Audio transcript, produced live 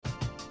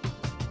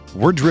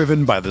We're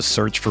driven by the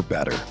search for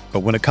better. But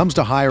when it comes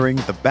to hiring,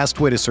 the best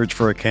way to search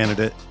for a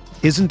candidate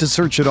isn't to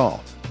search at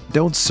all.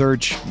 Don't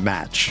search,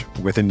 match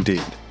with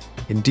Indeed.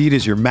 Indeed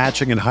is your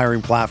matching and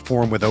hiring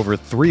platform with over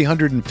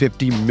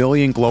 350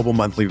 million global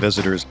monthly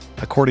visitors,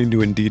 according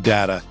to Indeed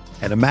data,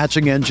 and a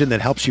matching engine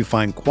that helps you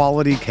find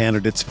quality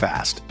candidates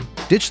fast.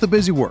 Ditch the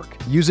busy work.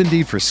 Use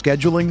Indeed for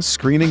scheduling,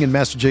 screening, and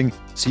messaging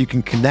so you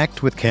can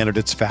connect with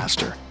candidates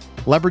faster.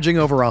 Leveraging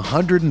over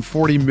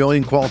 140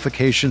 million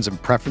qualifications and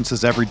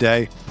preferences every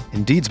day,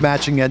 Indeed's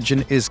matching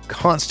engine is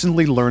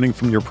constantly learning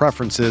from your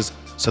preferences,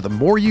 so the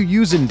more you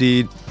use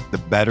Indeed, the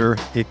better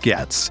it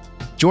gets.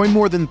 Join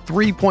more than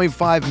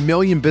 3.5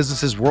 million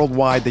businesses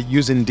worldwide that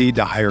use Indeed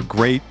to hire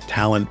great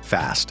talent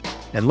fast.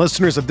 And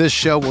listeners of this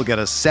show will get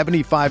a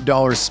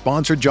 $75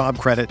 sponsored job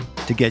credit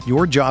to get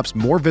your jobs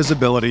more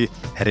visibility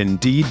at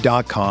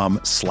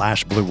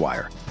Indeed.com/Blue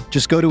Wire.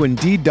 Just go to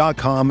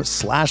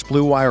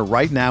Indeed.com/Blue Wire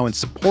right now and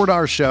support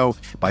our show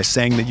by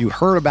saying that you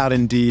heard about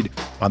Indeed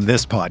on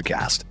this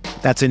podcast.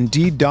 That's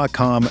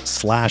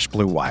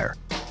Indeed.com/Blue Wire.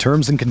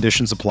 Terms and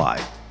conditions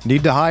apply.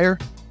 Need to hire?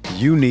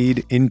 You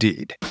need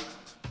Indeed.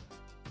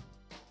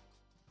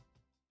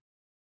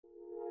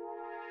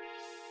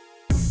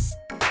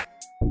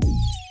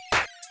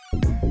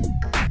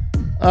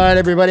 All right,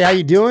 everybody, how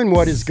you doing?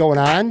 What is going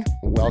on?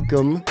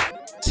 Welcome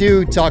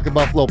to Talk of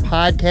Buffalo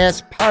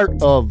podcast, part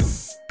of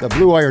the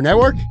Blue Wire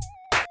Network.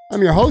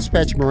 I'm your host,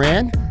 Patrick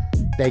Moran.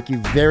 Thank you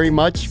very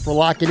much for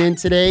locking in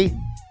today.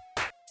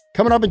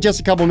 Coming up in just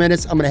a couple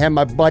minutes, I'm going to have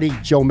my buddy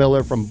Joe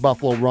Miller from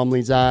Buffalo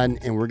Rumblings on,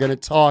 and we're going to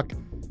talk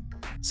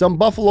some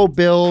Buffalo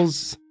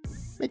Bills,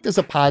 make this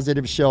a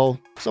positive show,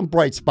 some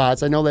bright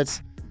spots. I know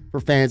that's for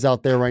fans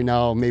out there right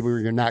now. Maybe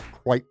you're not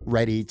quite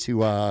ready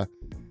to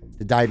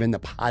dive into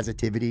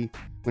positivity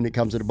when it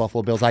comes to the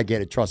Buffalo Bills. I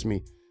get it. Trust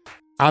me.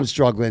 I'm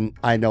struggling.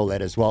 I know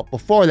that as well.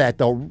 Before that,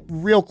 though,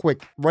 real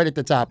quick, right at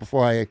the top,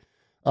 before I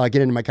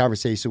get into my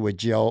conversation with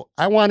Joe,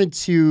 I wanted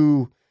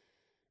to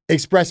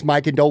express my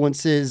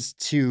condolences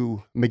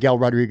to Miguel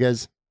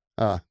Rodriguez,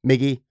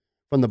 Miggy,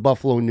 from the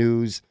Buffalo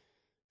News.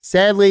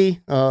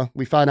 Sadly,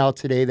 we found out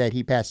today that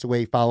he passed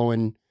away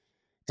following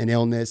an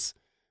illness.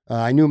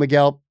 I knew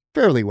Miguel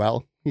fairly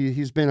well.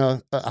 He's been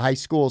a high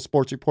school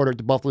sports reporter at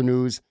the Buffalo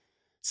News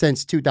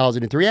since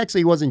 2003.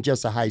 Actually, he wasn't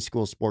just a high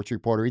school sports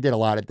reporter. He did a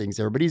lot of things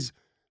there, but he's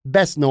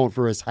best known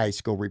for his high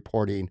school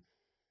reporting.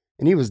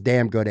 And he was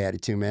damn good at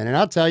it too, man. And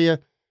I'll tell you,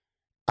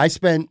 I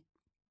spent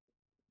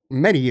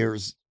many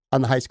years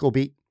on the high school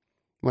beat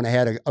when I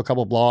had a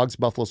couple blogs,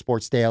 Buffalo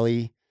Sports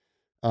Daily,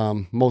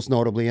 most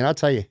notably. And I'll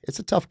tell you, it's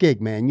a tough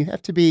gig, man. You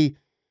have to be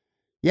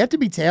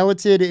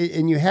talented,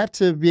 and you have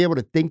to be able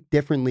to think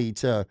differently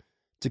to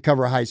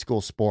cover high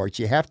school sports.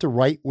 You have to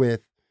write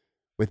with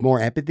more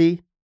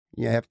empathy.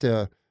 You have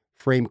to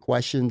frame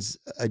questions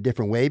a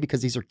different way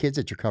because these are kids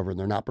that you're covering.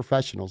 They're not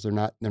professionals. They're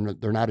not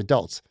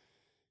adults.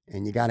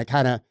 And you got to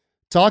kind of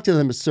talk to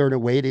them a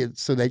certain way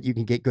so that you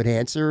can get good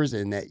answers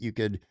and that you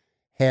could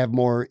have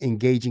more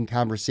engaging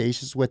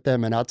conversations with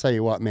them. And I'll tell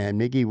you what, man,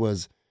 Miggy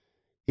was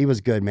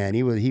good, man.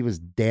 He was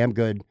damn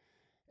good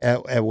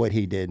at what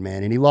he did,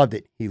 man. And he loved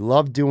it. He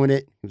loved doing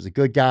it. He was a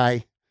good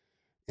guy.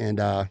 And,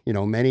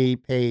 many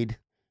paid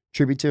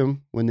tribute to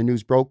him when the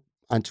news broke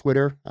on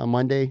Twitter on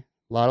Monday.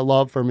 A lot of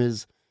love from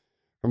his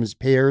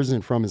peers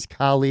and from his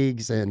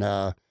colleagues. And,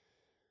 I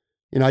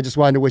just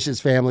wanted to wish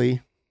his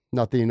family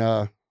nothing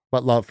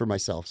but love for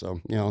myself. So,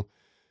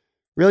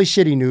 really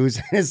shitty news.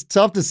 It's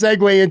tough to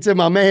segue into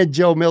my man,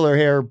 Joe Miller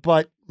here,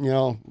 but,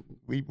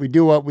 we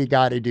do what we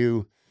got to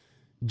do.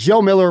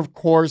 Joe Miller, of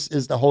course,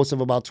 is the host of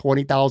about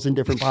 20,000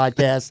 different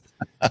podcasts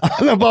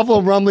on the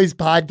Buffalo Rumblings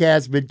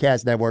podcast,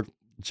 Vidcast Network.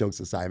 Jokes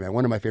aside, man,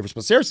 one of my favorites.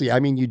 But seriously,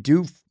 I mean, you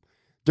do,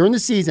 during the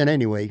season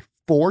anyway,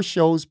 4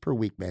 shows per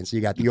week, man. So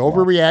you got the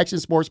Overreaction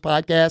Sports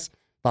Podcast,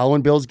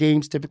 following Bills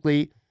games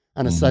typically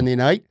on a Sunday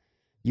night.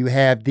 You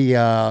have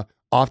the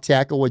Off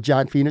Tackle with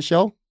John Fina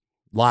show,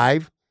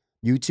 live,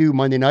 YouTube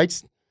Monday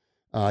nights.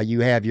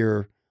 You have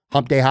your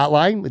Hump Day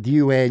Hotline with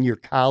you and your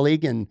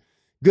colleague and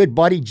good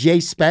buddy Jay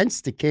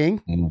Spence, the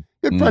King.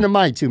 Good friend of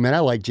mine too, man. I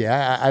like Jay.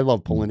 I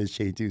love pulling his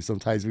shade too.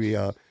 Sometimes we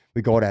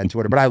go out on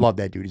Twitter, but I love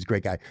that dude. He's a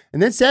great guy.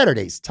 And then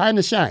Saturdays, Time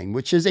to Shine,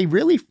 which is a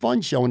really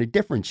fun show and a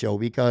different show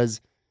because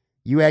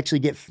you actually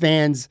get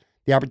fans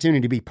the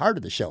opportunity to be part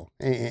of the show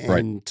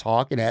and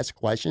talk and ask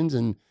questions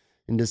and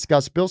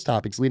discuss Bills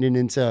topics leading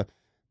into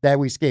that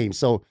week's game.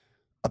 So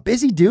a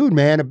busy dude,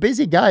 man, a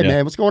busy guy,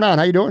 man. What's going on?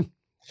 How you doing?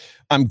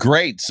 I'm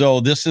great.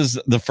 So this is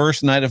the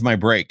first night of my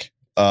break,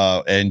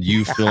 and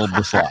you filled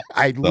the slot.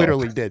 I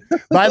literally did.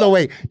 By the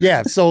way,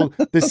 so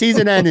the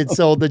season ended.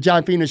 So the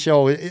John Fina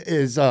show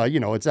is,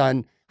 it's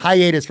on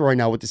hiatus for right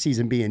now with the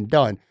season being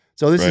done.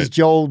 So this is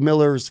Joe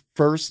Miller's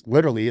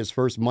literally his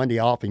first Monday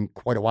off in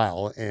quite a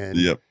while.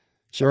 And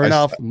sure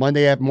enough,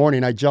 Monday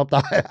morning, I jumped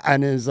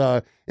on his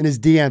in his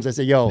DMs. I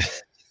said, yo,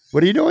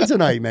 what are you doing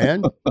tonight,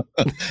 man?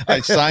 I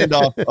signed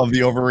off of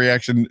the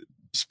Overreaction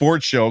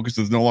Sports show because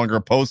there's no longer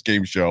a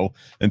post-game show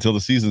until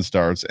the season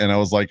starts. And I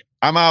was like,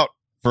 I'm out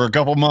for a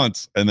couple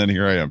months. And then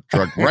here I am,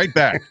 drug me right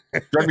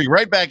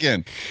back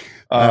in.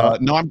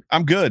 No,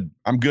 I'm good.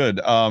 I'm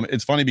good.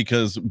 It's funny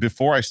because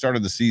before I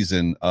started the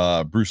season,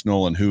 Bruce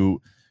Nolan,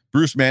 who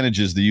Bruce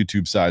manages the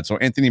YouTube side. So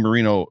Anthony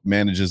Marino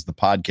manages the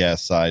podcast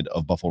side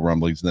of Buffalo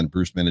Rumblings, and then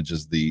Bruce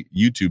manages the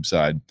YouTube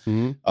side.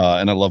 Mhm.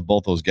 And I love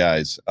both those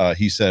guys.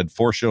 He said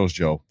 4 shows,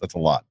 Joe. That's a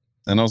lot.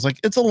 And I was like,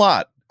 it's a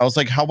lot. I was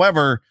like,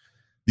 however,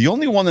 the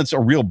only one that's a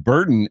real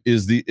burden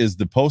is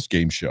the post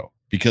game show,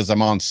 because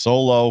I'm on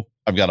solo.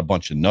 I've got a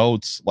bunch of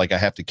notes. Like, I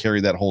have to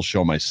carry that whole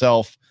show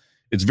myself.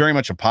 It's very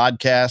much a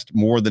podcast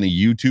more than a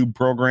YouTube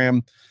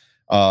program.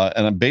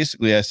 And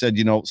I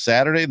said,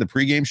 Saturday, the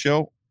pregame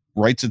show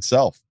writes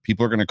itself.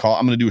 People are going to call.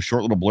 I'm going to do a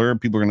short little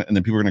blurb. And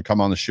then people are going to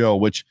come on the show,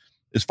 which,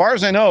 as far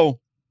as I know,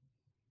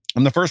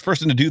 I'm the first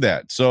person to do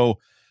that. So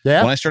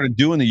when I started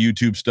doing the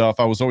YouTube stuff,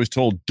 I was always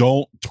told,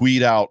 don't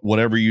tweet out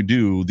whatever you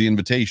do, the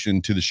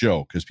invitation to the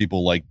show, because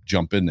people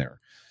jump in there.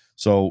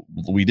 So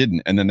we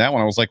didn't. And then that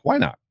one, I was like, why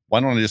not? Why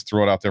don't I just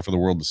throw it out there for the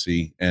world to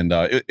see? And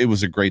it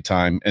was a great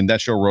time. And that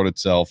show wrote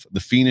itself.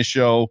 The Fina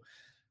show,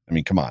 I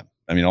mean, come on.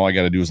 I mean, all I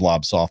got to do is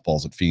lob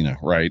softballs at Fina,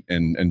 right?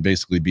 And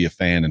basically be a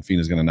fan, and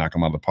Fina's going to knock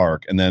them out of the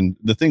park. And then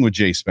the thing with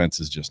Jay Spence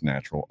is just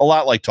natural. A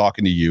lot like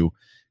talking to you.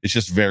 It's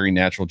just very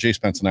natural. Jay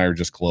Spence and I are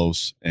just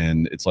close.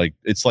 And it's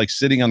like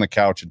sitting on the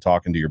couch and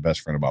talking to your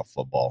best friend about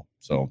football.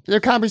 So there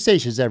are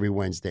conversations every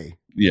Wednesday.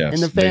 Yes.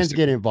 And the fans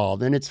get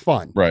involved, and it's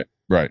fun. Right.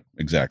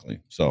 Exactly.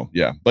 So,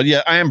 yeah. But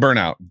yeah, I am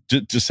burnout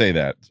to say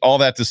that. All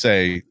that to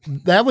say.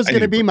 That was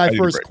going to be my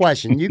first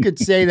question. You could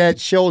say that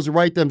shows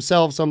write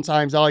themselves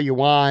sometimes all you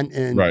want.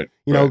 And,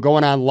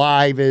 going on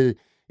live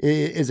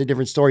is a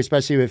different story,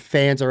 especially if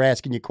fans are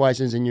asking you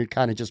questions and you're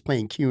kind of just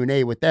playing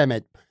Q&A with them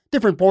at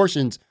different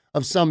portions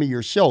of some of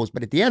your shows.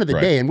 But at the end of the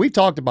day, and we've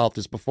talked about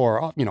this before,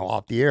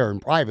 off the air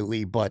and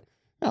privately, but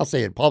I'll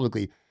say it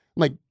publicly. I'm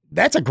like,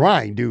 that's a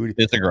grind, dude.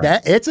 It's a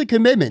grind. It's a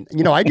commitment.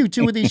 I do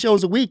 2 of these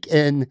shows a week,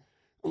 and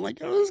I'm like,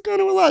 oh, it's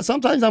kind of a lot.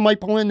 Sometimes I might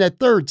pull in that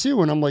third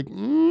too, and I'm like,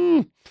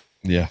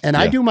 yeah. And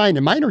I do mine,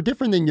 and mine are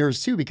different than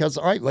yours too, because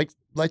all right,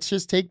 let's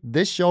just take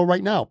this show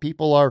right now.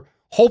 People are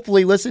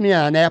hopefully listening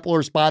on Apple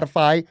or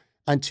Spotify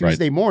on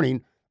Tuesday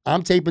morning.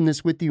 I'm taping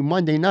this with you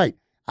Monday night.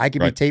 I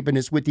could be taping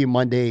this with you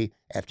Monday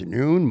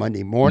afternoon,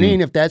 Monday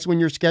morning, if that's when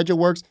your schedule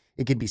works.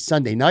 It could be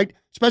Sunday night,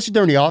 especially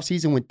during the off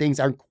season when things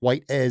aren't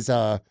quite as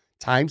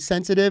time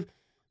sensitive.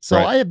 So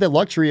I have the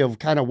luxury of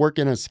kind of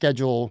working a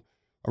schedule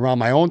around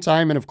my own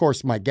time and, of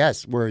course, my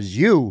guests. Whereas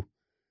you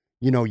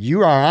are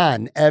you're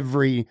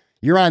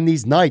on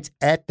these nights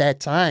at that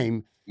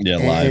time. Yeah,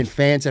 live. And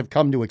fans have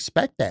come to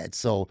expect that.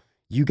 So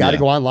you got to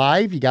go on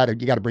live. You got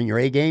to bring your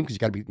A game because you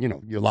got to be,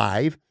 you're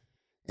live.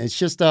 And it's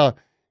just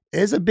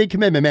it's a big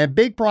commitment, man.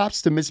 Big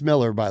props to Miss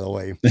Miller, by the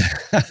way.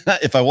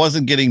 If I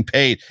wasn't getting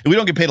paid, we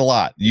don't get paid a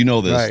lot. You know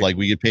this. Right. Like,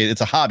 we get paid.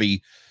 It's a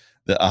hobby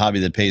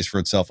that pays for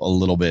itself a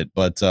little bit.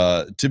 But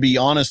to be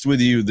honest with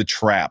you, the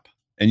trap,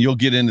 and you'll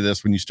get into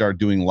this when you start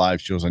doing live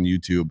shows on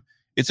YouTube,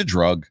 it's a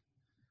drug.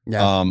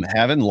 Yeah.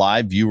 Having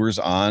live viewers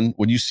on,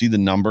 when you see the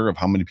number of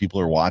how many people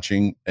are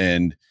watching,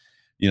 and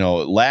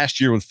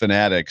last year with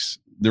Fanatics,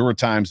 there were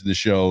times in the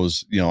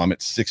shows, I'm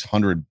at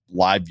 600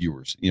 live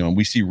viewers, and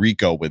we see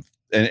Rico with,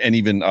 and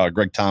even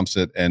Greg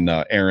Thompson and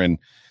Aaron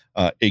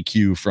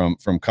AQ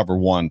from Cover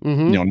One,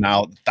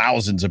 now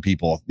thousands of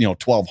people,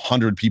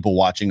 1,200 people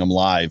watching them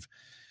live.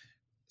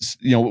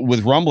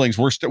 With Rumblings,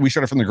 we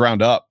started from the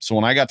ground up. So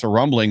when I got to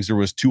Rumblings, there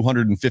was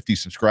 250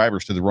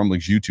 subscribers to the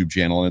Rumblings YouTube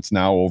channel, and it's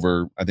now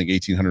over, I think,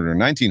 1,800 or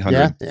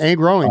 1,900. Yeah, and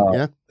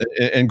growing.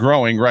 And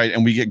growing, right?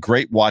 And we get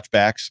great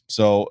watchbacks.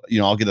 So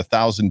I'll get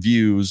 1,000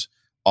 views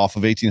off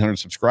of 1,800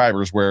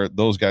 subscribers, where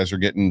those guys are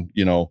getting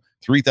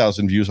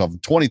 3,000 views off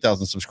of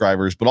 20,000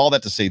 subscribers. But all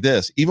that to say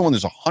this: even when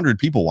there's 100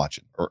 people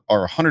watching, or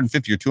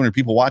 150 or 200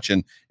 people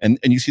watching, and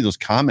you see those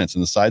comments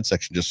in the side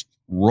section just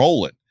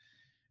rolling,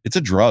 it's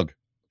a drug.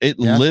 It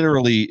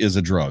literally is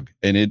a drug.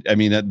 And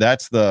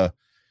that's the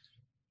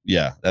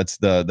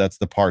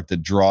part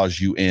that draws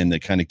you in,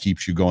 that kind of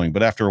keeps you going.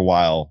 But after a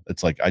while,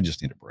 it's like, I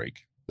just need a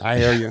break. I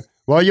hear you.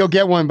 Well, you'll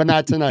get one, but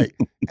not tonight.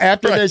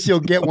 After this, you'll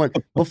get one.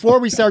 Before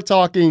we start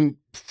talking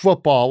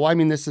football, well,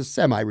 this is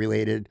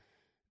semi-related.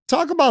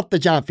 Talk about the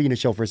John Fina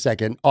show for a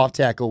second, Off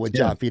Tackle with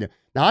John Fina.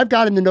 Now, I've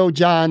gotten to know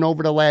John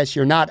over the last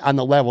year, not on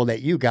the level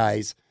that you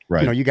guys,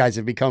 you guys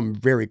have become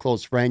very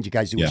close friends. You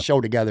guys do a show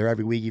together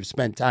every week. You've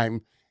spent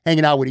time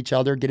hanging out with each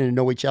other, getting to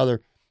know each other,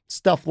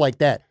 stuff like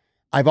that.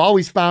 I've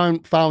always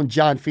found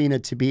John Fina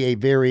to be a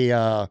very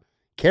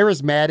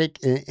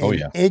charismatic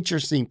and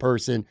interesting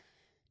person.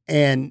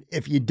 And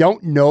if you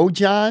don't know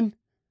John,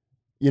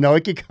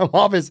 it could come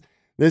off as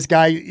this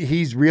guy,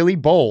 he's really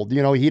bold.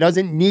 He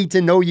doesn't need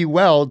to know you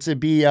well to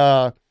be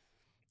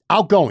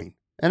outgoing.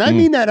 And I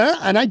mean that,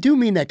 and I do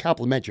mean that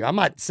complimentary. I'm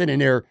not sitting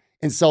there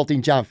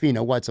insulting John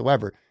Fina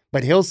whatsoever,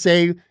 but he'll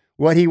say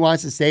what he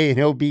wants to say, and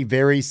he'll be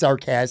very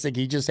sarcastic.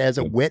 He just has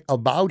a wit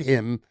about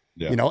him,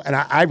 and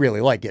I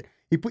really like it.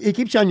 He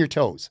keeps you on your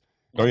toes.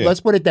 Oh, yeah.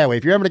 Let's put it that way.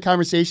 If you're having a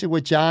conversation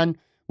with John,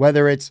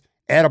 whether it's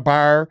at a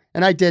bar,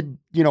 and I did,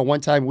 one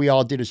time we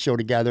all did a show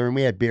together, and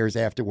we had beers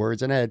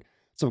afterwards, and I had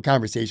some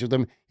conversation with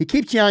him. He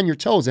keeps you on your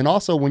toes. And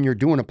also when you're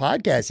doing a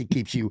podcast, he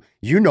keeps you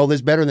know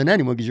this better than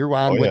anyone because you're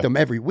on with him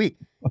every week.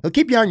 He'll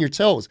keep you on your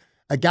toes.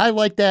 A guy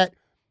like that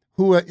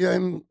who,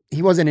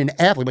 he wasn't an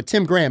athlete, but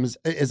Tim Graham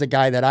is a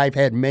guy that I've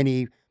had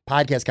many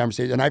podcast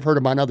conversations and I've heard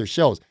him on other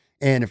shows.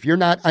 And if you're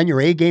not on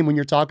your A game when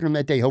you're talking to him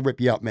that day, he'll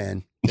rip you up,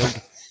 man.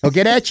 He'll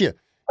get at you.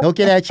 He'll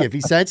get at you. If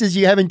he senses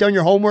you haven't done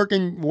your homework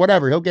and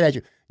whatever, he'll get at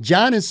you.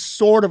 John is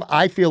sort of,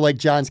 I feel like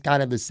John's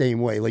kind of the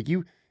same way. Like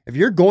if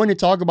you're going to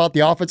talk about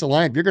the offensive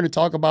line, if you're going to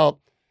talk about,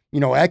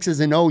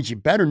 X's and O's, you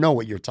better know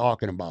what you're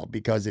talking about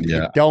because if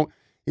you don't,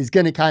 he's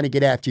going to kind of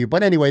get after you.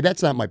 But anyway,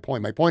 that's not my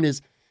point. My point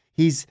is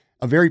he's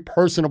a very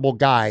personable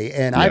guy.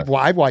 And I've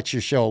watched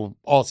your show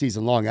all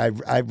season long.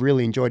 I've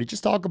really enjoyed it.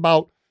 Just talk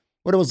about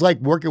what it was like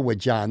working with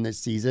John this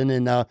season.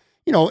 And,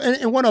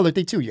 and one other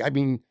thing too. I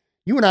mean,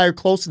 you and I are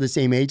close to the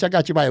same age. I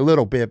got you by a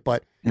little bit,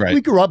 but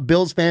we grew up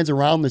Bills fans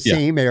around the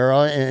same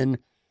era. And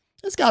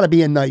it's got to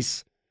be a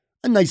nice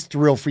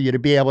thrill for you to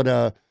be able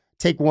to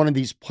take one of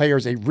these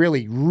players, a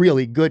really,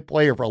 really good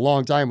player for a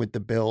long time with the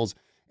Bills.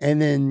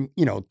 And then,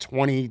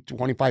 20,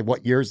 25,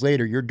 years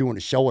later, you're doing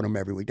a show with him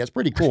every week. That's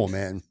pretty cool,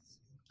 man.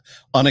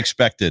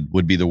 Unexpected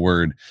would be the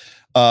word.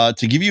 To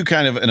give you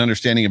kind of an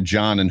understanding of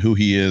John and who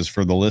he is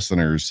for the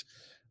listeners,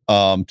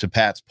 to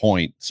Pat's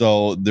point.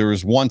 So there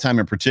was one time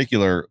in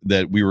particular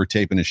that we were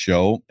taping a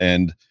show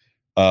and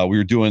we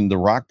were doing the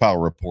Rock Pile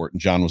Report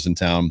and John was in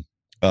town.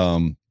 I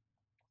don't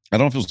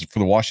know if it was for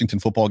the Washington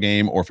football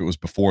game or if it was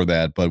before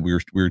that, but we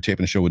were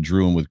taping a show with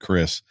Drew and with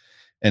Chris.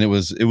 And it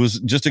was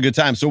just a good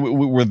time. So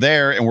we were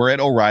there and we're at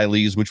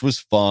O'Reilly's, which was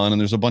fun.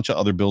 And there's a bunch of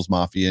other Bills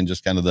Mafia and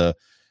just kind of the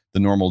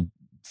normal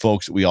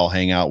folks that we all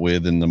hang out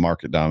with, and the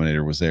Market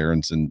Dominator was there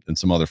and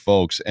some other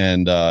folks.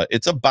 And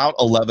it's about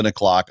 11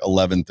 o'clock,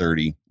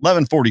 11:30,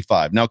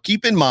 11:45. Now,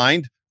 keep in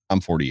mind,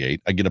 I'm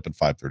 48. I get up at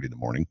 5:30 in the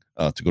morning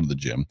to go to the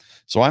gym.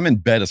 So I'm in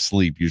bed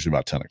asleep usually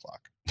about 10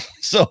 o'clock.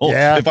 So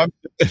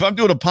if I'm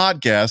doing a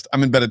podcast,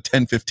 I'm in bed at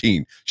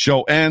 10:15.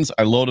 Show ends,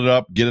 I load it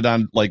up, get it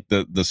on like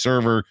the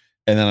server,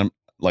 and then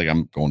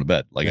I'm going to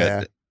bed.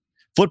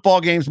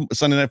 Football games,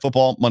 Sunday Night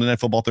Football, Monday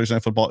Night Football, Thursday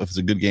Night Football. If it's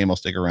a good game, I'll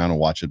stick around and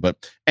watch it.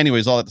 But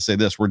anyways, all that to say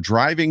this, I'm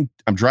driving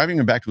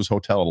him back to his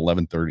hotel at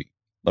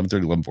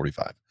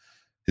 11:45.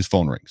 His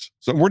phone rings.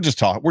 So we're just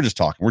talking. We're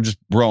just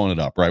broing it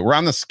up, right? We're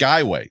on the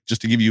Skyway,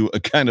 just to give you a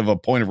kind of a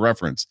point of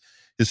reference.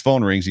 His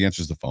phone rings. He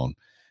answers the phone.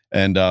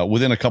 And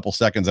within a couple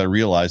seconds, I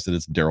realized that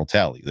it's Daryl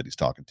Talley that he's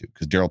talking to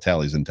because Daryl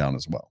Talley's in town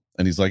as well.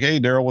 And he's like, "Hey,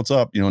 Daryl, what's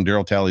up?" And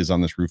Daryl Talley's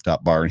on this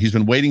rooftop bar, and he's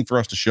been waiting for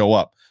us to show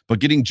up. But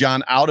getting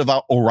John out of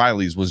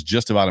O'Reilly's was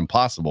just about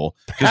impossible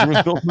because there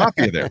was Bills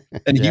Mafia there,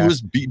 and he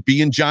was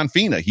being John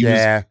Fina. He was,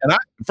 and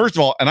first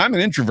of all, I'm an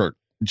introvert.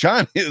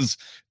 John is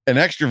an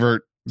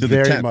extrovert to the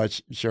 10th. Very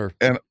much, sure.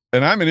 And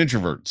I'm an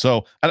introvert,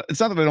 so it's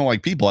not that I don't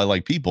like people. I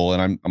like people,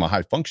 and I'm a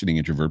high functioning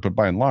introvert. But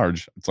by and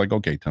large, it's like,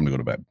 okay, time to go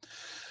to bed.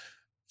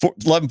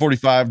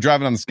 11:45,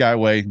 driving on the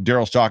Skyway.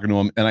 Daryl's talking to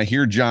him, and I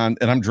hear John,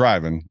 and I'm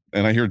driving,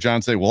 and I hear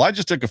John say, "Well, I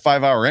just took a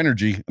 5-hour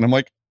energy," and I'm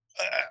like,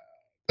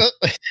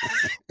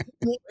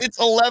 "It's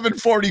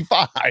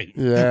 11:45.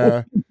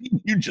 Yeah,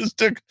 you just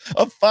took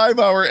a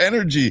 5-hour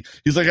energy."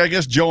 He's like, "I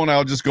guess Joe and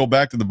I'll just go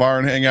back to the bar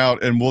and hang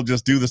out, and we'll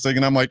just do this thing."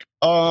 And I'm like,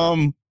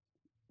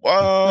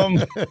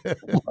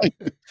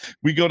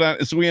 we go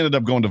down. So we ended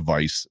up going to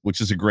Vice,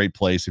 which is a great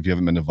place. If you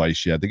haven't been to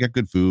Vice yet, they got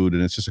good food,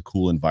 and it's just a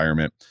cool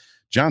environment.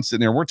 John's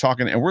sitting there, we're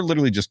talking, and we're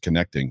literally just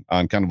connecting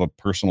on kind of a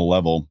personal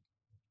level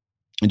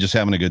and just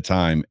having a good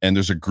time. And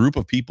there's a group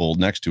of people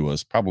next to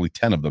us, probably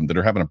 10 of them, that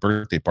are having a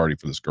birthday party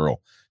for this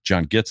girl.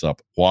 John gets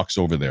up, walks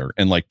over there,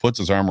 and puts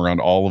his arm around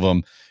all of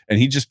them. And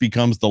he just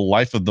becomes the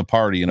life of the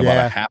party in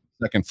about a half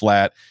second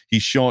flat. He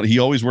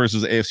always wears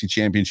his AFC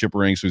championship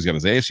ring. So he's got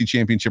his AFC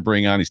championship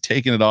ring on. He's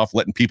taking it off,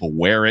 letting people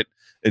wear it.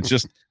 It's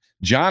just,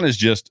 John is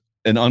just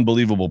an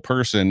unbelievable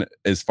person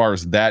as far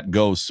as that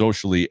goes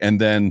socially.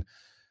 And then,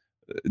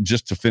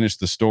 just to finish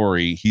the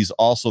story, he's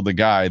also the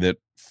guy that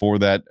for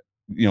that,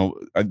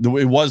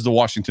 it was the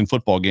Washington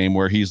football game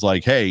where he's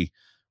like, "Hey,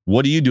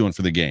 what are you doing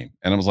for the game?"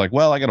 And I was like,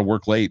 "Well, I got to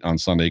work late on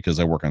Sunday because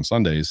I work on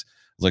Sundays." I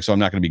was like, "So I'm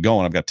not going to be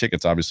going. I've got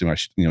tickets, obviously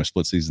my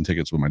split season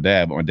tickets with my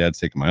dad, but my dad's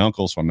taking my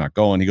uncle, so I'm not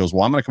going." He goes,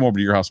 "Well, I'm going to come over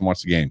to your house and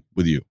watch the game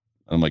with you."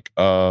 And I'm like,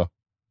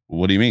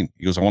 "What do you mean?"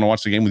 He goes, "I want to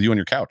watch the game with you on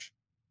your couch."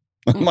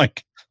 I'm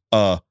like,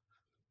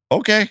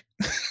 "Okay."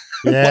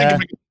 Yeah.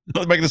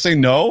 Am I going to say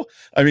no?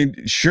 I mean,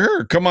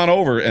 sure, come on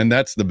over. And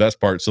that's the best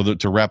part. So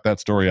to wrap that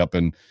story up,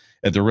 and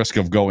at the risk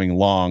of going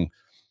long,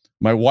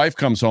 my wife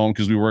comes home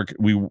because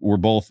we're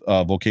both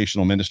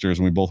vocational ministers,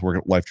 and we both work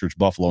at Life Church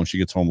Buffalo, and she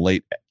gets home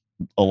late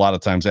a lot of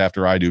times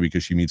after I do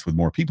because she meets with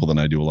more people than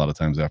I do a lot of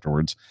times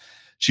afterwards.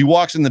 She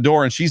walks in the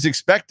door and she's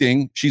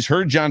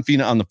heard John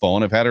Fina on the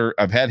phone.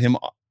 I've had him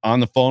on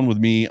the phone with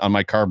me on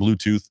my car,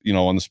 Bluetooth,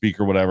 on the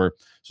speaker, whatever.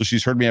 So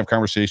she's heard me have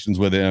conversations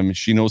with him.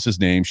 She knows his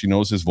name. She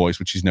knows his voice,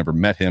 but she's never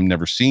met him,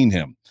 never seen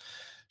him.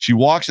 She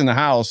walks in the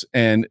house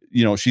and,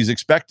 she's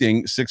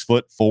expecting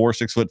 6'4",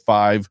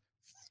 6'5",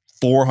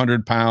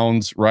 400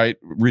 pounds, right?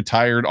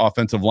 Retired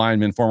offensive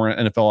lineman, former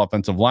NFL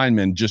offensive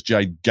lineman, just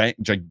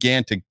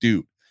gigantic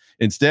dude.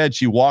 Instead,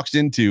 she walks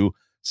into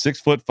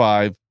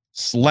 6'5",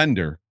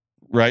 slender,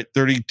 right?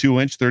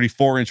 32-inch,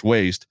 34-inch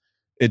waist,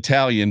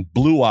 Italian,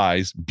 blue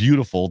eyes,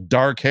 beautiful,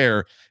 dark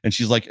hair. And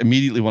she's like,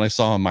 immediately when I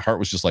saw him, my heart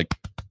was just like,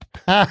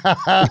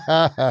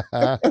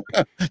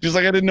 she's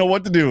like, I didn't know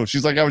what to do.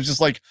 She's like, I was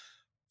just like,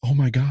 oh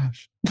my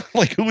gosh,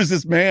 like, who is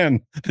this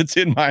man that's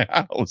in my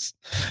house?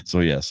 So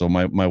yeah, so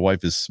my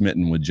wife is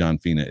smitten with John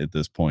Fina at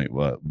this point,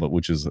 but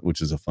which is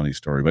a funny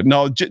story. But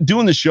no,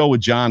 doing the show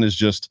with John is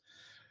just,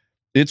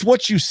 it's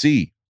what you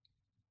see.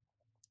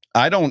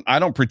 I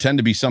don't pretend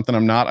to be something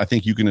I'm not. I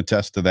think you can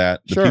attest to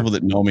that. The people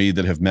that know me,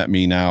 that have met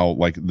me now,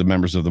 like the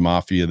members of the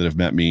Mafia that have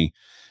met me,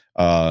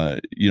 I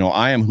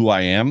am who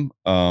I am.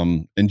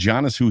 And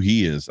John is who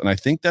he is. And I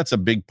think that's a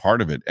big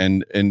part of it.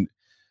 And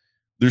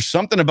there's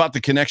something about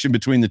the connection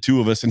between the two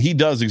of us, and he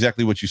does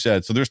exactly what you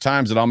said. So there's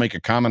times that I'll make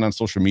a comment on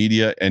social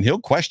media and he'll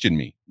question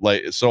me.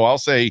 So I'll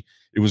say,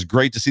 it was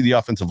great to see the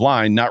offensive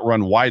line not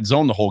run wide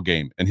zone the whole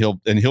game. And he'll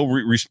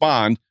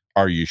respond,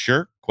 are you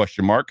sure? ?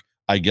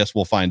 I guess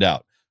we'll find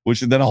out.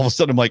 Which then all of a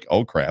sudden I'm like,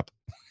 oh crap.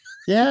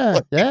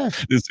 Yeah. Yeah.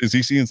 Is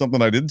he seeing something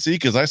I didn't see?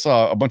 Because I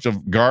saw a bunch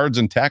of guards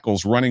and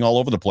tackles running all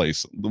over the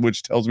place,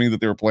 which tells me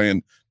that they were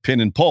playing pin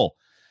and pull.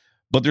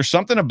 But there's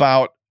something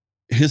about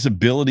his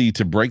ability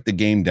to break the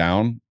game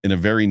down in a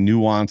very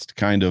nuanced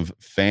kind of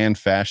fan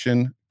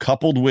fashion,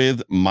 coupled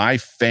with my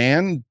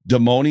fan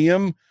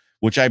demonium,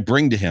 which I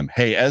bring to him.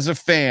 Hey, as a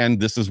fan,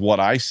 this is what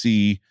I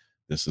see.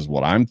 This is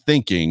what I'm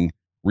thinking.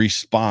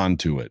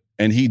 Respond to it.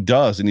 And he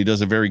does, and he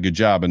does a very good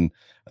job. And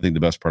I think the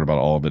best part about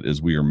all of it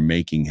is we are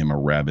making him a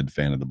rabid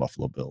fan of the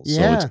Buffalo Bills. Yeah.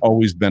 So it's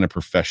always been a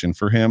profession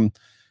for him,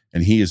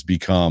 and he has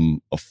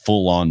become a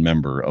full-on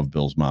member of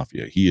Bills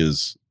Mafia. He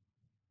is,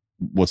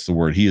 what's the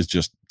word? He is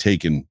just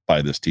taken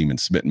by this team and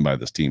smitten by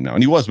this team now.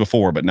 And he was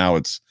before, but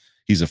now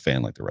he's a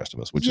fan like the rest of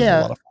us, which is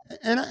a lot of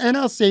fun. And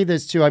I'll say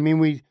this too. I mean,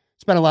 we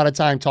spent a lot of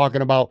time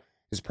talking about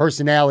his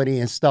personality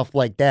and stuff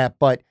like that,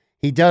 but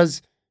he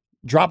does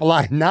drop a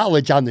lot of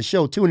knowledge on the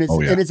show too. And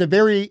it's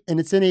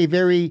in a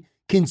very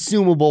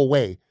consumable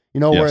way,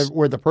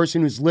 where the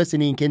person who's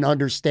listening can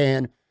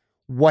understand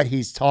what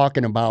he's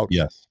talking about.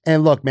 Yes.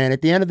 And look, man,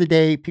 at the end of the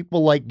day,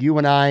 people like you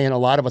and I and a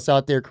lot of us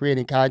out there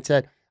creating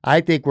content, I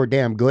think we're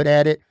damn good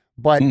at it.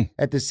 But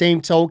at the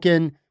same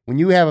token, when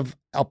you have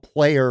a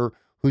player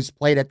who's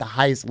played at the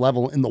highest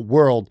level in the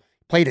world,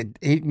 played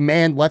a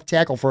man left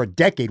tackle for a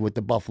decade with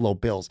the Buffalo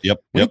Bills.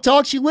 When he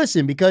talks, you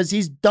listen, because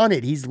he's done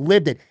it. He's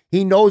lived it.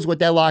 He knows what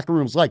that locker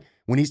room's like.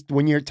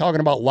 When you're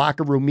talking about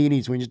locker room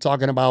meetings, when you're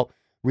talking about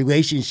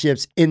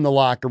relationships in the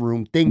locker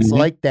room, things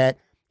like that,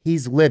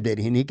 he's lived it.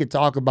 And he could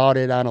talk about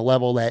it on a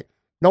level that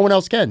no one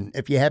else can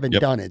if you haven't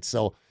done it.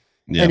 So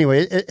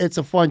anyway, it's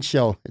a fun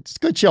show. It's a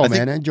good show,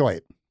 man. Enjoy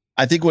it.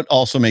 I think what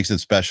also makes it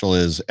special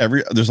is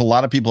there's a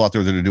lot of people out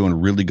there that are doing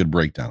really good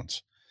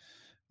breakdowns.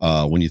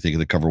 When you think of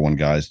the Cover One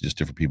guys, just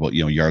different people,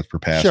 yards per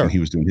pass, and he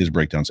was doing his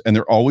breakdowns, and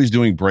they're always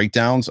doing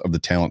breakdowns of the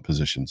talent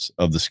positions,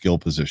 of the skill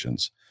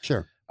positions.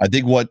 Sure. I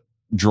think what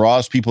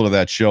draws people to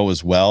that show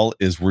as well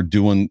is we're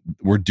doing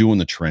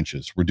the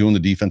trenches. We're doing the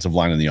defensive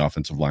line and the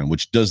offensive line,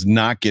 which does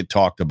not get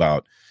talked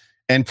about.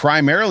 And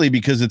primarily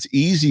because it's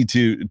easy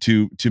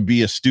to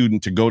be a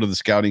student, to go to the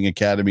scouting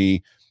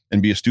academy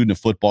and be a student of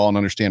football and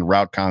understand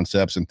route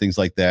concepts and things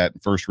like that,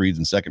 first reads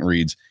and second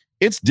reads.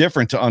 It's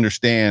different to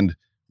understand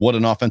what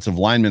an offensive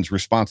lineman's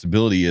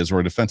responsibility is,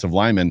 or a defensive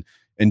lineman.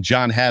 And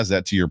John has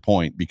that, to your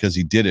point, because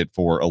he did it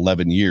for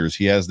 11 years.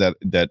 He has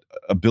that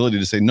ability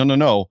to say,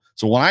 no.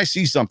 So when I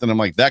see something, I'm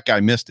like, that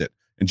guy missed it.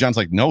 And John's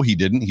like, no, he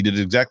didn't. He did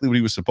exactly what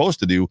he was supposed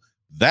to do.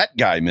 That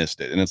guy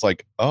missed it. And it's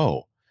like,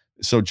 oh,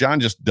 so John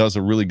just does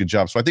a really good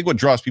job. So I think what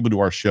draws people to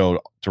our show,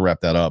 to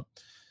wrap that up,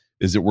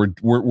 is that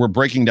we're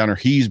breaking down, or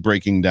he's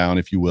breaking down,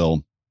 if you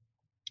will,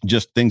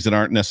 just things that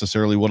aren't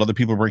necessarily what other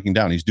people are breaking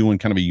down. He's doing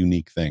kind of a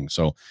unique thing.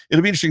 So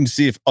it'll be interesting to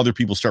see if other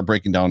people start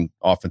breaking down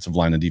offensive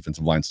line and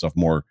defensive line stuff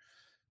more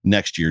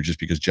next year, just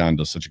because John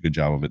does such a good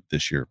job of it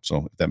this year.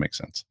 So if that makes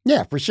sense.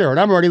 Yeah, for sure. And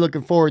I'm already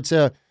looking forward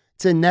to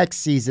next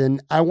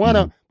season. I want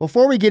to,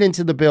 before we get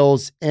into the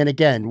Bills, and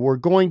again, we're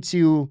going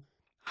to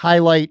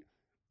highlight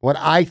what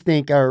I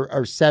think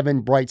are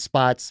 7 bright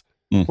spots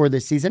for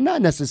this season.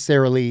 Not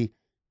necessarily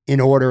in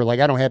order. Like,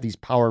 I don't have these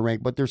power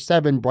ranked, but there's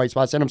 7 bright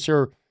spots. And I'm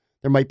sure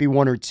there might be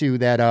 1 or 2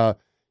 that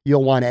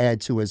you'll want to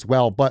add to as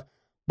well. But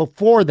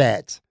before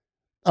that,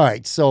 all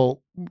right,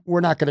 so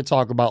we're not going to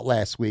talk about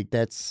last week.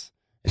 It's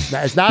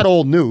not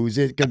old news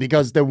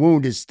because the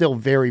wound is still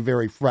very,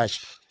 very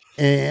fresh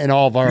in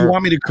all of our... You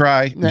want me to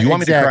cry? You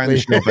want me to cry in the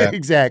show back?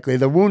 Exactly.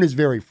 The wound is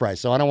very fresh,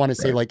 so I don't want to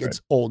say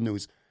it's old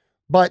news.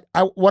 But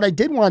what I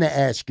did want to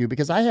ask you,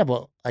 because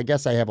I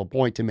guess I have a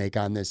point to make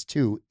on this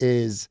too,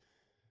 is,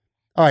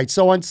 all right,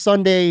 so on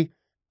Sunday,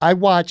 I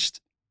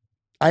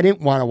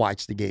didn't want to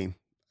watch the game.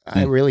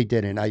 I really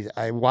didn't.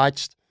 I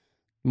watched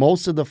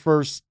most of the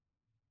first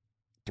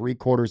 3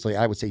 quarters,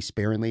 I would say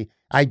sparingly.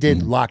 I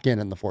did lock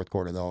in the fourth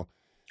quarter, though.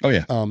 Oh,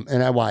 yeah.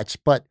 And I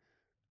watched. But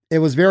it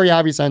was very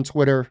obvious on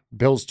Twitter,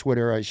 Bill's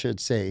Twitter, I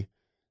should say,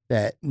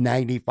 that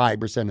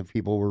 95% of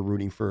people were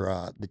rooting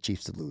for the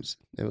Chiefs to lose.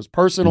 It was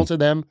personal to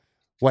them.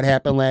 what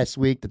happened last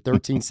week, the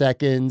 13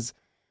 seconds.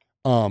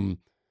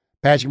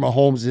 Patrick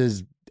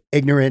Mahomes'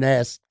 ignorant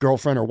ass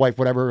girlfriend or wife,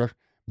 whatever,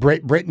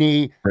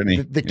 Brittany,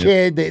 the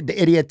kid,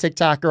 the idiot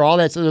TikToker, all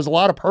that. So there's a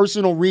lot of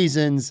personal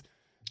reasons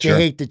to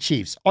hate the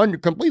Chiefs.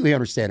 Completely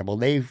understandable.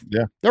 They're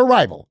a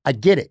rival. I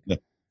get it. Yeah.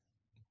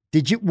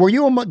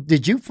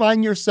 Did you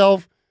find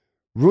yourself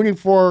rooting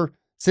for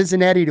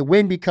Cincinnati to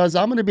win? Because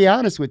I'm going to be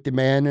honest with you,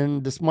 man,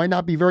 and this might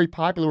not be very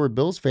popular with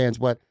Bills fans,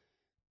 but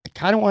I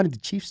kind of wanted the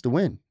Chiefs to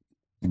win.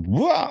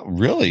 Wow,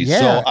 really? Yeah.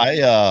 So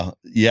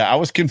I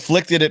was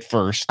conflicted at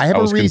first. I have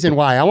a reason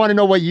why. I want to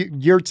know what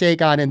your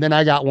take on it, and then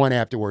I got one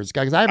afterwards,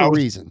 because I have a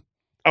reason.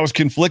 I was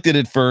conflicted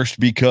at first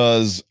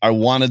because I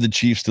wanted the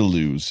Chiefs to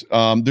lose.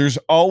 There's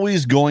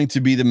always going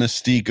to be the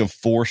mystique of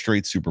 4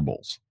 straight Super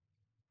Bowls,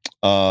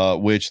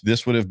 which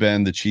this would have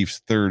been the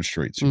Chiefs' 3rd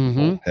straight Super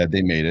Bowl had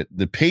they made it.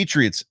 The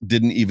Patriots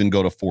didn't even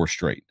go to 4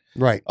 straight.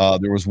 Right.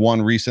 There was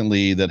one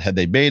recently that had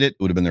they made it,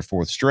 it would have been their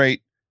 4th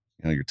straight.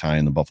 You know, you're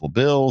tying the Buffalo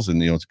Bills,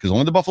 and because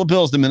only the Buffalo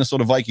Bills, the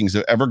Minnesota Vikings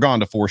have ever gone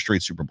to 4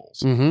 straight Super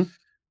Bowls.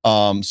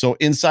 So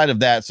inside of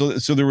that, so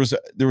there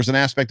was an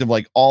aspect of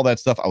like all that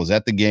stuff. I was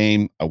at the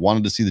game. I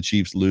wanted to see the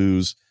Chiefs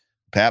lose,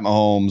 Pat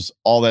Mahomes,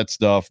 all that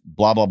stuff,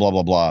 blah, blah, blah,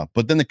 blah, blah.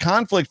 But then the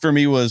conflict for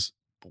me was,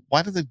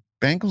 why do the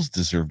Bengals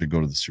deserve to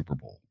go to the Super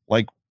Bowl?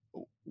 Like,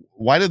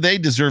 why do they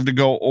deserve to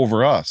go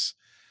over us?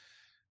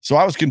 So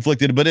I was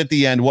conflicted, but at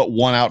the end, what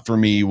won out for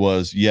me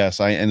was, yes,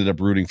 I ended up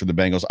rooting for the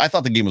Bengals. I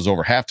thought the game was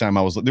over.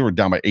 Halftime, they were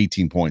down by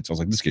 18 points. I was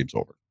like, this game's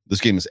over. This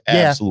game is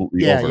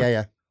absolutely over.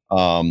 Yeah.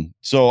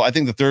 So I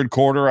think the 3rd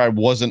quarter, I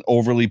wasn't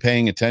overly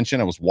paying attention.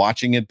 I was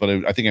watching it, but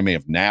I think I may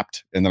have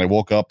napped. And then I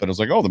woke up and I was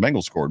like, oh, the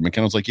Bengals scored.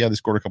 McKenna was like, yeah, they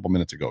scored a couple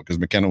minutes ago, because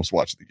McKenna was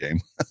watching the game.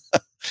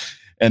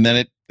 and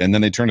then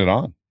they turned it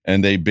on,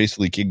 and they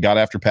basically got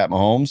after Pat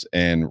Mahomes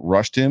and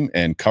rushed him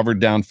and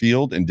covered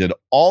downfield and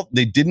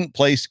they didn't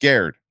play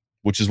scared,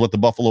 which is what the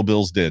Buffalo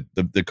Bills did.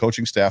 The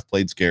coaching staff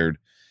played scared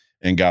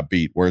and got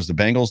beat. Whereas the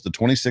Bengals, the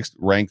 26th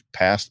ranked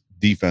pass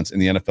defense in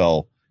the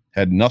NFL,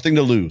 had nothing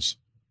to lose.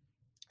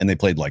 And they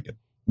played like it.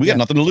 We got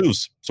nothing to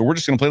lose. So we're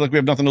just going to play like we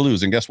have nothing to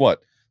lose. And guess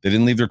what? They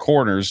didn't leave their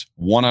corners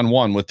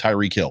one-on-one with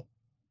Tyreek Hill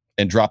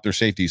and drop their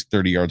safeties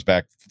 30 yards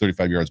back,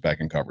 35 yards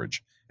back in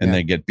coverage. And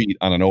they get beat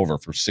on an over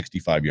for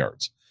 65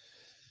 yards.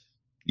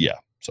 Yeah.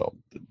 So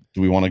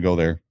do we want to go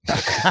there?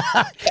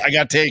 I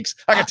got takes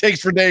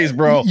for days,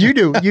 bro. You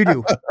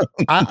do.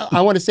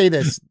 I want to say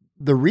this.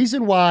 The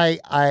reason why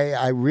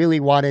I really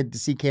wanted to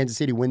see Kansas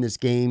City win this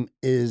game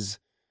is,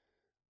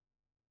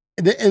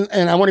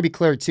 and I want to be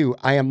clear too,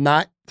 I am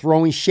not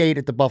throwing shade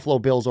at the Buffalo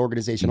Bills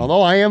organization,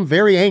 although I am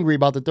very angry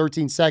about the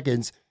 13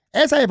 seconds,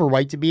 as I have a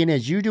right to be, and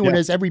as you do, and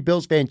as every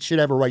Bills fan should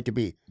have a right to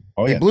be.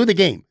 They blew the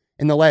game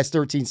in the last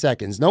 13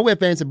 seconds. No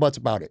ifs, ands, and buts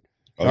about it.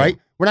 All right?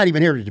 We're not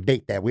even here to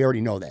debate that. We already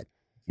know that.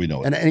 We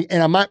know it.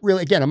 And I'm not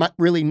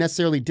really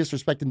necessarily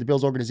disrespecting the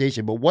Bills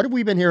organization, but what have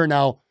we been hearing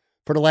now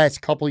for the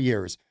last couple of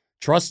years?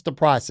 Trust the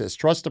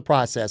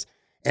process.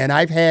 And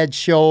I've had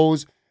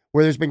shows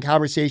where there's been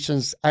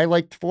conversations I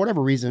liked for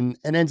whatever reason,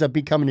 and ends up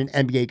becoming an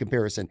NBA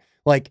comparison.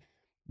 Like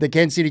the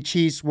Kansas City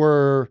Chiefs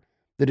were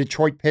the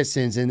Detroit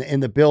Pistons,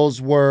 and the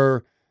Bills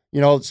were,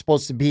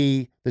 supposed to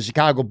be the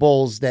Chicago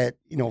Bulls that,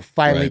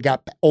 finally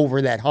got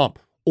over that hump.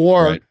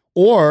 Or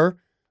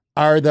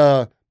are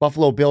the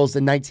Buffalo Bills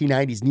the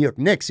 1990s New York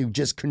Knicks, who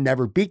just could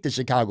never beat the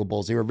Chicago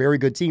Bulls? They were a very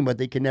good team, but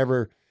they could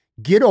never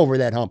get over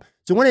that hump.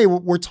 So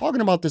when we're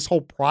talking about this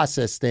whole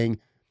process thing,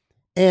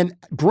 and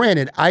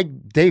granted,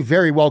 they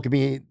very well could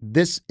be,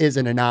 this is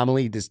an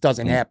anomaly. This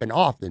doesn't happen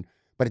often.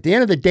 But at the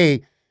end of the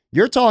day,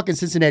 you're talking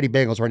Cincinnati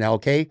Bengals right now,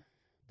 okay?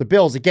 The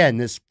Bills, again,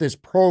 this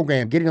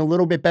program, getting a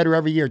little bit better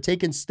every year,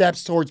 taking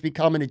steps towards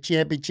becoming a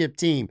championship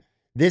team,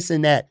 this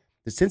and that.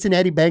 The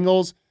Cincinnati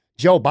Bengals,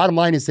 Joe, bottom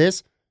line is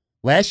this.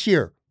 Last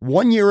year,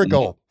 1 year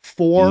ago,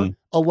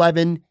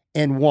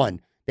 4-11-1.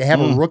 They have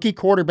a rookie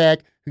quarterback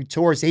who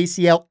tore his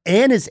ACL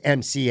and his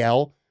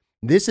MCL.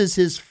 This is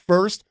his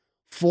first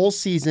full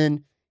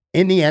season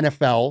in the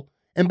NFL.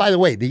 And by the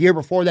way, the year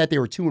before that, they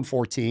were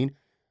 2-14.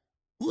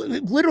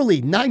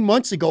 Literally 9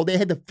 months ago, they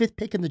had the 5th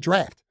pick in the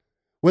draft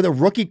with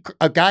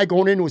a guy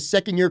going into his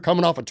second year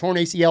coming off a torn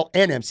ACL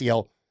and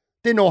MCL.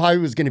 Didn't know how he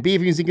was going to be,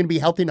 if he was going to be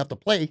healthy enough to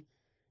play,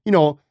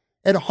 at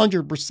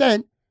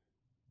 100%.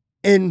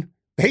 And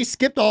they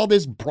skipped all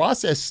this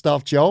process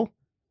stuff, Joe.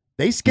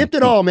 They skipped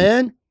it all,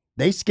 man.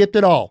 They skipped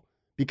it all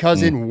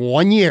because in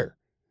 1 year,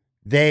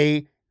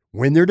 they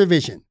win their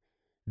division.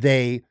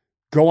 They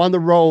go on the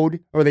road,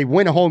 or they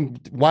win a home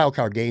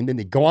wildcard game. Then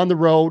they go on the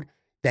road.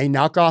 They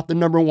knock off the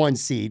number 1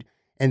 seed.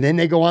 And then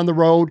they go on the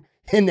road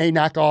and they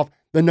knock off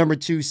the number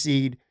 2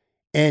 seed.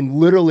 And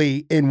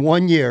literally in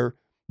 1 year,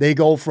 they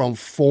go from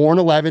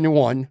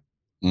 4-11-1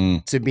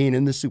 to being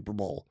in the Super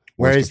Bowl.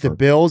 Whereas the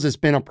Bills, it's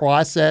been a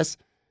process.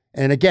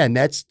 And again,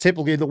 that's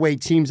typically the way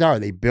teams are.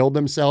 They build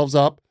themselves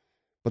up.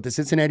 But the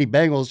Cincinnati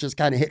Bengals just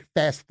kind of hit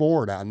fast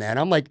forward on that.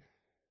 I'm like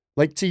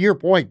to your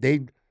point,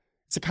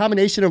 it's a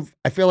combination of,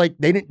 I feel like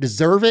they didn't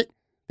deserve it.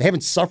 They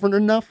haven't suffered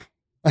enough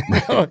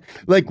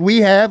like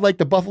we have, like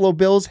the Buffalo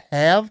Bills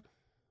have.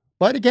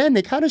 But again,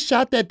 they kind of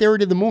shot that theory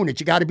to the moon that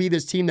you got to be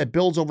this team that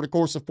builds over the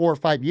course of 4 or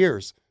 5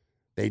 years.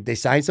 They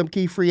signed some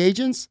key free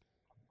agents.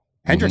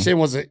 Hendrickson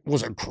was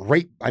a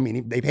great, I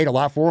mean, they paid a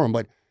lot for him,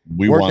 but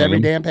worth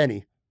every damn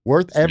penny.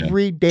 Worth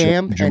every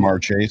damn penny.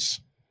 Jamar Chase.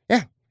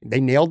 Yeah.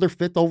 They nailed their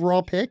 5th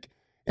overall pick.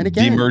 And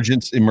again, the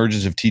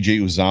emergence of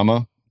TJ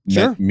Uzama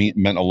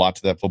meant a lot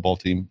to that football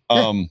team.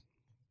 Yeah.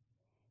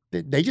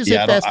 They just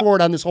hit fast forward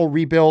on this whole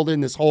rebuild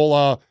and this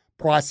whole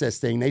process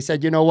thing. They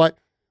said, you know what?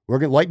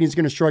 Lightning's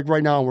going to strike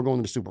right now, and we're going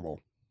to the Super Bowl.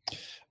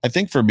 I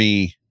think for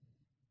me,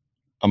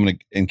 I'm going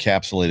to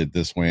encapsulate it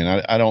this way,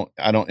 and I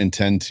don't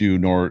intend to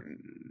nor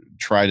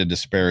try to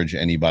disparage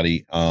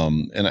anybody.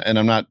 And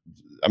I'm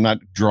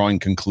not drawing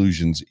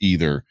conclusions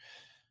either.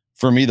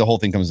 For me, the whole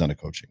thing comes down to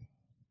coaching.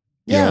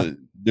 Yeah, you know,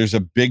 there's a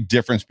big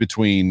difference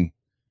between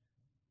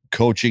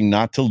coaching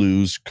not to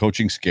lose,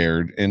 coaching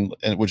scared, and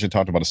which I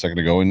talked about a second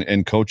ago,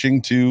 and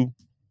coaching to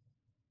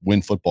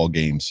win football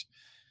games.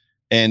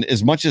 And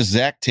as much as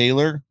Zach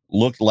Taylor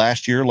looked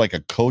last year like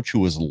a coach who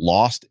was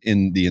lost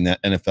in the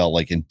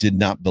NFL, and did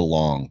not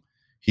belong,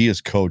 he has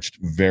coached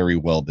very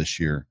well this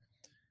year.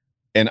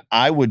 And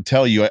I would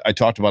tell you, I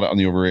talked about it on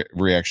the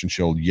Overreaction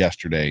show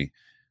yesterday.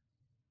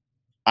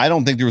 I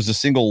don't think there was a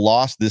single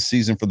loss this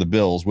season for the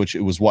Bills, which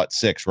it was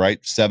 6, right?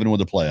 7 with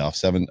the playoffs,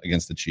 7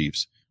 against the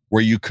Chiefs,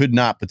 where you could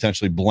not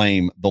potentially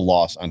blame the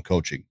loss on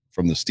coaching.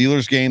 From the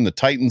Steelers game, the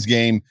Titans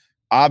game,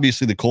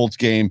 obviously the Colts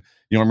game.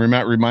 I'm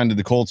reminded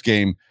the Colts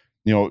game,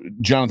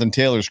 Jonathan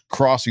Taylor's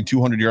crossing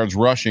 200 yards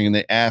rushing, and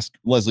they asked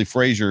Leslie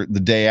Frazier the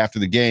day after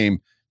the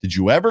game, did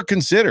you ever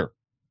consider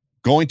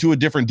going to a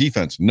different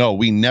defense? No,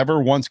 we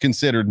never once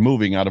considered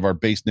moving out of our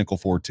base nickel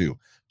 4-2.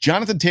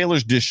 Jonathan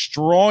Taylor's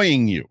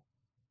destroying you,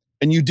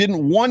 and you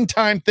didn't one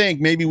time think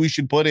maybe we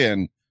should put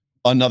in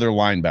another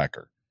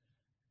linebacker.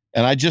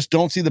 And I just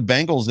don't see the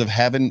Bengals of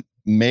having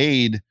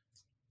made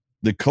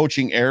the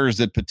coaching errors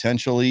that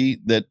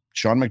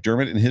Sean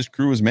McDermott and his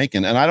crew is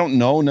making. And I don't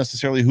know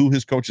necessarily who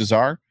his coaches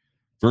are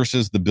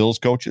versus the Bills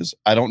coaches.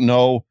 I don't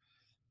know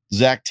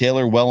Zach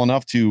Taylor well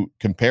enough to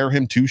compare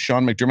him to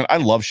Sean McDermott. I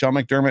love Sean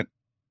McDermott.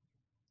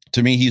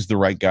 To me, he's the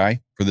right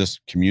guy for this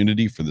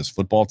community, for this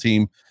football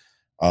team.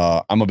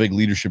 I'm a big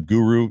leadership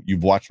guru.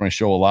 You've watched my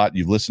show a lot.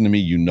 You've listened to me.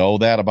 You know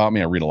that about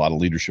me. I read a lot of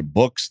leadership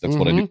books. That's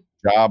what I do.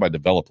 Job. I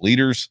develop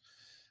leaders.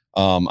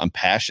 I'm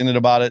passionate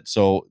about it.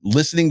 So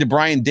listening to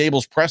Brian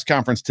Daboll's press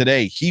conference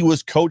today, he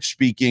was coach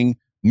speaking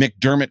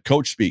McDermott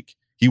coach speak.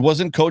 He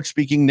wasn't coach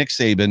speaking Nick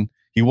Saban.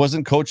 He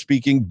wasn't coach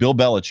speaking Bill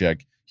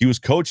Belichick. He was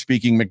coach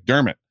speaking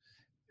McDermott.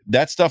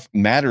 That stuff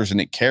matters and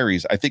it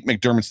carries. I think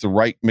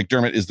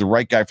McDermott is the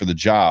right guy for the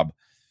job.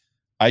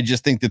 I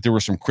just think that there were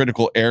some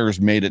critical errors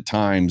made at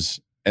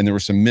times, and there were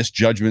some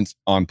misjudgments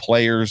on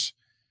players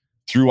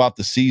throughout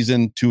the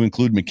season, to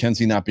include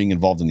McKenzie not being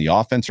involved in the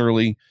offense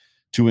early,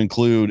 to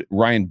include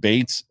Ryan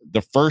Bates,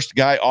 the first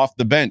guy off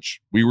the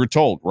bench. We were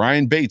told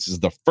Ryan Bates is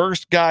the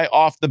first guy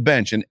off the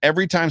bench, and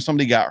every time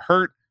somebody got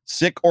hurt,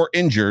 sick, or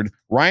injured,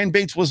 Ryan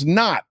Bates was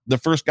not the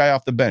first guy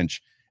off the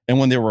bench. And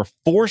when they were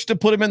forced to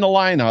put him in the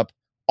lineup,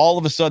 all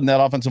of a sudden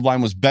that offensive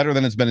line was better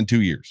than it's been in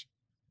 2 years.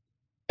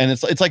 And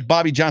it's like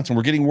Bobby Johnson.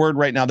 We're getting word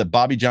right now that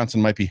Bobby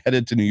Johnson might be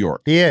headed to New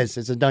York. He is.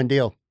 It's a done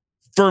deal.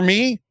 For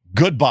me,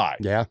 goodbye.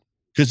 Yeah.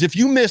 Because if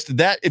you missed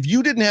that, if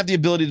you didn't have the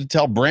ability to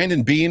tell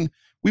Brandon Beane,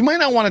 we might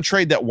not want to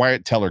trade that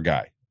Wyatt Teller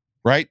guy,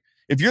 right?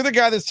 If you're the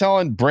guy that's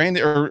telling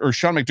Brandon or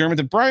Sean McDermott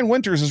that Brian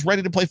Winters is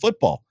ready to play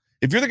football,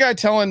 if you're the guy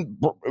telling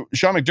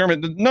Sean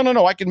McDermott,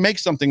 no, I can make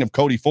something of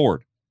Cody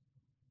Ford.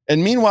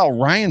 And meanwhile,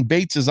 Ryan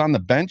Bates is on the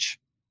bench.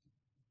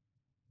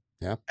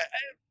 Yeah.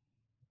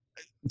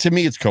 To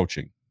me, it's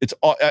coaching.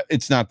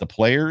 It's not the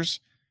players.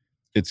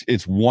 It's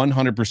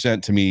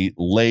 100% to me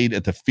laid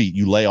at the feet.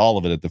 You lay all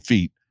of it at the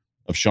feet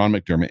of Sean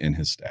McDermott and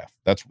his staff.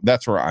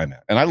 That's where I'm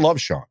at. And I love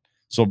Sean.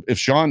 So if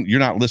Sean, you're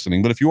not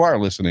listening, but if you are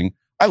listening,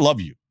 I love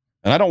you.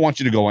 And I don't want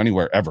you to go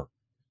anywhere ever.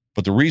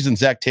 But the reason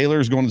Zach Taylor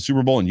is going to the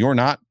Super Bowl and you're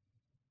not,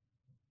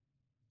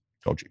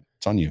 coaching.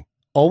 It's on you.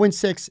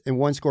 0-6 in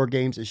one-score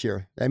games this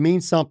year. That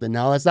means something.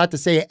 Now, that's not to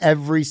say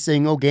every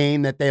single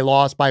game that they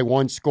lost by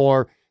one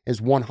score is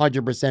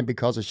 100%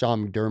 because of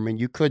Sean McDermott.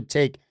 You could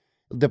take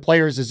the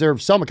players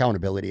deserve some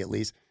accountability at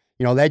least.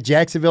 That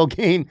Jacksonville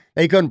game,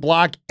 they couldn't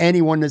block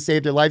anyone to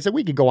save their lives. And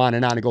we could go on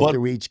and on and go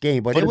through each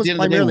game, but it was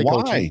primarily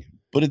coaching.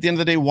 But at the end of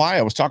the day, why?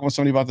 I was talking with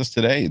somebody about this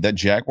today. That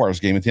Jaguars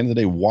game, at the end of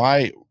the day,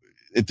 why?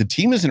 If the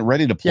team isn't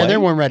ready to play. Yeah, they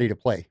weren't ready to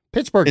play.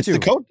 Pittsburgh, it's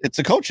too. It's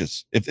the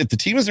coaches. If the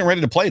team isn't ready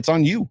to play, it's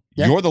on you.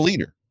 Yeah. You're the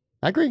leader.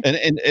 I agree. And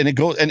it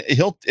goes, and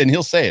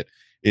he'll say it.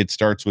 It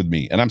starts with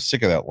me. And I'm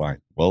sick of that line.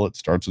 Well, it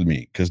starts with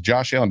me. Because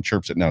Josh Allen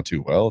chirps it now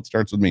too. Well, it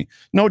starts with me.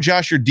 No,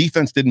 Josh, your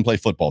defense didn't play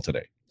football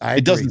today.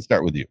 It doesn't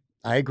start with you.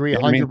 I agree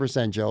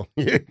 100%, Joe.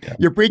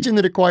 You're preaching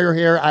to the choir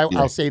here.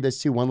 I'll say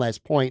this too, one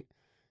last point.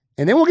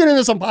 And then we'll get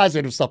into some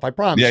positive stuff, I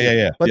promise.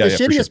 Yeah. But the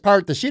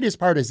shittiest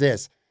part is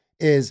this,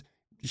 is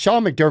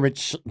Sean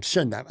McDermott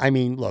shouldn't have. I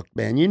mean, look,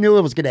 man, you knew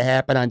it was going to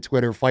happen on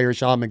Twitter, fire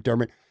Sean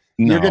McDermott.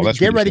 No, you're going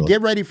to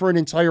get ready for an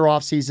entire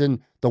offseason.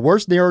 The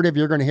worst narrative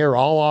you're going to hear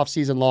all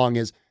offseason long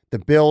is The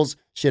Bills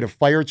should have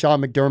fired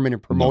Sean McDermott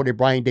and promoted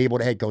Brian Daboll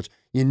to head coach.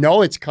 You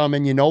know it's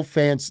coming. You know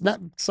fans, not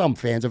some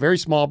fans, a very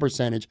small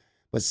percentage,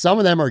 but some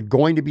of them are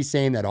going to be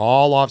saying that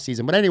all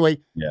offseason. But anyway,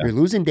 you're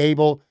losing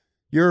Daboll.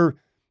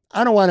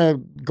 I don't want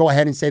to go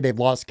ahead and say they've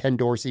lost Ken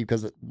Dorsey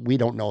because we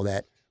don't know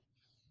that.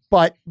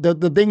 But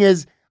the thing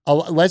is,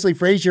 Leslie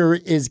Frazier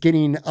is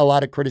getting a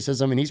lot of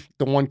criticism, and he's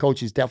the one coach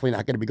who's definitely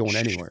not going to be going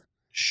anywhere.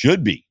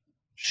 Should be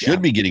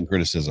getting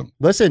criticism.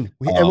 Listen,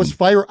 it was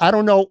fire. I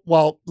don't know.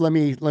 Well, let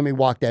me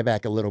walk that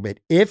back a little bit.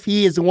 If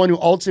he is the one who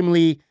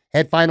ultimately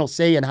had final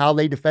say in how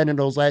they defended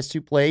those last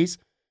two plays,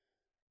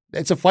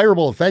 it's a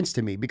fireable offense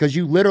to me because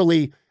you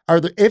literally are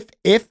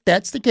if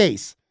that's the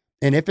case,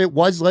 and if it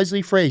was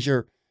Leslie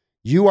Frazier,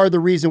 you are the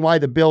reason why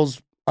the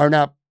Bills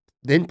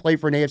didn't play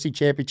for an AFC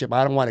championship.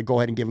 I don't want to go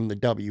ahead and give them the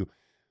W,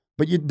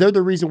 but they're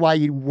the reason why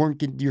you weren't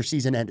getting your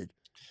season ended.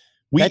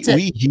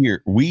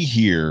 We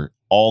hear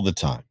all the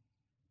time.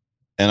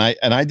 And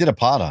I did a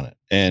pod on it,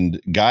 and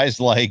guys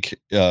like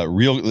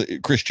real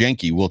Chris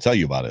Jenke will tell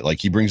you about it. Like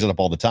he brings it up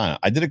all the time.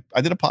 I did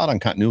a pod on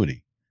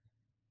continuity.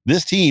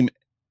 This team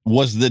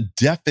was the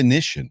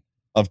definition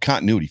of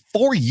continuity.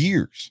 4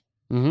 years,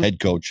 head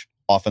coach,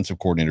 offensive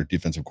coordinator,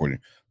 defensive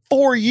coordinator.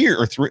 4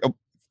 years or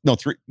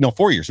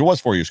 4 years. It was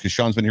 4 years because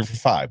Sean's been here for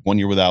 5. 1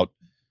 year without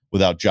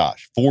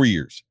Josh. 4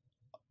 years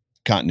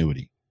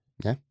continuity.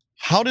 Yeah.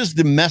 How does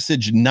the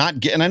message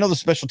not get? And I know the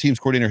special teams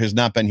coordinator has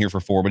not been here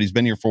for 4, but he's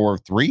been here for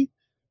 3.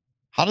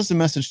 How does the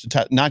message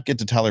not get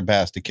to Tyler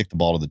Bass to kick the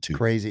ball to the 2?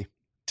 Crazy.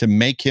 To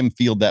make him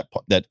field that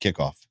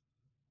kickoff.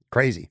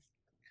 Crazy.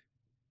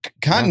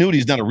 Continuity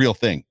is not a real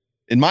thing.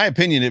 In my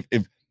opinion,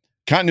 if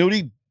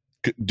continuity,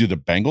 do the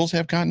Bengals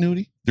have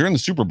continuity? They're in the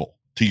Super Bowl.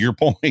 To your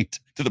point,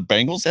 do the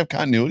Bengals have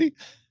continuity?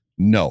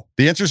 No.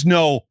 The answer is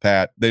no,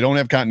 Pat. They don't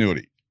have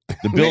continuity.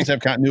 The Bills have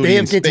continuity. They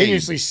have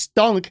continuously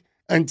stunk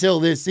until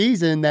this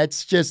season.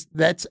 It's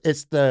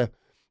the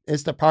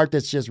part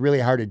that's just really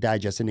hard to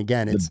digest. And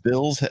again, the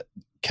Bills have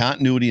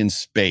continuity in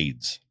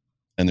spades,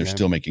 and they're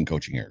still making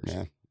coaching errors.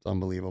 Yeah, it's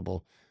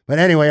unbelievable. But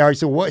anyway, all right,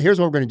 so here's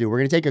what we're going to do. We're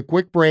going to take a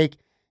quick break,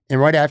 and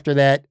right after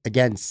that,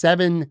 again,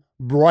 7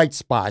 bright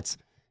spots.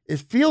 It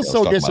feels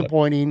so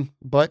disappointing,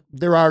 but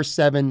there are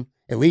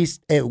at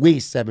least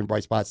 7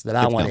 bright spots that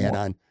I want to hit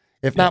on,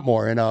 if not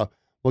more. And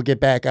we'll get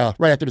back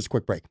right after this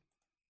quick break.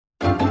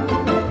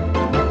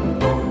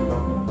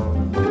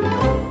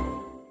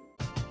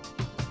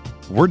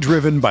 We're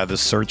driven by the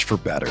search for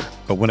better.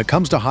 But when it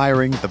comes to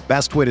hiring, the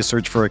best way to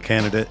search for a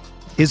candidate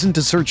isn't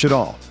to search at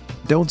all.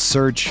 Don't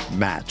search,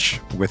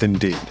 match with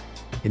Indeed.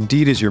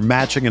 Indeed is your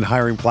matching and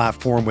hiring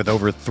platform with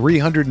over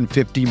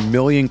 350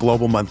 million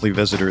global monthly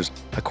visitors,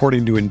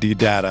 according to Indeed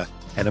data,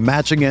 and a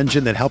matching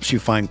engine that helps you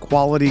find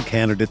quality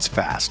candidates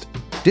fast.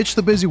 Ditch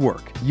the busy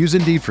work. Use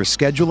Indeed for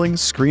scheduling,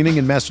 screening,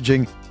 and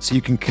messaging so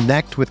you can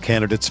connect with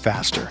candidates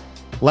faster.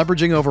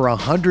 Leveraging over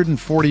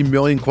 140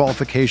 million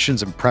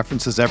qualifications and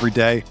preferences every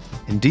day,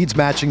 Indeed's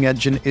matching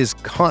engine is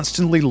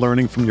constantly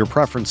learning from your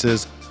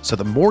preferences, so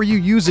the more you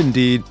use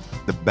Indeed,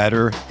 the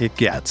better it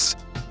gets.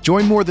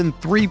 Join more than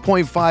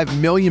 3.5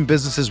 million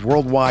businesses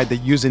worldwide that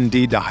use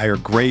Indeed to hire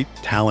great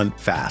talent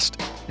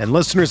fast. And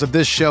listeners of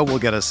this show will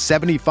get a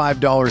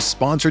 $75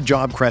 sponsored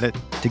job credit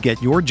to get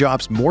your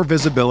jobs more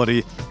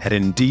visibility at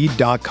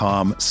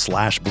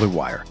Indeed.com/Blue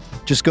Wire.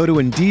 Just go to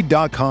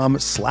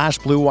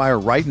Indeed.com/Blue Wire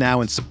right now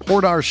and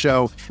support our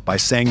show by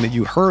saying that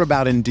you heard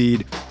about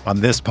Indeed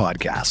on this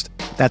podcast.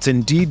 That's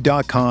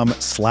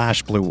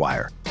Indeed.com/Blue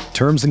Wire.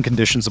 Terms and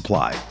conditions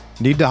apply.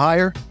 Need to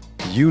hire?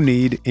 You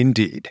need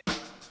Indeed.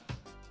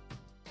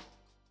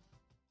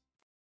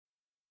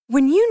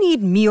 When you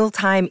need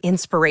mealtime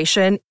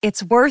inspiration,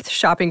 it's worth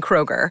shopping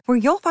Kroger, where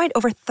you'll find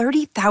over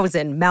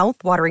 30,000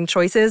 mouth-watering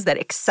choices that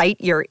excite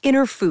your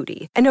inner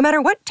foodie. And no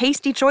matter what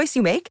tasty choice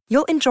you make,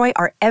 you'll enjoy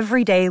our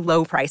everyday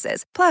low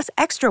prices, plus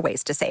extra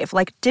ways to save,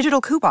 like digital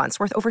coupons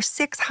worth over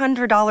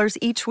 $600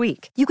 each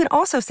week. You can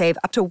also save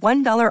up to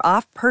 $1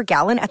 off per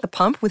gallon at the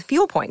pump with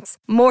fuel points.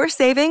 More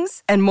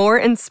savings and more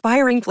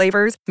inspiring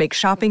flavors make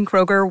shopping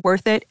Kroger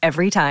worth it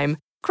every time.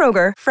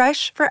 Kroger,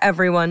 fresh for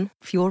everyone.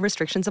 Fuel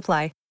restrictions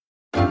apply.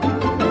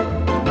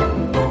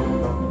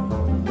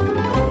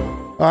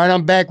 All right,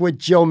 I'm back with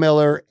Joe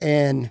Miller.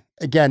 And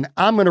again,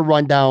 I'm going to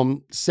run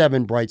down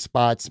 7 bright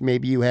spots.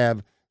 Maybe you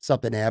have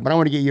something to add, but I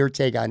want to get your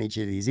take on each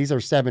of these. These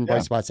are 7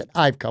 bright spots that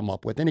I've come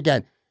up with. And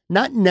again,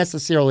 not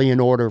necessarily in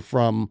order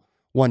from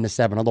 1 to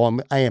 7, although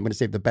I am going to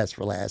save the best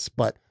for last.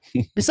 But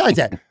besides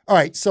that, all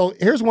right, so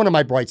here's one of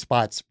my bright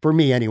spots, for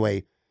me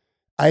anyway.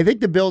 I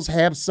think the Bills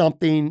have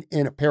something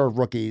in a pair of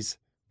rookies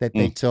that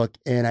they took,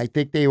 and I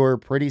think they were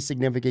pretty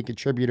significant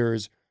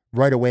contributors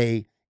right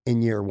away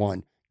in year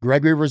 1.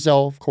 Gregory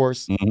Rousseau, of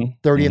course,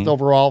 30th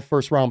overall,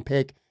 first-round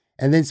pick,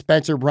 and then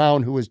Spencer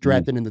Brown, who was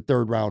drafted in the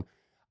 3rd round.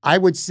 I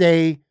would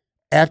say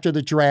after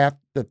the draft,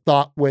 the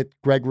thought with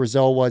Greg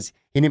Rousseau was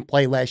he didn't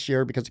play last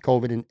year because of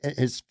COVID in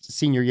his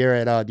senior year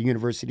at the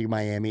University of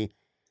Miami.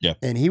 Yeah.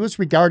 And he was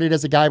regarded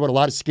as a guy with a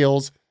lot of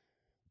skills,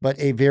 but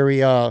a very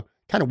kind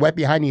of wet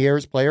behind the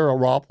ears player, a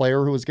raw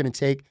player who was going to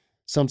take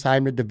some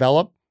time to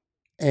develop.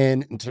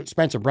 And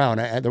Spencer Brown,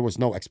 there was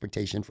no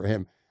expectation for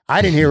him.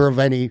 I didn't hear of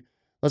any,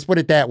 let's put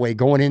it that way,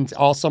 going in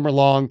all summer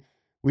long,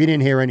 we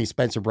didn't hear any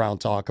Spencer Brown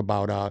talk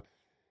about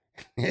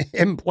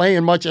him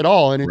playing much at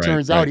all. And it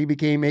turns out he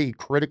became a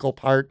critical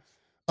part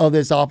of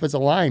this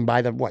offensive line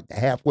by the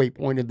halfway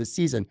point of the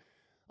season.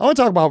 I want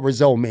to talk about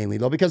Rousseau mainly,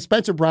 though, because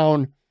Spencer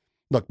Brown,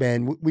 look,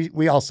 man,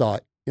 we all saw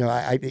it. You know,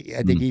 I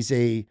think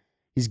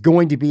he's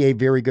going to be a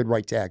very good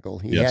right tackle.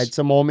 He had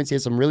some moments, he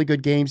had some really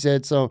good games, he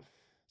had some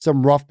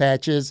rough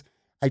patches.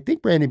 I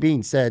think Brandon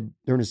Beane said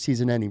during his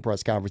season-ending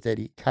press conference that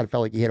he kind of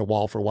felt like he hit a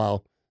wall for a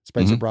while,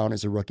 Spencer Brown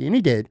as a rookie, and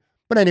he did.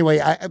 But anyway,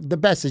 the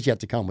best is yet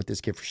to come with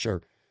this kid for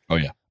sure. Oh,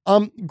 yeah.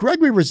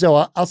 Gregory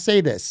Rousseau, I'll say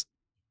this.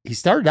 He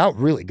started out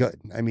really good.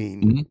 I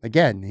mean,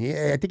 again,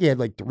 I think he had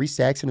like 3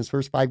 sacks in his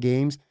first 5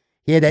 games.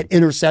 He had that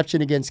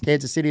interception against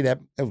Kansas City, that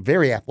a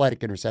very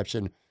athletic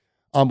interception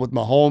with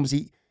Mahomes.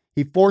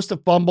 He forced a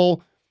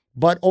fumble,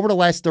 but over the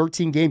last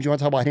 13 games, you want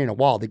to talk about hitting a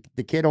wall.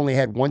 The kid only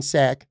had 1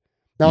 sack.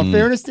 Now, in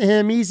fairness to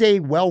him, he's a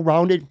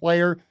well-rounded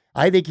player.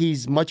 I think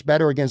he's much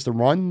better against the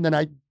run than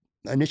I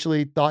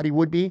initially thought he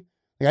would be.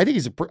 I think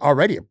he's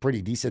already a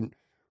pretty decent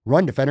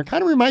run defender.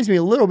 Kind of reminds me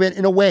a little bit,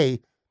 in a way,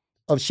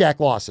 of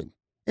Shaq Lawson.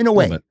 In a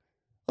way.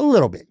 A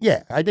little bit.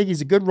 Yeah. I think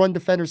he's a good run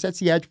defender, sets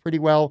the edge pretty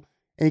well,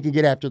 and he can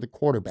get after the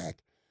quarterback.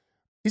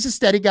 He's a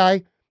steady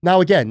guy.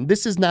 Now, again,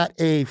 this is not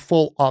a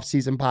full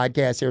offseason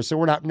podcast here, so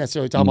we're not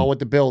necessarily talking about what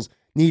the Bills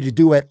need to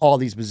do at all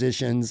these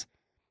positions.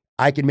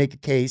 I can make a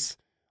case,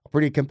 a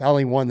pretty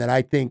compelling one that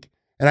I think,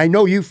 and I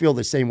know you feel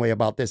the same way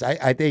about this.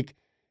 I think,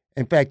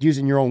 in fact,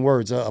 using your own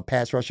words, a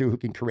pass rusher who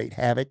can create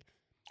havoc.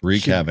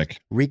 Wreak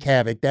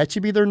havoc. That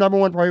should be their number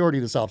one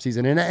priority this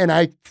offseason. And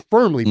I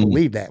firmly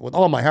believe that with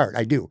all my heart.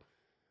 I do.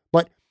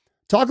 But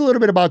talk a little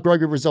bit about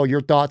Gregory Rousseau,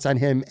 your thoughts on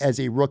him as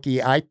a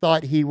rookie. I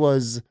thought he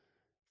was,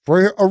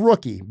 for a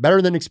rookie,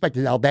 better than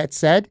expected. Now, that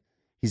said,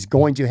 he's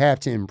going to have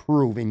to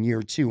improve in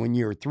year 2 and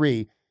year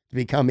 3 to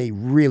become a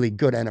really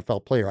good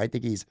NFL player. I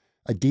think he's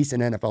a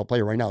decent NFL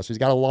player right now, so he's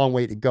got a long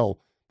way to go.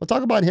 But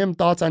talk about him,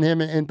 thoughts on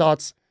him, and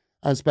thoughts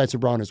on Spencer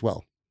Brown as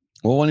well.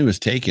 Well, when he was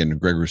taken,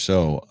 Greg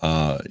Rousseau,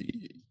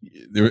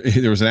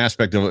 there was an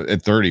aspect of it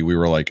at 30. We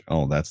were like,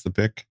 oh, that's the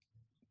pick.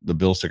 The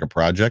Bills took a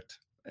project.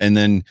 And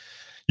then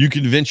you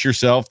convince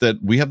yourself that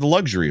we have the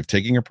luxury of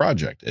taking a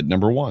project at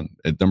number 1,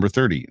 at number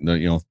 30,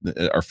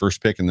 our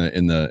first pick in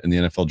the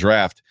NFL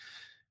draft.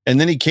 And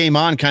then he came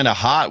on kind of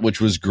hot, which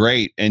was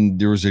great. And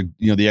there was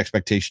the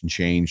expectation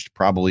changed,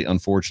 probably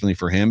unfortunately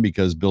for him,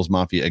 because Bills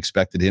Mafia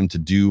expected him to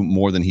do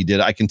more than he did.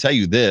 I can tell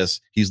you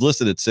this, he's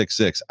listed at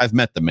 6'6". I've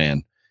met the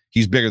man.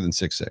 He's bigger than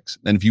 6'6".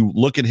 And if you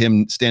look at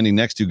him standing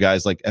next to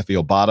guys like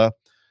Efe Obada,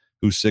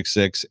 who's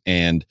 6'6",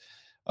 and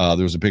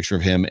there was a picture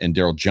of him and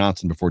Daryl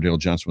Johnson before Daryl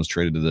Johnson was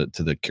traded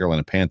to the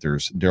Carolina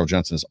Panthers. Daryl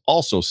Johnson is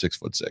also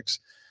 6'6",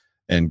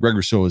 and Greg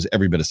Rousseau is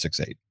every bit of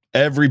 6'8",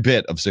 every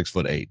bit of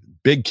 6'8",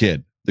 big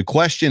kid. The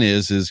question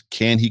is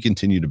can he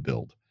continue to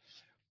build?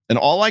 And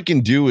all I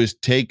can do is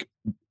take,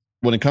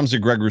 when it comes to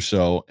Greg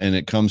Rousseau and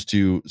it comes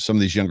to some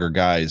of these younger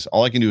guys,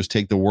 all I can do is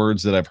take the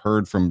words that I've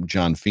heard from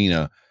John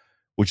Fina,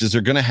 which is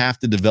they're going to have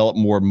to develop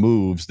more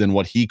moves than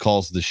what he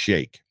calls the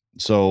shake.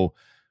 So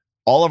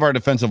all of our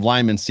defensive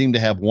linemen seem to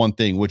have one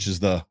thing, which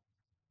is and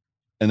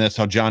that's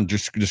how John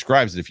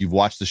describes it. If you've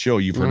watched the show,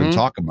 you've heard him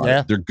talk about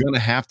it. They're going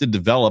to have to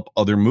develop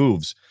other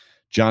moves.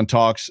 John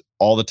talks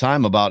all the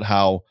time about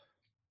how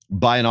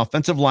by an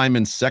offensive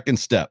lineman's second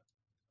step,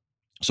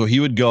 so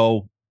he would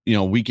go,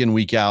 week in,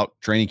 week out,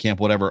 training camp,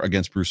 whatever,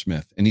 against Bruce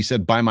Smith. And he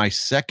said, by my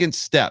second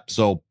step,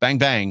 so bang,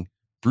 bang,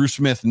 Bruce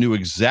Smith knew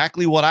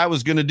exactly what I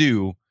was going to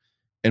do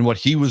and what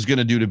he was going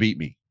to do to beat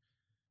me.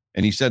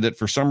 And he said that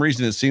for some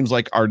reason, it seems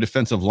like our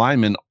defensive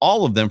linemen,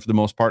 all of them for the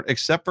most part,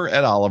 except for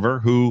Ed Oliver,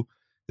 who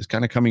is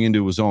kind of coming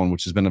into his own,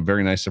 which has been a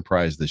very nice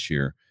surprise this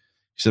year.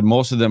 He said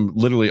most of them,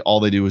 literally all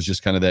they do is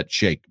just kind of that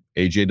shake.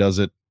 AJ does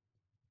it.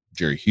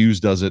 Jerry Hughes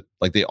does it.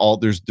 Like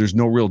there's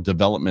no real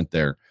development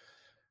there.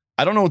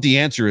 I don't know what the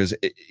answer is.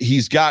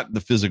 He's got the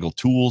physical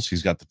tools.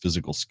 He's got the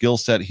physical skill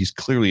set. He's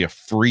clearly a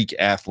freak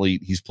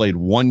athlete. He's played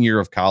 1 year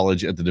of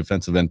college at the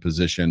defensive end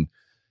position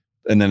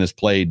and then has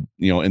played,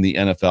 in the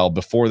NFL.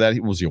 Before that,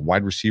 was he a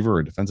wide receiver or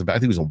a defensive back? I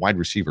think he was a wide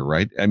receiver,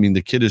 right? I mean,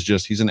 the kid is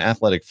he's an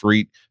athletic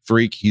freak.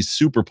 He's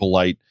super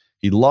polite.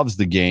 He loves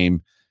the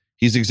game.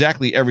 He's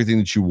exactly everything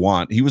that you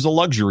want. He was a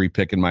luxury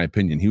pick, in my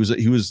opinion. He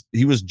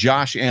was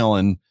Josh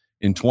Allen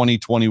in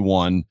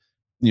 2021,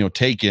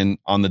 taken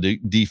on the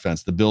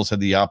defense. The Bills had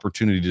the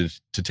opportunity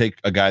to take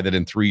a guy that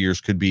in 3 years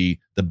could be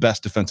the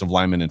best defensive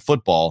lineman in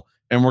football,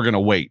 and we're going to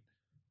wait.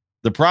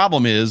 The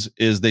problem is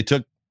they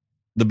took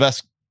the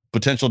best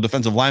potential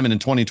defensive lineman in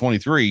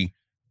 2023,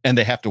 and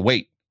they have to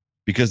wait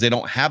because they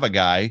don't have a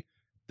guy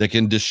that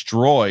can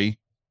destroy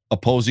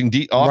opposing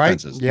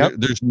offenses. Right. Yep.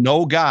 There's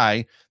no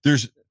guy.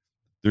 There's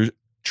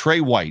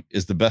Trey White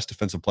is the best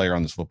defensive player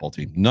on this football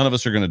team. None of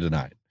us are going to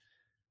deny it.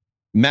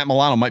 Matt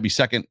Milano might be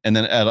second, and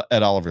then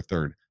Ed Oliver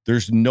third.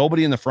 There's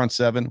nobody in the front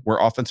seven where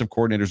offensive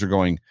coordinators are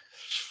going,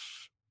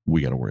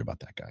 we got to worry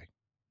about that guy.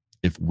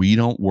 If we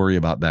don't worry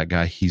about that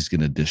guy, he's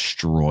going to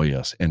destroy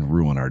us and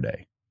ruin our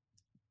day.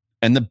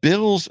 And the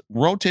Bills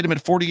rotate him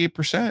at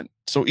 48%.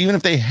 So even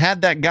if they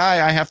had that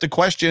guy, I have to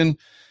question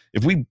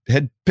if we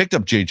had picked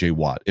up JJ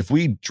Watt, if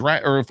we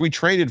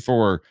traded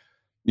for,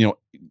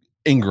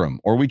 Ingram,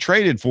 or we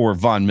traded for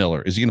Von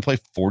Miller, is he going to play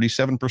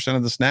 47%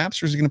 of the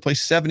snaps, or is he going to play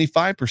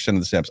 75% of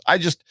the snaps?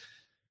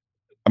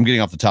 I'm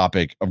getting off the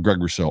topic of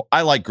Greg Rousseau.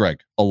 I like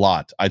Greg a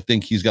lot. I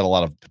think he's got a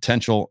lot of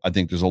potential. I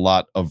think there's a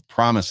lot of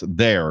promise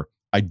there.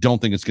 I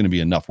don't think it's going to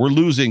be enough. We're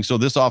losing. So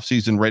this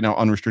offseason right now,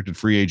 unrestricted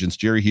free agents,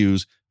 Jerry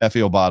Hughes,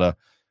 Efe Obada,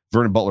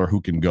 Vernon Butler, who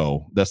can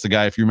go. That's the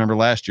guy, if you remember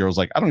last year, I was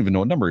like, I don't even know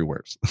what number he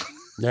wears.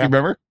 Yeah. You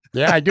remember?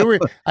 Yeah, I do.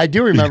 I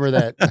do remember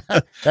that.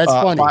 That's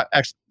funny.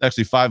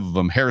 Actually, 5 of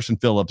them: Harrison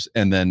Phillips,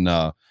 and then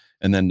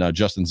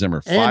Justin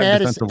Zimmer. And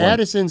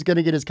Addison's going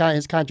to get his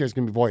contract is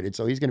going to be voided,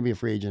 so he's going to be a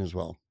free agent as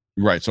well.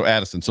 Right. So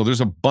Addison. So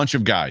there's a bunch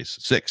of guys,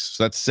 6.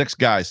 So that's 6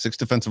 guys, 6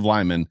 defensive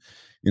linemen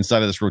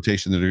inside of this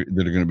rotation that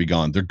are going to be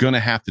gone. They're going to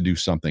have to do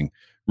something.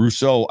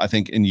 Rousseau, I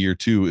think, in year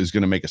 2 is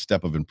going to make a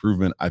step of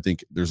improvement. I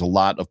think there's a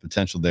lot of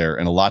potential there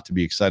and a lot to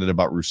be excited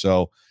about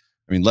Rousseau.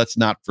 I mean, let's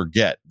not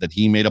forget that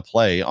he made a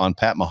play on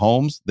Pat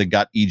Mahomes that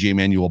got EJ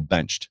Manuel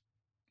benched,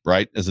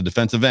 right? As a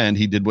defensive end,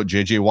 he did what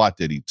JJ Watt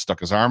did. He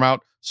stuck his arm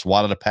out,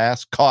 swatted a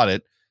pass, caught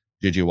it.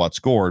 JJ Watt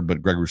scored,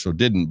 but Greg Rousseau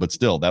didn't. But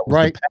still, that was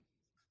right. The pass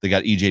that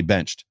got EJ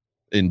benched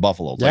in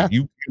Buffalo. It's yeah. Like,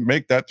 you can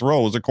make that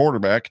throw as a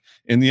quarterback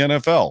in the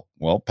NFL.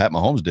 Well, Pat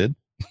Mahomes did.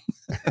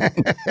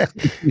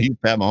 He's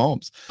Pat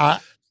Mahomes.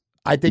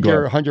 I think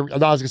you're 100. I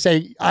was going to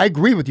say, I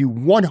agree with you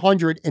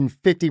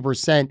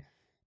 150%.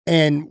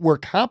 And we're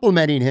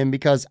complimenting him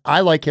because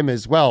I like him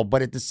as well.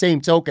 But at the same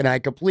token, I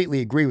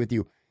completely agree with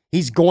you.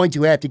 He's going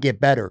to have to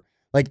get better.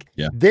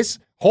 This,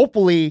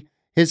 hopefully,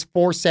 his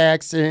 4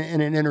 sacks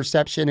and an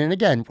interception. And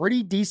again,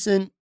 pretty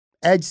decent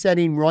edge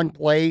setting run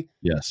play.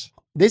 Yes.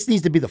 This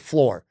needs to be the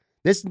floor.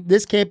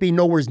 This can't be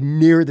nowhere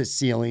near the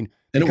ceiling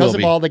because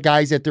of all the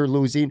guys that they're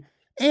losing.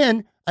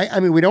 And I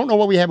mean, we don't know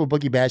what we have with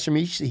Boogie Basham.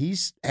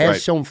 He's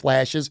shown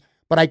flashes,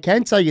 but I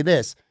can tell you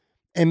this.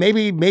 And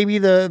maybe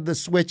the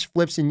switch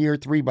flips in year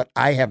 3, but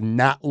I have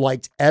not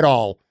liked at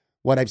all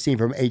what I've seen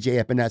from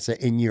AJ Epinesa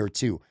in year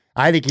 2.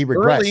 I think he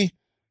regressed.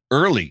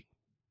 Early.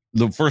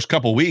 The first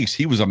couple weeks,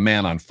 he was a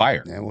man on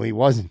fire. Yeah, well, he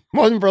wasn't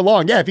for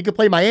long. Yeah, if he could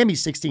play Miami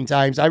 16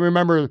 times, I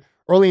remember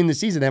early in the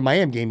season that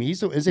Miami game,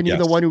 isn't he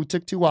the one who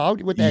took 2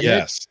 out with that?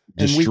 Yes,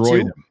 hit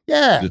destroyed him.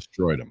 Yeah,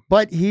 destroyed him.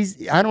 But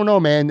I don't know,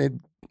 man.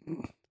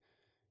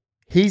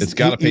 He's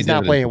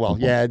not playing well.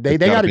 Yeah, they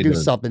got to do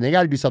something. They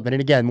got to do something. And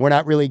again, we're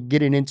not really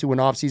getting into an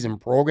off-season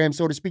program,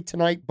 so to speak,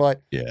 tonight.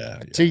 But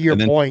to your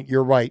point,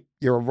 you're right.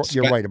 You're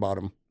right about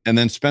him. And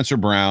then Spencer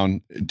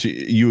Brown,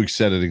 you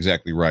said it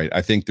exactly right.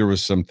 I think there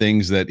was some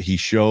things that he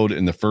showed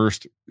in the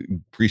first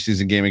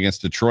preseason game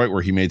against Detroit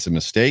where he made some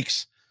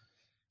mistakes.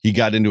 He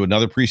got into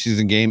another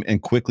preseason game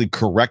and quickly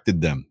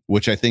corrected them,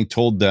 which I think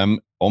told them,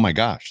 oh my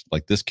gosh,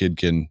 like this kid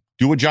can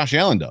do what Josh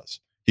Allen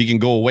does. He can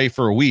go away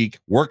for a week,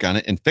 work on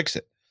it, and fix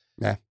it.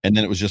 Yeah. And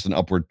then it was just an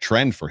upward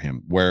trend for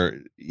him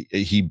where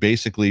he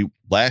basically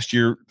last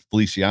year,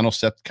 Feliciano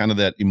set kind of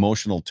that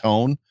emotional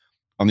tone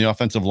on the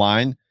offensive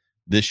line.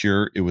 This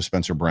year it was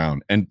Spencer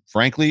Brown. And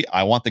frankly,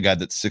 I want the guy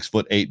that's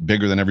 6'8",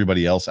 bigger than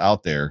everybody else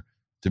out there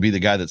to be the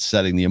guy that's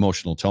setting the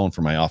emotional tone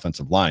for my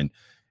offensive line.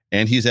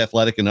 And he's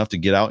athletic enough to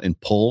get out and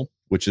pull,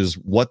 which is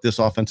what this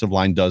offensive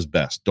line does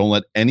best. Don't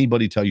let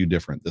anybody tell you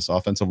different. This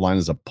offensive line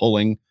is a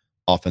pulling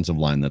offensive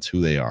line. That's who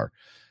they are.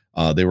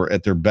 They were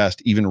at their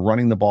best, even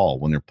running the ball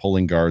when they're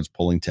pulling guards,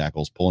 pulling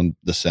tackles, pulling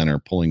the center,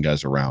 pulling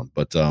guys around.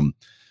 But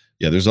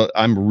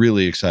I'm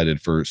really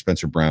excited for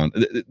Spencer Brown.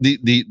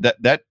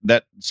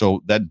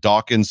 So that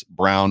Dawkins,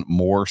 Brown,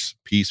 Morse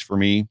piece for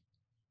me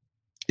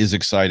is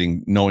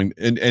exciting. Knowing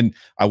and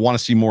I want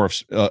to see more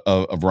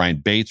of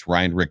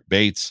Ryan Rick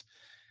Bates,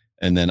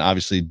 and then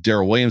obviously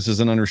Darrell Williams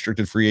is an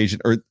unrestricted free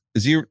agent, or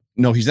is he?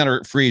 No, he's not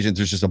a free agent.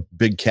 There's just a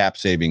big cap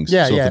savings.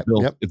 Yeah,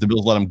 so if the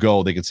Bills let him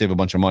go, they could save a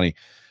bunch of money.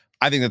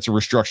 I think that's a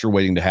restructure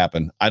waiting to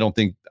happen. I don't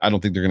think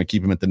they're going to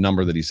keep him at the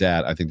number that he's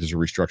at. I think there's a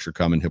restructure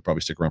coming. He'll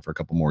probably stick around for a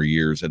couple more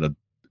years at a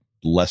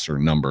lesser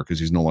number because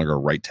he's no longer a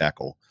right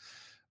tackle.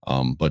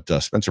 But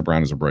Spencer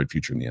Brown is a bright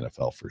future in the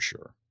NFL for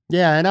sure.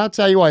 Yeah, and I'll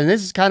tell you what, and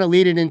this is kind of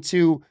leading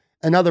into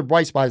another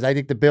bright spot. I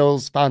think the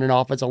Bills found an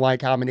offensive line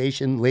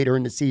combination later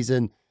in the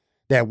season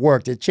that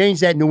worked. It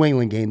changed that New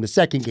England game, the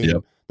second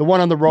game, the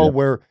one on the road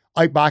where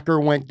Ike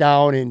Bacher went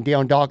down and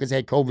Deion Dawkins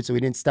had COVID, so he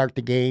didn't start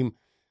the game.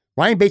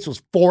 Ryan Bates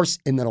was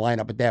forced in the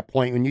lineup at that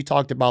point. When you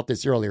talked about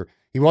this earlier,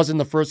 he wasn't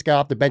the first guy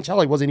off the bench.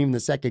 Hell, he wasn't even the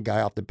second guy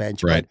off the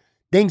bench. Right. But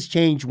things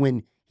changed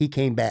when he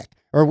came back,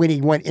 or when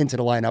he went into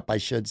the lineup, I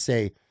should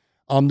say.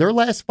 Their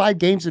last 5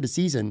 games of the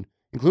season,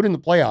 including the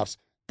playoffs,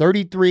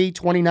 33,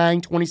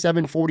 29,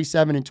 27,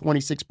 47, and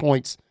 26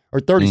 points, or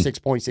 36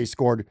 points they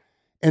scored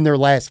in their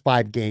last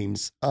 5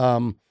 games.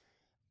 I'll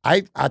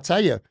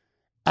tell you,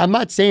 I'm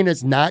not saying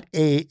it's not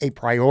a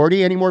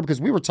priority anymore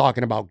because we were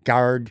talking about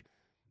guard.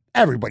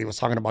 Everybody was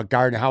talking about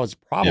guard and how it's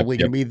probably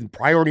going to be the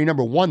priority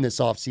number 1 this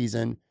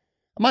offseason.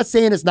 I'm not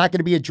saying it's not going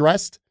to be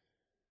addressed.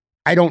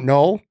 I don't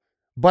know.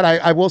 But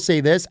I will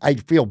say this. I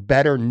feel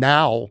better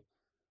now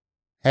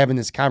having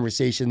this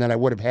conversation that I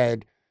would have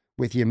had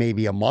with you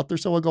maybe a month or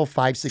so ago,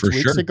 5-6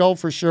 weeks sure. ago,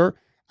 for sure.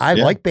 I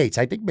Yeah. like Bates.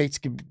 I think Bates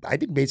could.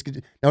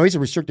 Now he's a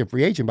restricted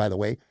free agent, by the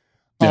way.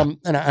 Yeah.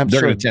 And I'm They're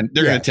sure going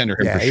to tender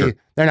him for sure.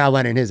 They're not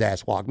letting his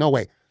ass walk. No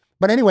way.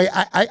 But anyway,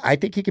 I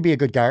think he could be a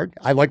good guard.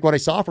 I like what I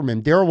saw from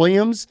him. Darrell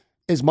Williams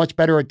is much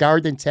better at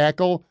guard than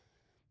tackle.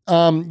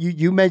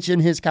 You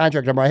mentioned his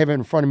contract number. I have it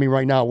in front of me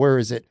right now. Where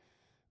is it?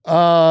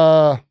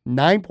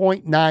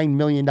 $9.9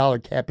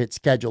 million cap hit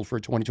scheduled for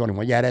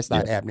 2021. Yeah, that's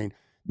not happening.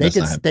 They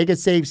could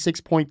save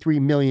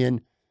 $6.3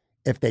 million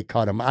if they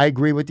cut him. I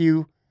agree with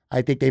you.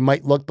 I think they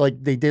might look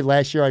like they did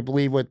last year, I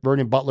believe, with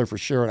Vernon Butler for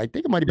sure. And I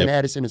think it might have been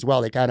Addison as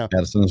well. They kind of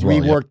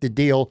reworked the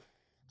deal.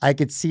 I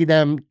could see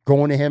them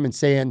going to him and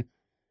saying,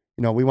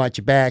 we want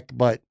you back,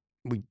 but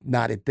we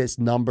not at this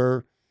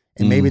number.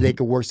 And maybe they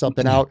could work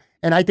something out.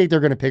 And I think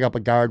they're going to pick up a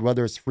guard,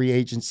 whether it's free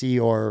agency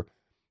or,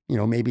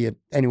 maybe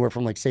anywhere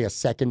from like, say, a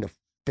 2nd to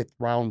 5th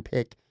round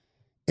pick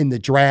in the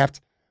draft.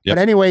 But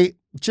anyway,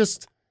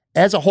 just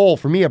as a whole,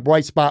 for me, a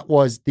bright spot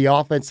was the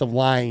offensive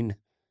line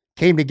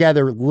came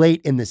together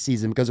late in the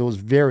season because it was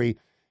very,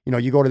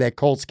 you go to that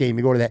Colts game,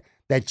 you go to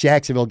that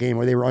Jacksonville game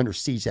where they were under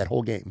siege that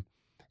whole game.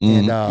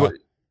 And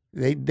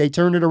they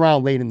turned it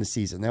around late in the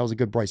season. That was a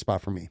good bright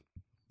spot for me.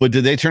 But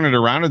did they turn it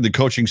around, or did the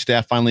coaching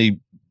staff finally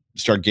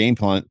start game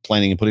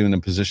planning and putting them in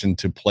a position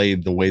to play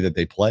the way that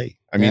they play?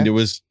 I mean, it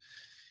was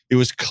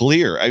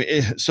clear.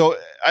 So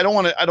I don't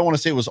want to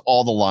say it was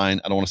all the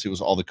line. I don't want to say it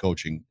was all the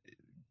coaching.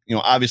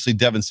 Obviously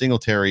Devin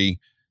Singletary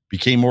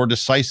became more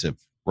decisive,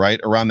 right,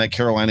 around that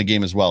Carolina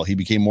game as well. He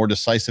became more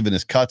decisive in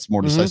his cuts,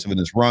 more decisive in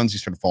his runs. He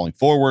started falling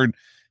forward.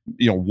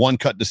 One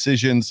cut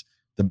decisions.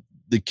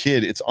 The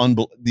kid, it's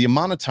the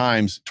amount of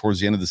times towards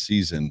the end of the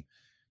season,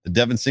 the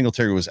Devin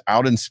Singletary was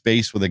out in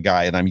space with a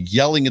guy, and I'm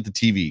yelling at the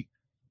TV,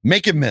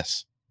 make him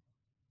miss,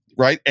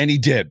 right? And he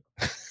did.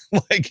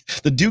 Like,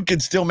 the dude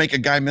can still make a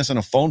guy miss in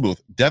a phone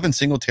booth. Devin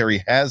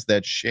Singletary has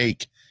that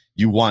shake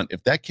you want.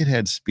 If that kid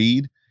had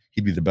speed,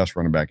 he'd be the best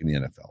running back in the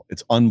NFL.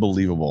 It's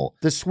unbelievable.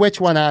 The switch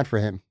went on for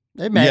him.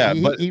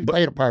 He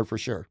played a part for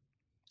sure.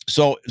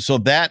 So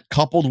that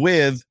coupled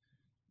with,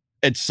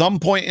 at some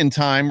point in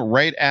time,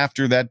 right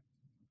after that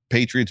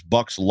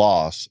Patriots-Bucs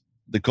loss,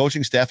 the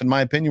coaching staff, in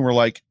my opinion, were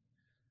like,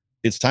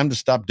 it's time to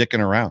stop dicking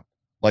around.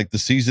 Like, the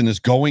season is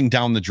going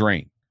down the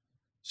drain.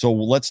 So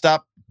let's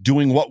stop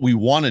doing what we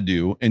want to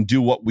do and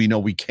do what we know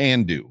we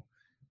can do,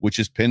 which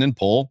is pin and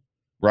pull,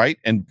 right?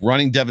 And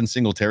running Devin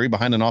Singletary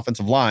behind an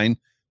offensive line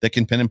that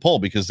can pin and pull,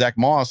 because Zach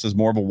Moss is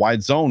more of a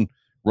wide zone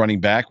running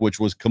back, which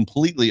was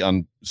completely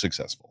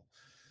unsuccessful.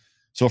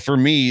 So for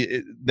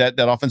me, that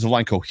offensive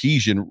line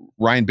cohesion,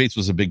 Ryan Bates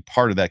was a big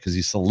part of that because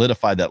he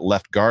solidified that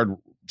left guard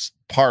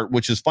part,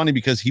 which is funny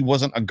because he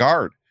wasn't a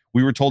guard.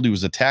 We were told he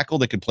was a tackle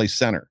that could play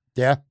center.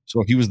 Yeah.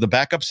 So he was the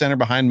backup center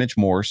behind Mitch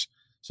Morse.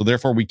 So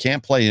therefore we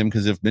can't play him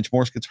because if Mitch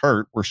Morse gets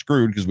hurt, we're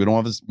screwed because we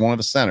won't have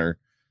a center.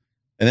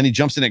 And then he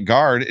jumps in at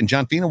guard, and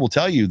John Fina will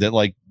tell you that,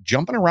 like,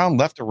 jumping around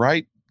left to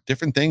right,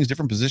 different things,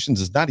 different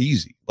positions is not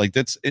easy. Like,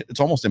 it's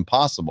almost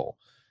impossible.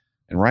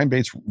 And Ryan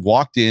Bates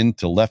walked in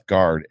to left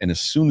guard, and as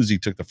soon as he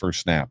took the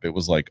first snap, it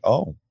was like,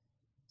 oh,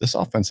 this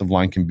offensive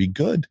line can be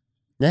good.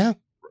 Yeah.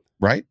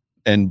 Right?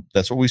 And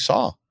that's what we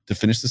saw to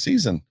finish the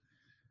season.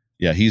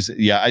 Yeah,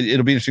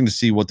 it'll be interesting to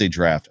see what they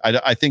draft.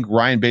 I think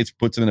Ryan Bates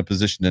puts him in a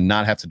position to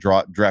not have to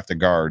draft a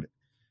guard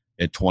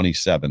at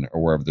 27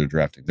 or wherever they're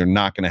drafting. They're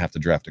not going to have to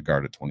draft a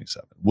guard at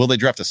 27. Will they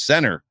draft a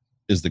center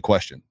is the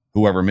question,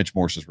 whoever Mitch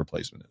Morse's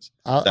replacement is.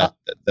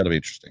 That'll be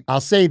interesting.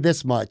 I'll say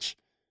this much.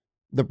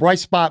 The bright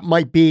spot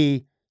might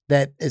be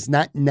that it's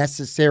not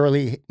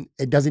necessarily,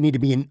 it doesn't need to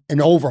be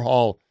an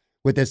overhaul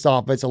with this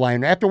offensive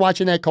line. After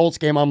watching that Colts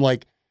game, I'm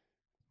like,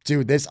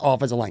 dude, this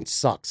offensive line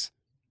sucks.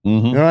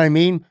 Mm-hmm. You know what I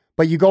mean?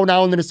 But you go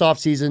now into this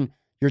offseason,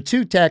 your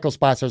 2 tackle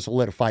spots are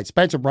solidified.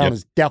 Spencer Brown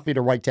is definitely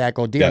the right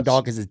tackle. Deion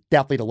Dawkins is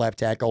definitely the left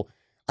tackle.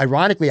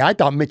 Ironically, I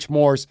thought Mitch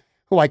Morse,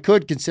 who I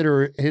could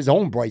consider his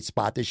own bright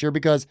spot this year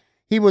because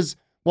he was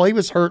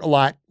hurt a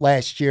lot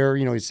last year.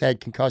 He's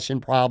had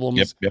concussion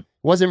problems.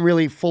 Wasn't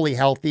really fully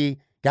healthy.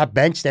 Got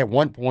benched at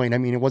one point. I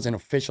mean, it wasn't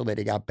official that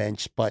he got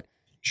benched, but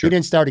he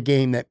didn't start a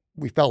game that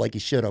we felt like he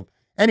should have.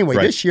 Anyway,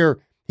 this year,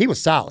 he was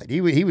solid.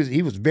 He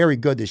was very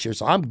good this year.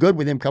 So I'm good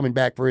with him coming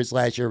back for his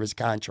last year of his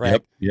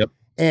contract. Yep.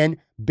 And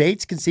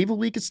Bates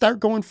conceivably could start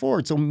going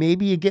forward. So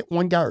maybe you get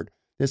one guard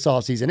this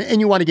offseason. And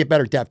you want to get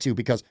better depth too,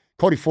 because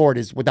Cody Ford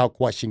is without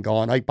question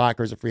gone. Ike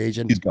Bacher is a free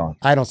agent. He's gone.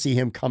 I don't see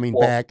him coming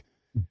back.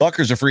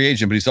 Bucker's a free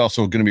agent, but he's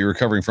also going to be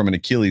recovering from an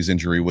Achilles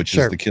injury, which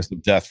is the kiss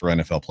of death for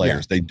NFL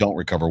players. They don't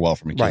recover well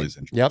from Achilles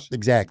injuries. Yep,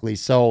 exactly.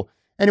 So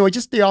anyway,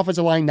 just the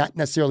offensive line not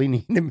necessarily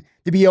needing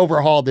to be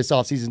overhauled this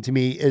offseason to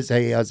me is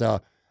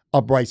a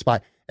bright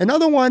spot.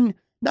 Another one,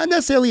 not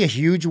necessarily a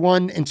huge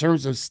one in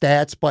terms of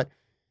stats, but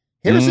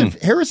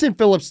Harrison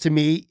Phillips to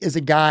me is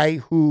a guy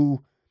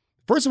who,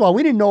 first of all,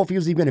 we didn't know if he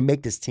was even going to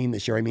make this team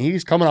this year. I mean, he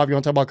was coming off, you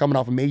want to talk about coming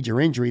off a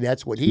major injury.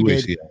 That's what he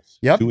did.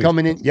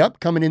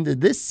 Coming into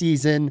this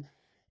season.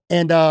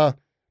 And, the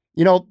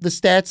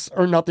stats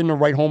are nothing to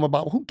write home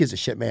about. Who gives a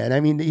shit, man? I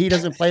mean, he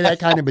doesn't play that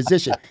kind of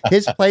position.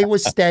 His play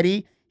was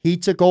steady. he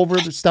took over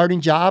the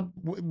starting job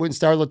when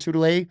Star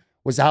Lotulelei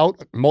was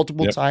out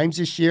multiple times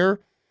this year.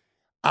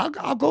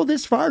 I'll go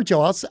this far,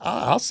 Joe.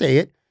 I'll say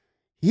it.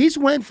 He's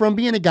went from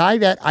being a guy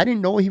that I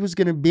didn't know he was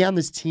going to be on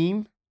this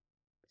team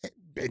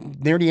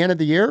near the end of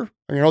the year,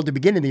 or the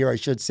beginning of the year, I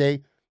should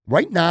say.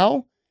 Right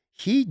now,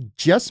 he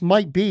just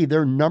might be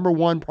their number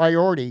one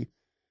priority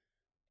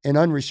in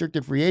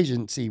unrestricted free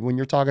agency. When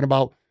you're talking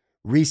about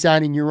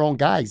re-signing your own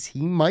guys,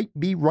 he might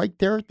be right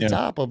there at the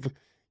top of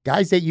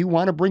guys that you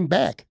want to bring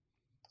back.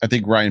 I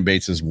think Ryan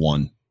Bates is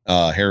 1.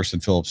 Harrison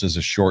Phillips is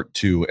a short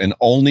 2, and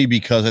only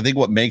because I think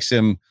what makes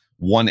him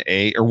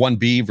 1A or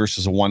 1B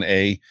versus a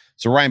 1A.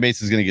 So Ryan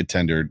Bates is going to get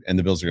tendered, and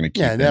the Bills are going to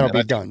keep him. That'll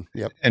be done.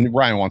 Yep. And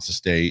Ryan wants to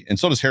stay, and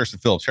so does Harrison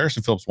Phillips.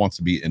 Harrison Phillips wants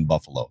to be in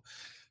Buffalo.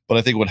 But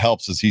I think what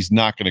helps is he's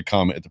not going to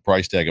come at the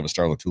price tag of a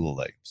Star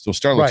Lotulelei. So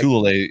Star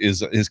Lotulelei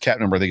is his cap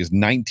number, I think, is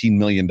 $19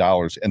 million,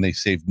 and they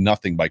saved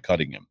nothing by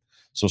cutting him.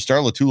 So Star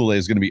Lotulelei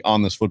is going to be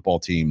on this football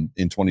team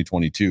in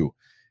 2022.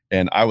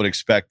 And I would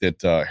expect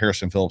that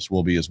Harrison Phillips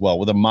will be as well,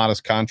 with a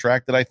modest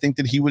contract that I think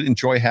that he would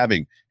enjoy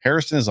having.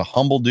 Harrison is a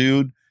humble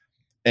dude.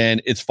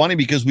 And it's funny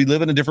because we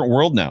live in a different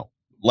world now.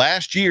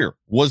 Last year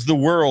was the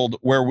world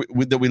where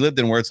that we lived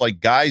in, where it's like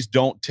guys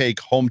don't take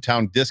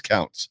hometown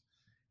discounts.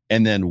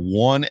 And then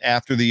one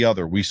after the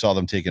other, we saw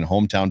them taking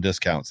hometown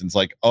discounts. And it's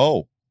like,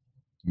 oh,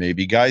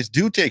 maybe guys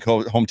do take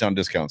hometown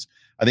discounts.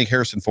 I think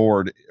Harrison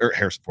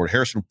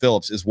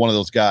Phillips is one of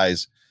those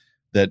guys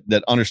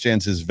that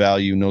understands his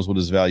value, knows what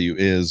his value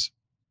is.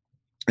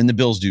 And the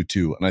Bills do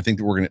too. And I think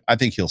I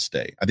think he'll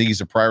stay. I think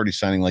he's a priority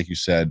signing, like you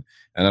said,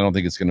 and I don't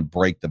think it's going to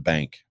break the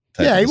bank.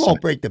 Yeah, he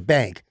won't break the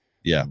bank.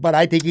 Yeah. But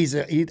I think he's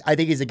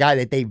a guy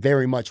that they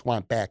very much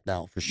want back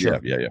now, for sure.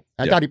 Yeah.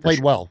 I thought he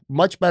played well.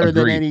 Much better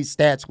than any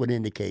stats would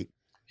indicate.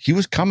 He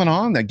was coming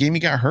on that game. He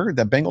got hurt.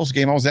 That Bengals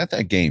game. I was at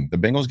that game. The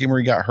Bengals game where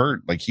he got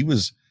hurt. Like it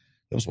was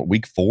what,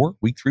 week 4,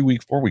 week 3,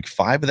 week 4, week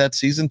 5 of that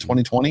season,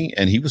 2020.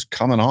 And he was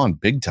coming on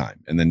big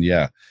time. And then,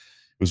 it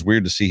was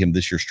weird to see him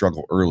this year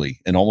struggle early,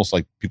 and almost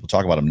like people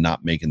talk about him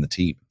not making the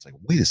team. It's like,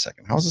 wait a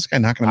second. How is this guy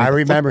not going to make the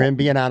remember football? Him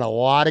being on a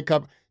lot of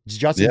cover.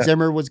 Justin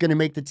Zimmer was going to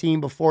make the team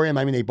before him.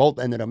 I mean, they both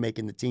ended up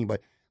making the team, but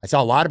I saw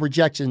a lot of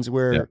projections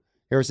where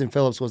Harrison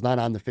Phillips was not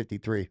on the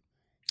 53.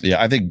 Yeah,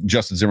 I think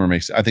Justin Zimmer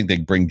I think they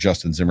bring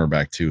Justin Zimmer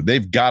back too.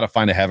 They've got to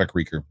find a havoc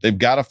wreaker. They've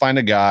got to find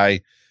a guy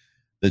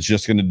that's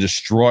just going to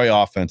destroy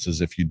offenses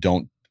if you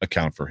don't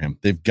account for him.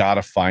 They've got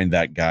to find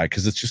that guy,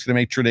 because it's just going to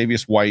make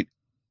Tre'Davious White,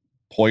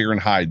 Poyer, and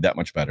Hyde that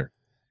much better.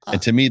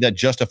 And to me, that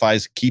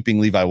justifies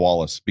keeping Levi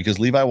Wallace, because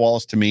Levi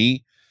Wallace, to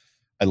me,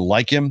 I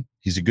like him.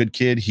 He's a good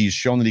kid. He's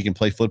shown that he can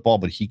play football,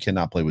 but he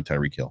cannot play with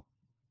Tyreek Hill.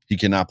 He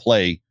cannot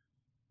play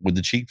with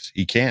the Chiefs.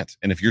 He can't.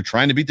 And if you're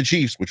trying to beat the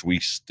Chiefs, which we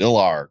still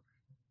are,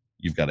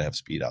 you've got to have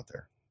speed out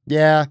there.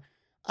 Yeah,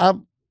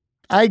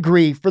 I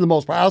agree for the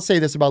most part. I'll say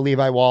this about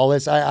Levi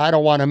Wallace. I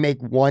don't want to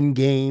make one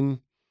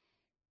game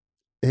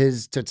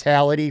his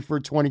totality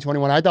for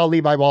 2021. I thought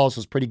Levi Wallace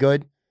was pretty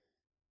good.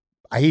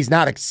 He's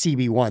not a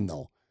CB1,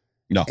 though.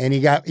 No. And he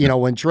got,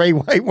 when Trey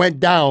White went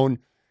down,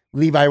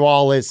 Levi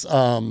Wallace,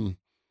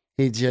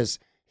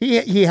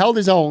 he held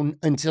his own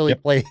until he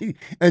played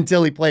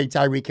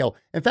Tyreek Hill.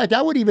 In fact,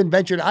 I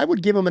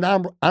would give him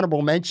an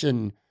honorable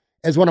mention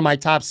as one of my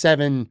top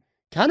 7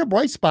 kind of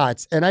bright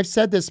spots. And I've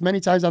said this many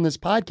times on this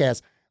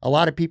podcast. A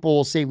lot of people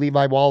will say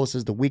Levi Wallace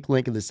is the weak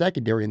link in the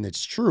secondary, and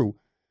that's true.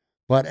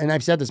 And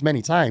I've said this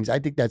many times, I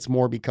think that's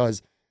more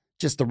because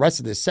just the rest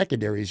of the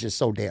secondary is just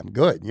so damn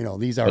good.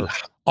 These are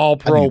all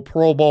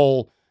Pro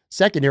Bowl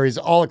secondaries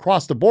all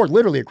across the board,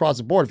 literally across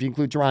the board, if you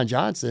include Teron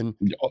Johnson.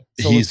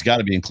 So he's got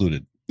to be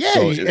included.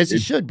 Yeah, as he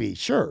should be,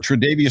 sure.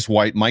 Tre'Davious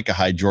White, Micah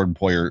Hyde, Jordan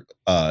Poyer,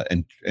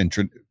 and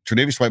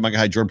Tre'Davious White, Micah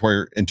Hyde, Jordan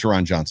Poyer, and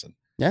Teron Johnson.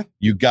 Yeah.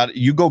 You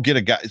go get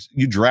a guy,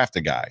 you draft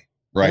a guy,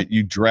 right? Yeah.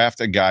 You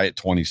draft a guy at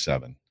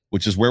 27,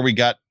 which is where we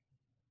got,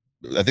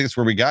 I think it's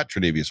where we got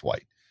Tre'Davious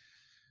White.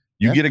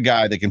 You get a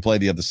guy that can play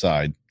the other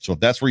side. So if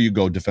that's where you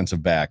go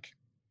defensive back,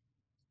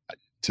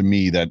 to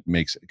me, that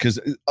makes it, because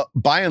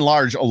by and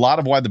large, a lot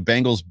of why the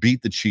Bengals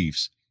beat the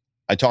Chiefs,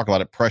 I talk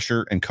about it,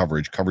 pressure and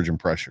coverage and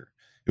pressure.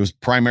 It was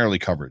primarily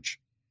coverage,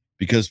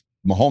 because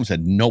Mahomes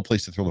had no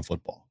place to throw the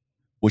football,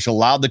 which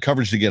allowed the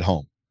coverage to get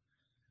home.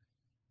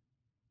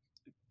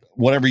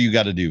 Whatever you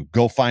got to do,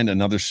 go find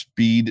another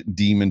speed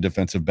demon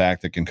defensive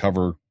back that can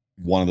cover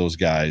one of those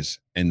guys,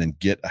 and then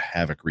get a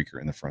havoc wreaker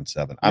in the front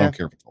 7. I don't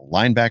care if it's a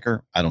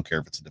linebacker. I don't care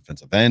if it's a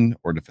defensive end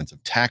or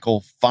defensive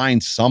tackle.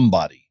 Find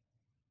somebody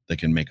that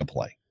can make a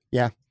play.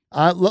 Yeah.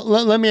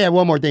 Let me add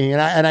one more thing,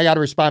 and I got to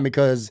respond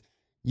because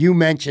you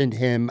mentioned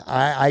him.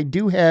 I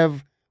do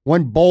have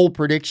one bold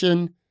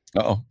prediction.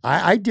 Uh-oh.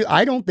 I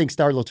don't think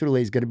Star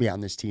Lotulelei is going to be on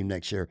this team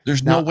next year.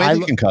 There's no way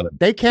they can cut him.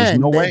 They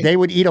can. No way. They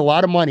would eat a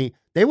lot of money.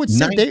 They would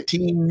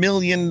 $19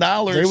 million.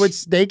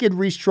 They could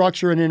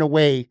restructure it in a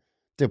way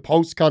to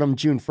post cut him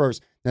June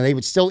 1st. Now they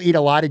would still eat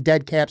a lot of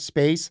dead cap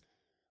space,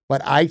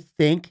 but I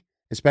think,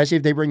 especially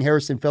if they bring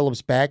Harrison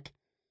Phillips back,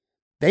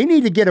 they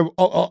need to get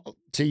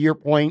to your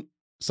point,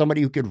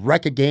 somebody who could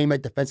wreck a game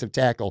at defensive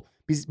tackle.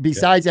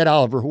 Besides Ed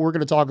Oliver, who we're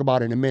going to talk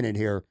about in a minute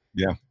here.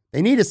 Yeah.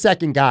 They need a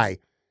second guy.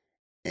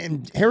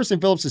 and Harrison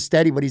Phillips is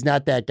steady, but he's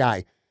not that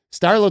guy.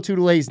 Star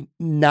Lotulelei is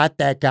not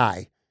that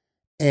guy.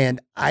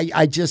 And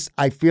I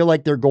feel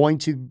like they're going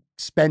to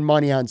spend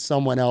money on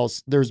someone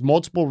else. There's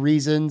multiple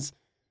reasons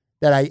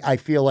that I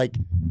feel like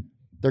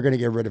they're going to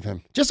get rid of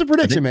him. Just a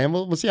prediction, man.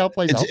 We'll see how it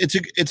plays out.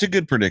 It's a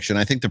good prediction.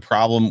 I think the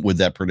problem with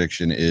that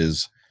prediction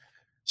is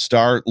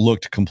Star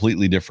looked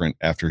completely different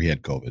after he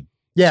had COVID.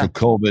 Yeah. So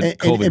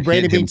COVID and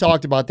Brandon Beane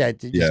talked about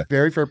that. Yeah.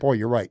 Very fair point.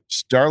 You're right.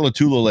 Star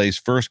Lotulelei's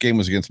first game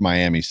was against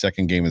Miami,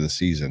 second game of the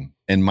season,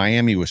 and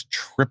Miami was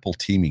triple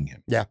teaming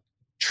him. Yeah.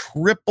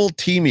 Triple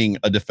teaming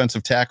a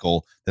defensive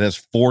tackle that has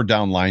 4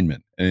 down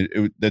linemen. And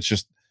it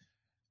just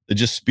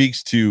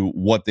speaks to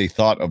what they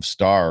thought of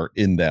Star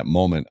in that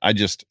moment. I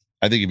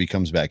think if he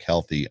comes back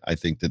healthy, I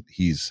think that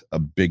he's a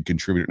big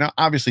contributor. Now,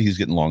 obviously he's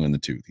getting long in the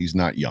tooth. He's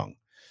not young.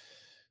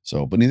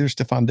 So, but neither is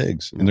Stephon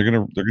Diggs. And they're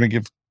going to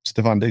give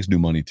Stephon Diggs new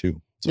money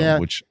too. So, yeah.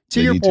 Which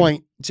to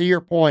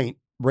your point,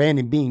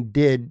 Brandon Beane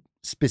did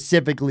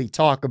specifically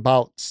talk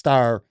about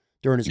Star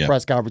during his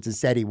press conference and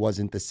said he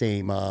wasn't the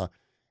same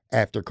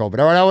after COVID.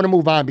 All right, I want to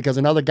move on because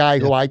another guy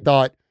who I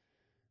thought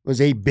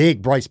was a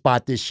big bright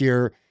spot this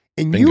year,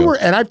 and Bingo. you were,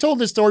 and I've told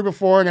this story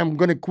before, and I'm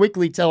going to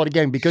quickly tell it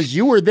again because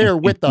you were there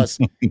with us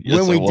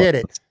when we did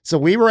it. So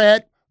we were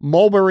at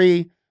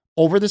Mulberry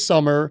over the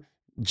summer.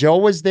 Joe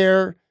was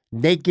there,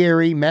 Nate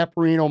Gary, Matt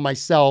Perino,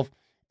 myself,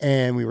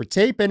 and we were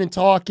taping and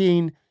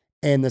talking,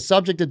 and the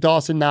subject of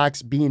Dawson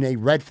Knox being a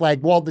red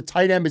flag, well, the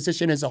tight end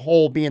position as a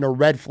whole being a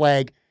red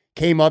flag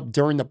came up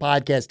during the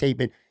podcast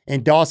taping,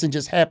 and Dawson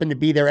just happened to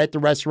be there at the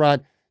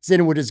restaurant,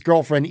 sitting with his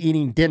girlfriend,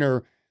 eating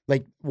dinner,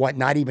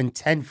 not even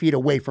 10 feet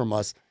away from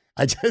us.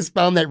 I just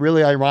found that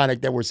really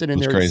ironic that we're sitting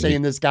there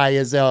saying this guy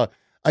is a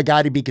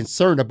guy to be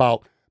concerned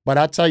about. But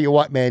I'll tell you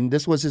what, man,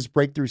 this was his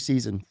breakthrough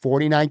season.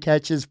 49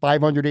 catches,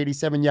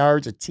 587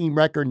 yards, a team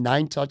record,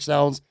 9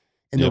 touchdowns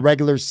in the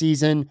regular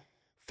season,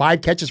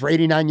 5 catches for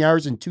 89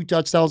 yards and 2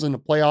 touchdowns in the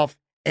playoff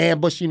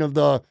ambushing of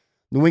the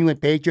New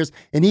England Patriots.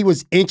 And he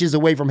was inches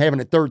away from having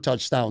a 3rd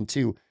touchdown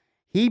too.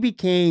 He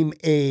became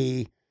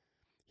a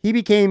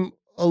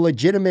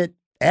legitimate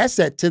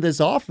asset to this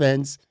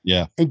offense.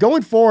 Yeah. And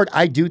going forward,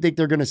 I do think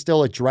they're going to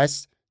still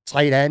address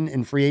tight end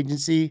in free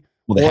agency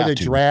or the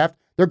draft.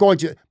 They're going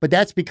to, but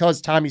that's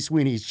because Tommy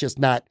Sweeney's just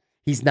not,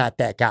 he's not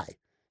that guy.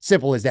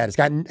 Simple as that.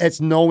 It's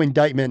no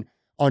indictment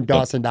on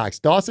Dawson Knox.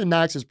 Dawson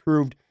Knox has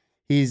proved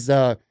he's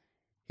a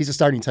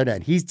starting tight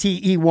end. He's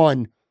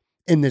TE1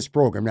 in this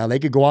program. Now they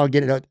could go out and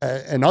get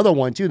another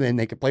one too, then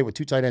they could play with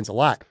 2 tight ends a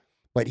lot.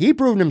 But he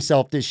proved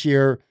himself this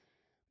year.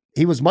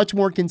 He was much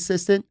more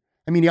consistent.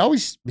 I mean,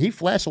 he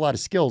flashed a lot of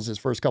skills his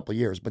first couple of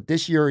years, but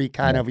this year he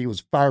was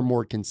far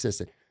more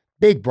consistent.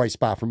 Big bright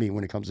spot for me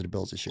when it comes to the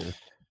Bills this year.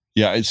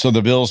 Yeah, so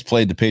the Bills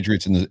played the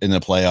Patriots in the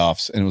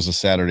playoffs, and it was a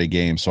Saturday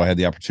game. So I had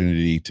the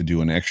opportunity to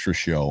do an extra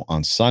show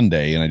on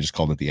Sunday, and I just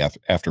called it the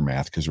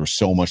aftermath because there was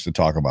so much to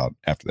talk about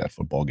after that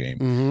football game.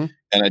 Mm-hmm.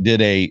 And I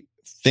did a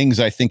things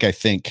I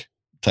think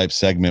type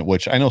segment,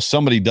 which I know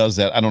somebody does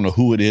that. I don't know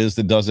who it is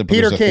that does it. But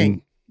Peter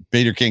King.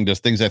 Peter King does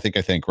things I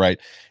think, right?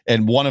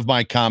 And one of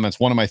my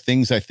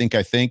things I think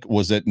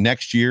was that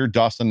next year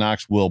Dawson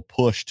Knox will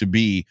push to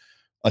be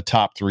a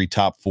top 3,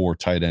 top 4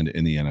 tight end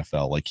in the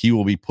NFL. Like he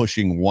will be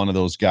pushing one of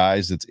those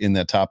guys that's in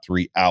that top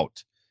 3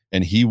 out,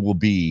 and he will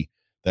be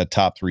that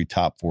top 3,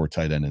 top 4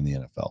 tight end in the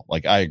NFL.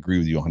 Like I agree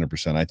with you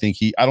 100%.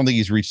 I don't think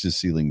he's reached his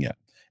ceiling yet.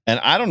 And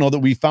I don't know that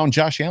we found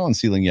Josh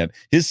Allen's ceiling yet.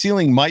 His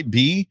ceiling might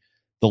be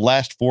the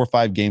last 4 or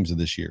 5 games of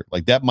this year.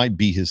 Like that might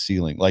be his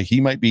ceiling. Like he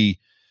might be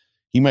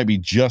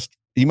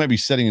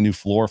setting a new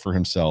floor for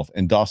himself.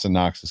 And Dawson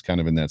Knox is kind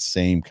of in that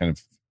same kind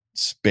of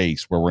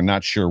space where we're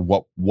not sure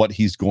what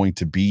he's going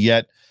to be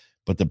yet,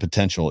 but the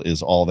potential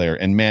is all there.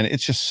 And man,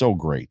 it's just so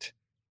great.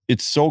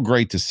 It's so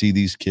great to see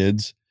these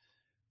kids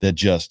that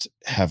just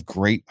have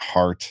great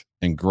heart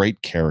and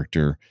great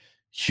character,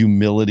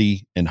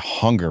 humility and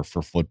hunger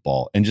for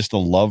football, and just a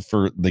love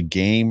for the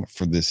game,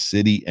 for the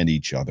city and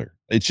each other.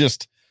 It's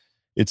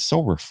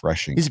so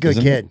refreshing. He's a good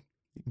kid.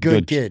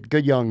 Good kid.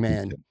 Good young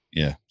man.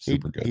 Yeah,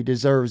 super good. He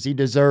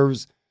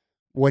deserves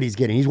what he's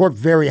getting. He's worked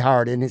very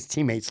hard, and his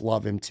teammates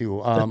love him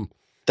too.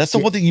 That's the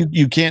one thing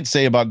you can't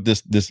say about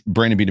this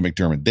Brandon Beane and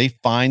McDermott. They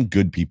find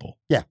good people.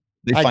 Yeah,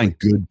 they find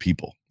good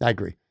people. I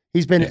agree.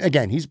 He's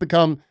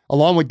become,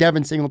 along with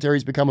Devin Singletary,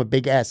 he's become a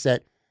big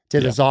asset to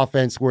this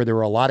offense where there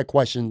were a lot of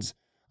questions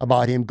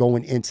about him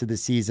going into the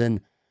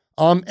season.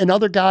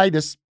 Another guy,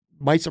 this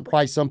might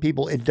surprise some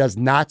people. It does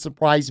not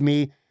surprise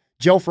me.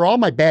 Joe, for all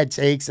my bad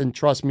takes, and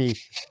trust me,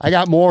 I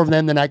got more of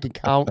them than I can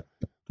count.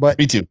 But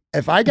me too.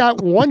 If I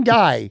got one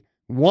guy,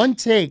 one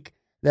take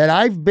that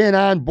I've been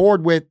on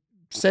board with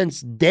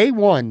since day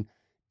one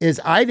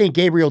is I think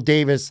Gabriel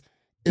Davis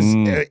is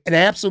an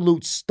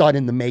absolute stud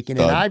in the making.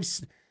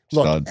 Stud.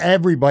 And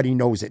everybody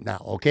knows it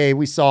now. Okay.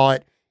 We saw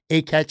it.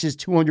 8 catches,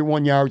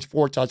 201 yards,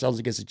 4 touchdowns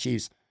against the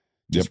Chiefs.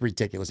 Just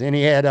ridiculous. And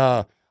he had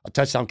a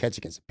touchdown catch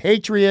against the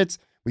Patriots.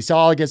 We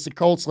saw against the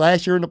Colts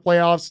last year in the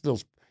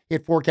playoffs. He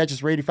had 4 catches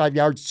for 85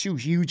 yards, 2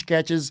 huge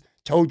catches,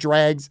 toe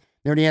drags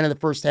near the end of the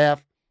first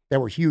half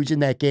that were huge in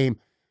that game.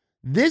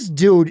 This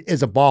dude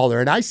is a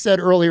baller. And I said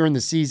earlier in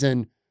the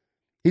season,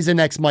 he's the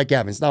next Mike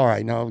Evans. All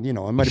right, no,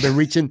 I might have been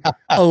reaching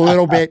a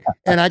little bit,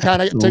 and I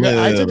kind of took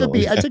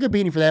a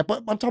beating for that. But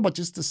I'm talking about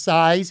just the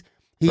size.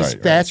 He's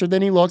faster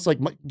than he looks,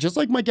 just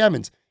like Mike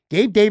Evans.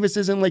 Gabe Davis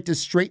isn't like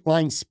this straight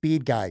line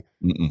speed guy,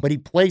 but he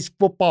plays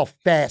football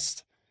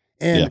fast,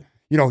 and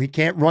he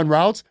can't run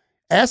routes.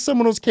 Ask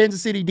some of those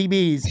Kansas City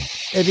DBs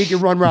if he can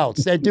run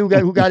routes. That dude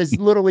who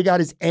literally got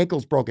his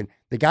ankles broken.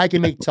 The guy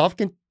can make tough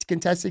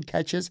contested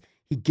catches.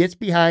 He gets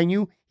behind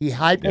you. He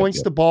high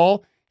points the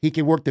ball. He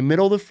can work the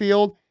middle of the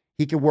field.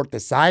 He can work the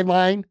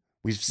sideline.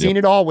 We've seen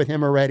it all with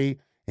him already,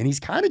 and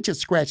he's kind of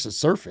just scratched the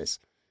surface.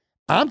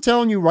 I'm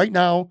telling you right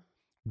now,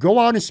 go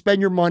out and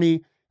spend your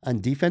money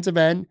on defensive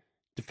end,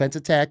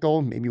 defensive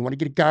tackle. Maybe you want to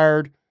get a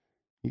guard.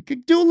 You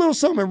could do a little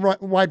something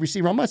at wide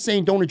receiver. I'm not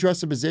saying don't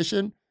address the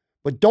position,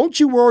 but don't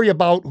you worry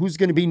about who's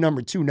going to be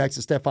number 2 next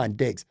to Stephon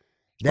Diggs.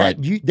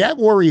 That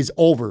worry is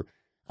over.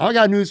 I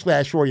got a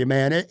newsflash for you,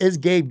 man. It's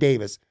Gabe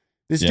Davis.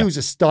 This dude's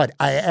a stud.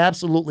 I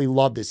absolutely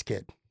love this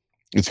kid.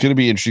 It's going to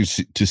be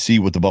interesting to see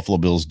what the Buffalo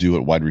Bills do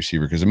at wide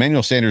receiver because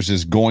Emmanuel Sanders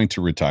is going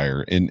to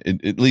retire. And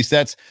at least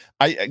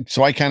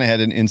so I kind of had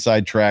an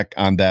inside track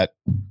on that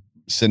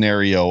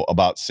scenario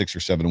about 6 or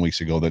 7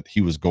 weeks ago that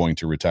he was going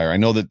to retire. I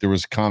know that there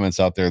was comments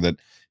out there that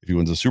if he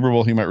wins the Super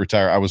Bowl, he might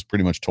retire. I was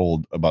pretty much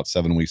told about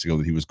 7 weeks ago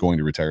that he was going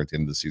to retire at the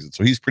end of the season.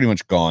 So he's pretty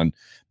much gone.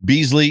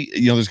 Beasley,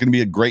 there's going to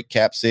be a great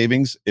cap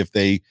savings if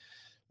they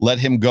let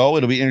him go.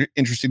 It'll be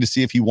interesting to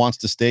see if he wants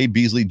to stay.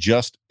 Beasley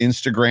just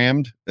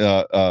Instagrammed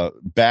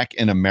back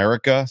in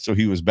America. So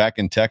he was back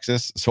in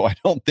Texas. So I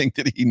don't think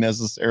that he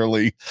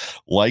necessarily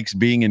likes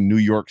being in New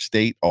York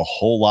State a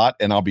whole lot.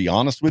 And I'll be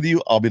honest with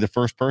you, I'll be the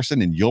first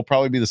person and you'll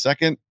probably be the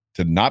second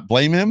to not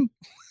blame him.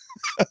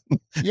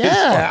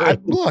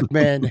 Look,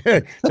 man,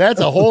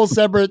 that's a whole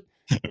separate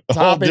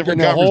topic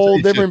and a whole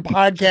different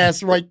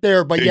podcast right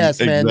there. But yes,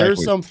 man,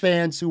 there's some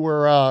fans who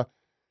were,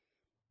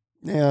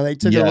 they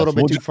took it a little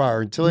bit too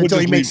far until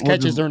he makes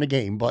catches during the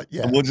game. But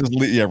we'll just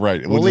leave. Yeah,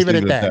 right. We'll leave it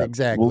at that.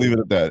 Exactly. We'll leave it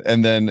at that.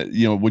 And then,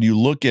 when you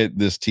look at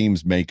this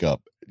team's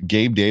makeup,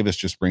 Gabe Davis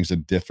just brings a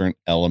different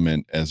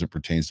element as it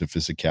pertains to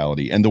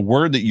physicality. And the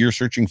word that you're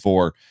searching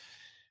for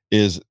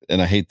is,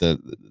 and I hate the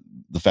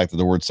fact that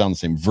the words sound the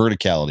same,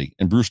 verticality.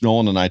 And Bruce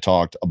Nolan and I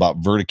talked about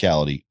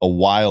verticality a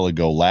while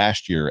ago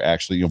last year.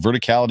 Actually,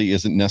 verticality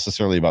isn't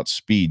necessarily about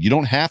speed. You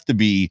don't have to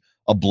be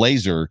a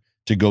blazer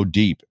to go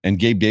deep. And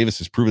Gabe Davis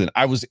has proven it.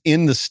 I was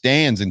in the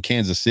stands in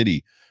Kansas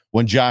City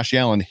when Josh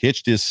Allen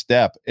hitched his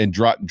step and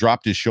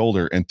dropped his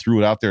shoulder and threw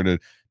it out there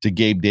to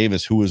Gabe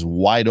Davis, who was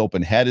wide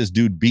open, had his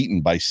dude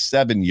beaten by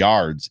 7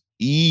 yards,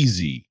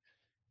 easily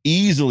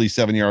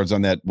 7 yards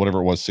on that, whatever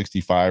it was,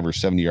 65 or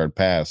 70-yard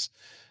pass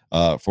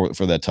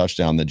for that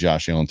touchdown that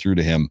Josh Allen threw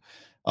to him.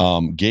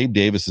 Gabe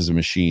Davis is a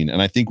machine.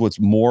 And I think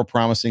what's more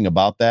promising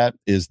about that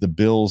is the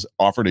Bills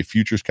offered a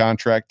futures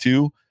contract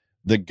to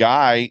the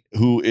guy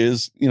who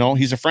is,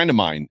 he's a friend of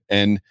mine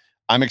and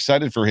I'm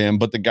excited for him.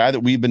 But the guy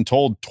that we've been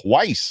told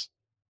twice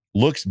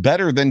looks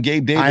better than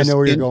Gabe Davis I know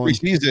where you're in going.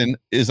 preseason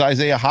is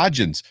Isaiah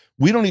Hodgins.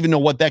 We don't even know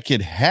what that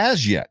kid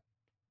has yet.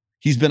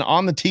 He's been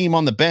on the team,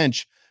 on the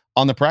bench,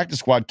 on the practice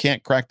squad,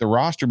 can't crack the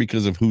roster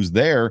because of who's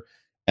there.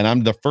 And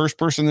I'm the first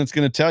person that's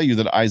going to tell you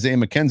that Isaiah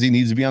McKenzie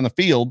needs to be on the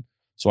field.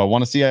 So I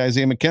want to see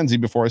Isaiah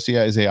McKenzie before I see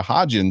Isaiah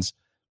Hodgins.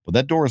 But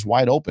that door is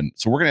wide open.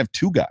 So we're going to have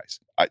 2 guys.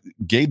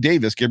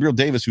 Gabriel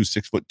Davis, who's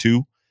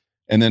 6'2",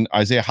 and then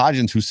Isaiah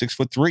Hodgins, who's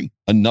 6'3",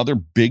 another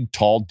big,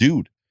 tall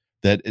dude.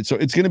 So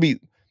it's going to be,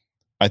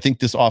 I think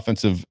this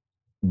offensive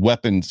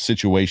weapon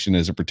situation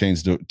as it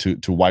pertains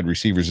to wide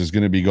receivers is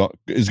going to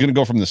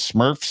go from the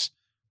Smurfs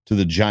to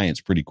the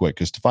Giants pretty quick.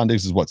 Because Stephon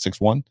Diggs is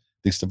 6'1". I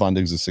think Stephon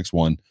Diggs is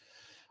 6'1".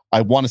 I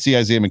want to see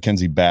Isaiah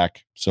McKenzie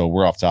back. So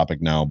we're off topic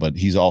now, but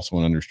he's also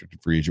an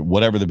unrestricted free agent.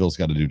 Whatever the Bills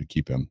got to do to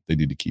keep him, they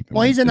need to keep him.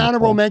 Well, he's an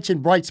honorable mention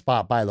bright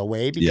spot, by the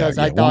way, because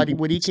I thought he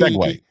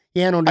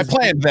handled his, I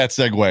planned that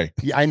segue.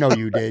 Yeah, I know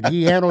you did.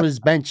 He handled his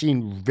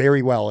benching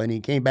very well, and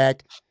he came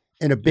back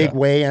in a big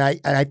way. And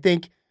I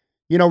think,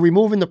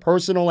 removing the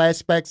personal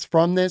aspects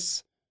from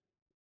this.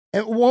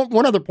 And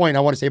one other point I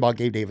want to say about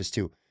Gabe Davis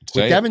too.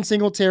 With Devin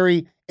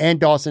Singletary and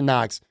Dawson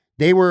Knox,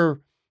 they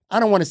were, I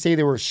don't want to say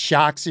they were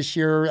shocks this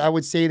year. I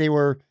would say they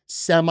were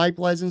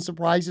semi-pleasant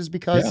surprises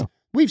because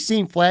we've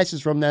seen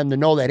flashes from them to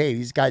know that, hey,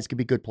 these guys could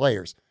be good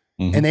players.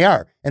 Mm-hmm. And they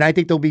are. And I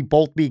think they'll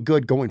both be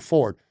good going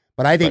forward.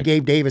 But I think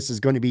Gabe Davis is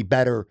going to be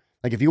better.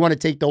 Like, if you want to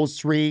take those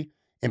 3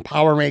 and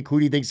power rank who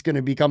do you think is going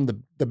to become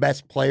the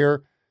best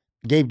player,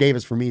 Gabe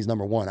Davis for me is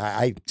number 1.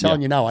 I'm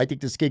telling you now, I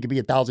think this kid could be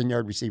a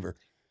 1,000-yard receiver.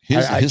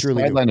 His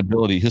sideline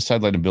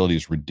ability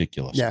is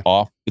ridiculous. Yeah.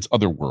 It's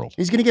otherworld.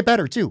 He's going to get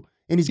better too.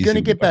 And he's going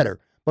to get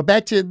better. But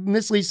back to,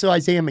 this leads to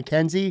Isaiah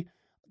McKenzie.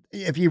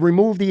 If you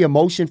remove the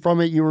emotion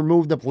from it, you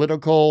remove the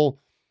political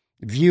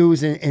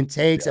views and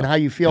takes and how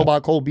you feel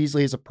about Cole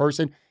Beasley as a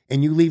person,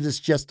 and you leave this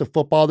just to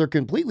football, they're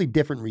completely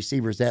different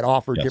receivers that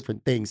offer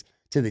different things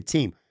to the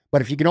team.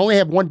 But if you can only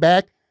have one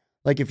back,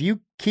 like if you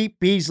keep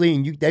Beasley,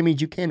 and that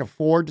means you can't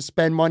afford to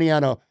spend money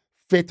on a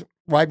 5th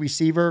wide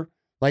receiver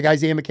like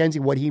Isaiah McKenzie,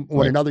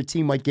 what another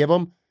team might give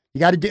him,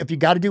 If you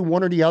got to do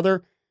one or the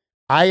other,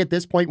 I at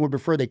this point would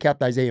prefer they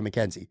kept Isaiah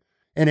McKenzie.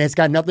 And it's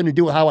got nothing to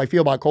do with how I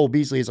feel about Cole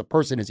Beasley as a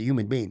person, as a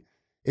human being.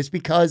 It's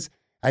because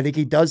I think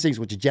he does things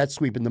with the jet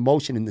sweep and the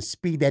motion and the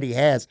speed that he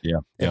has.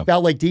 It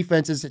felt like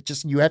defenses,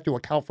 you have to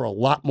account for a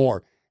lot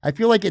more. I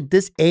feel like at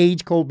this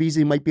age, Cole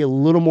Beasley might be a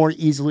little more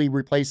easily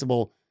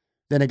replaceable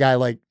than a guy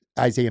like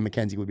Isaiah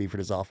McKenzie would be for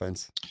this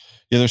offense.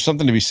 Yeah, there's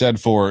something to be said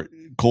for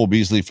Cole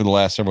Beasley for the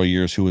last several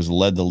years, who has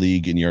led the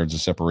league in yards of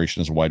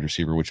separation as a wide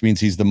receiver, which means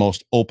he's the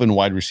most open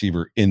wide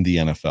receiver in the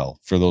NFL.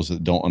 For those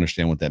that don't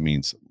understand what that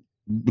means,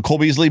 Cole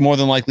Beasley, more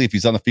than likely, if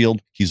he's on the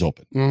field, he's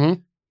open.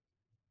 Mm-hmm.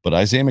 But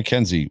Isaiah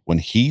McKenzie, when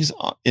he's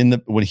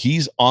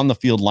on the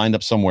field lined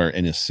up somewhere,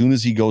 and as soon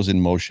as he goes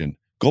in motion,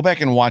 go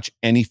back and watch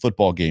any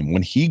football game.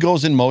 When he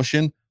goes in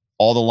motion,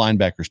 all the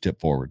linebackers tip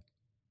forward.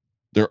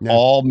 They're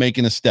all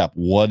making a step.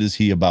 What is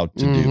he about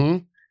to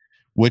do?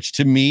 Which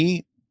to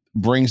me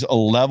brings a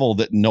level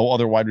that no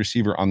other wide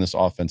receiver on this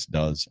offense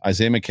does.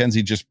 Isaiah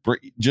McKenzie,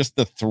 just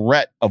the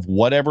threat of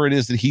whatever it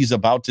is that he's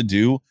about to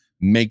do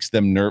makes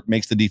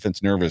the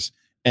defense nervous.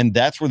 And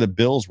that's where the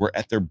Bills were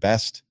at their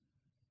best.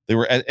 They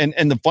were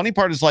and the funny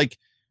part is, like,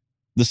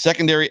 the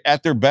secondary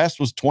at their best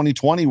was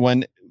 2020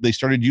 when they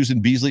started using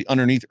Beasley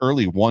underneath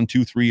early, 1,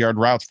 2, 3 yard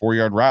routes, 4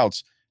 yard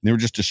routes. And they were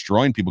just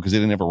destroying people because they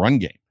didn't have a run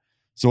game.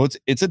 So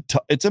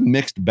it's a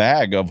mixed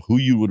bag of who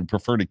you would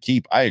prefer to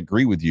keep. I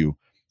agree with you.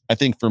 I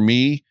think for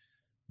me,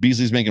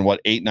 Beasley's making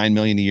what, $8-9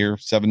 million a year,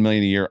 $7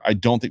 million a year. I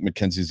don't think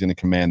McKenzie's going to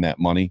command that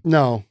money.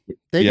 No,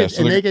 they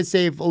could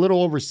save a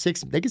little over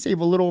 $6. They could save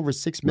a little over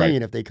 $6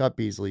 million if they cut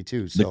Beasley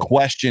too. So the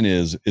question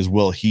is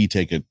will he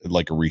take it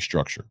like a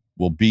restructure?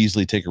 Will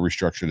Beasley take a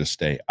restructure to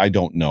stay? I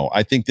don't know.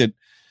 I think that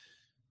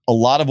a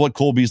lot of what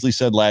Cole Beasley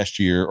said last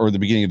year or the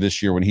beginning of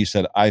this year when he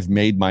said, I've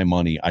made my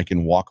money, I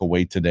can walk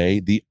away today.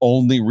 The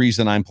only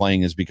reason I'm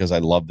playing is because I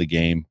love the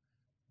game.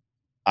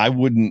 It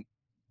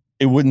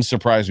wouldn't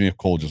surprise me if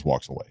Cole just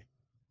walks away.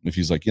 If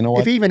he's like, you know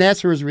what? If he even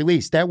asks for his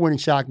release, that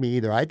wouldn't shock me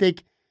either. I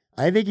think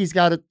he's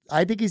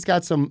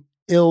got some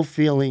ill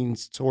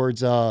feelings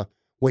towards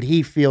what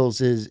he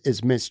feels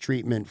is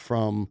mistreatment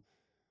from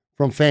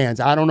fans.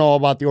 I don't know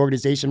about the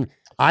organization.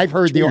 I've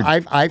heard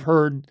I've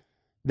heard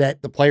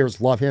that the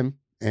players love him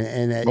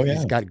and that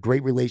he's got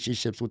great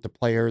relationships with the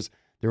players.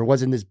 There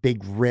wasn't this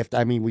big rift.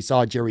 I mean, we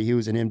saw Jerry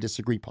Hughes and him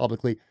disagree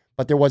publicly,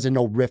 but there wasn't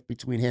no rift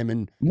between him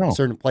and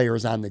certain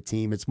players on the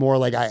team. It's more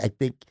like I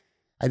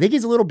think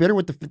he's a little bitter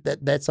with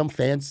that some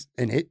fans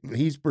and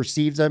he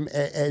perceives them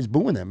as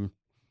booing them,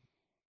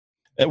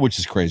 which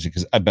is crazy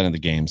because I've been in the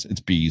games.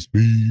 It's bees.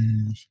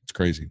 It's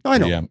crazy. I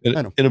know. Yeah,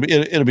 I know. It'll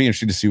be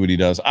interesting to see what he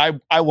does.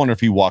 I wonder if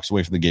he walks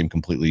away from the game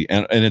completely,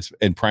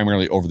 and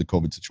primarily over the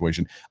COVID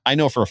situation. I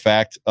know for a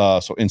fact.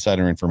 So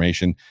insider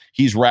information,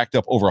 he's racked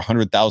up over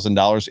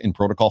 $100,000 in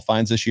protocol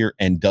fines this year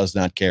and does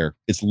not care.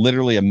 It's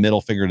literally a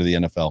middle finger to the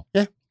NFL.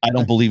 Yeah, I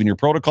don't believe in your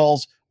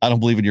protocols. I don't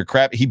believe in your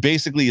crap. He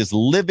basically is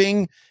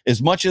living,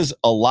 as much as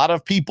a lot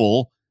of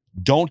people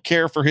don't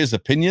care for his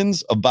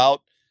opinions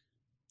about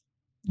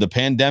the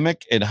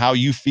pandemic and how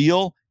you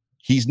feel.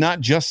 He's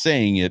not just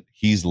saying it,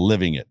 he's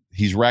living it.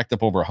 He's racked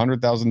up over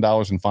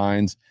 $100,000 in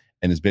fines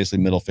and is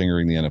basically middle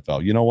fingering the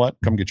NFL. You know what?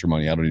 Come get your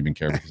money. I don't even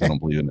care because I don't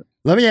believe in it.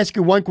 Let me ask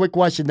you one quick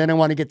question, then I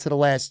want to get to the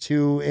last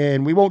two,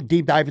 and we won't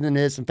deep dive into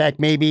this. In fact,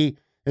 maybe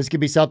this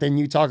could be something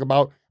you talk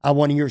about on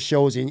one of your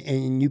shows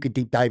and you could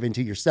deep dive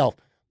into yourself.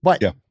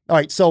 But all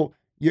right, so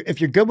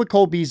if you're good with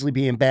Cole Beasley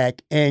being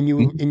back and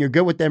you're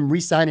good with them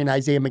re-signing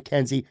Isaiah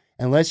McKenzie,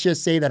 and let's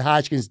just say that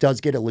Hodgkins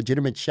does get a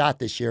legitimate shot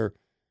this year,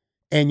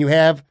 and you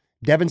have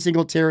Devin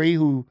Singletary,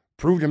 who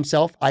proved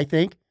himself, I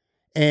think,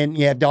 and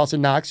you have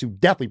Dawson Knox, who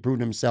definitely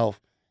proved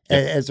himself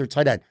as their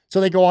tight end.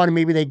 So they go on and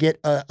maybe they get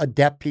a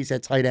depth piece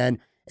at tight end,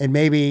 and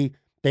maybe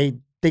they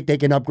think they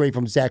can upgrade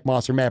from Zach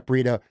Moss or Matt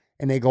Breida,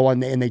 and they go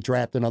on and they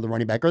draft another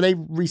running back, or they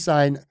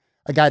re-sign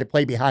a guy to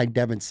play behind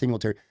Devin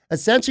Singletary.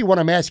 Essentially, what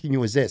I'm asking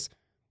you is this.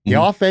 The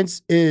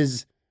offense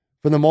is,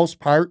 for the most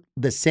part,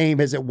 the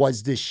same as it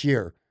was this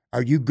year.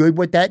 Are you good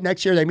with that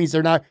next year? That means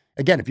they're not,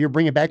 again, if you're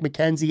bringing back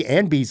McKenzie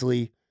and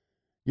Beasley,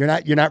 you're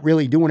not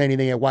really doing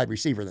anything at wide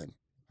receiver then.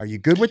 Are you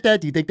good with that?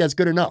 Do you think that's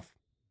good enough?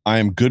 I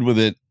am good with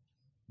it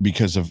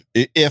because of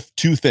if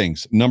two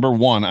things. Number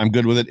one, I'm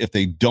good with it if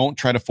they don't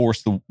try to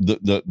force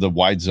the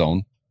wide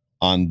zone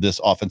on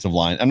this offensive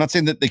line. I'm not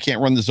saying that they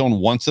can't run the zone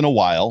once in a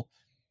while,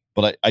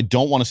 but I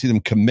don't want to see them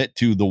commit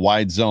to the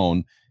wide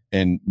zone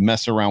and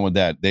mess around with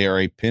that. They are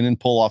a pin and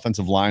pull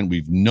offensive line.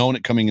 We've known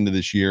it coming into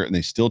this year, and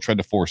they still tried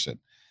to force it.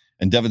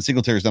 And Devin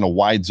Singletary is not a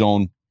wide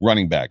zone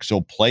running back.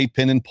 So play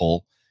pin and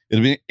pull.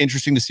 It'll be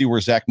interesting to see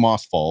where Zach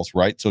Moss falls,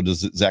 right? So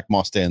does Zach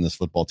Moss stay on this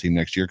football team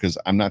next year? Because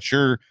I'm not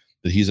sure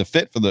that he's a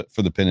fit for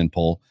the pin and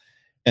pull.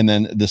 And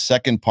then the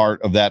second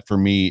part of that for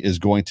me is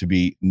going to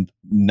be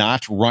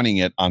not running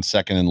it on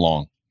second and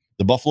long.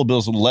 The Buffalo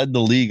Bills led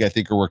the league, I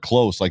think, or were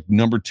close, like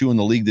number 2 in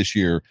the league this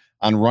year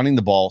on running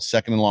the ball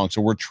second and long.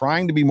 So we're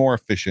trying to be more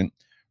efficient.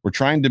 We're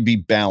trying to be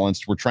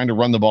balanced. We're trying to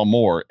run the ball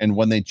more. And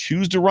when they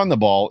choose to run the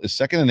ball is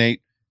 2nd and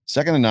 8,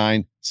 2nd and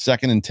 9,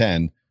 2nd and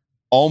 10,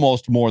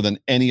 almost more than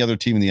any other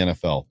team in the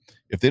NFL.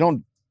 If they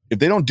don't If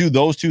they don't do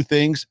those two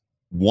things,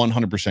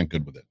 100%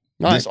 good with it.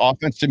 This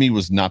offense to me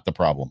was not the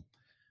problem.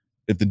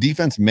 If the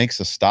defense makes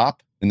a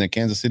stop in the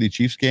Kansas City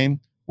Chiefs game,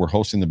 we're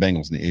hosting the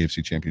Bengals in the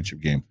AFC Championship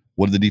game.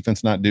 What did the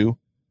defense not do?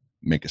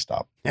 Make a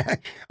stop.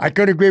 I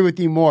could agree with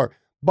you more.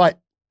 But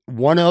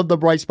one of the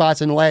bright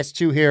spots in the last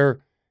two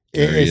here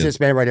is this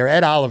man right here,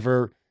 Ed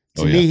Oliver.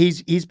 To me,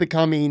 he's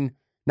becoming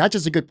not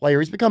just a good player,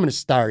 he's becoming a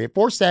star. He had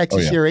 4 sacks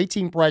this year,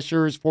 18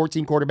 pressures,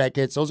 14 quarterback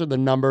hits. Those are the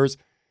numbers.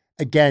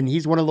 Again,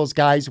 he's one of those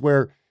guys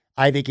where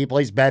I think he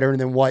plays better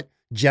than what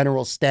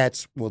general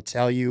stats will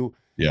tell you.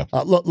 Yeah.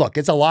 Look,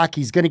 it's a lock.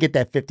 He's going to get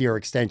that 5th-year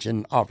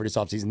extension offer this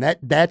offseason.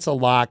 That's a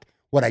lock.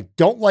 What I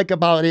don't like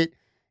about it,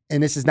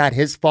 and this is not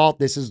his fault,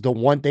 this is the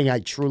one thing I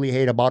truly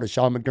hate about a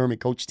Sean McDermott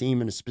coach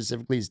team and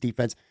specifically his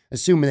defense,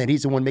 assuming that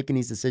he's the one making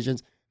these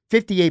decisions,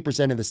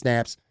 58% of the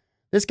snaps.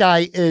 This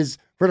guy is,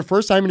 for the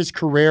first time in his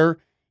career,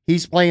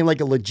 he's playing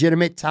like a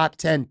legitimate top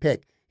 10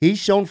 pick. He's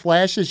shown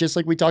flashes, just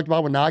like we talked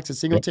about with Knox and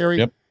Singletary.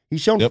 Yep.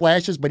 He's shown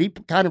flashes, but he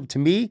kind of, to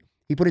me,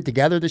 he put it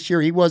together this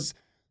year. He was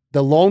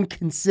the lone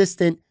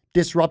consistent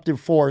disruptive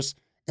force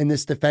in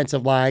this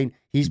defensive line.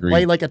 He's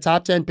played like a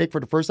top 10 pick for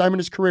the first time in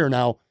his career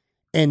now,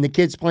 and the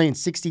kid's playing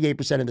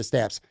 68% of the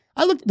snaps.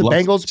 I looked at the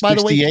Bengals, by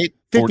the way.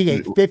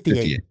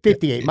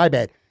 58, my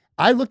bad.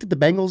 I looked at the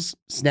Bengals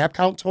snap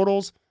count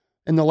totals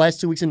in the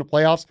last 2 weeks in the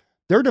playoffs.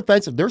 They're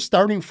defensive. Their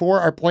starting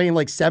 4 are playing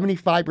like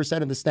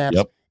 75% of the snaps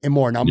and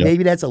more. Now,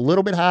 maybe that's a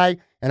little bit high,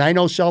 and I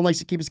know Sean likes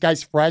to keep his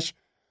guys fresh,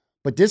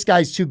 but this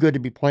guy's too good to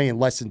be playing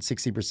less than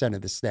 60%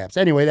 of the snaps.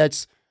 Anyway,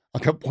 that's a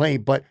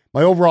complaint, but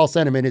my overall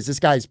sentiment is this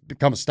guy's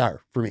become a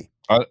star for me.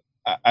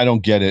 I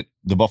don't get it.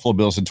 The Buffalo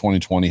Bills in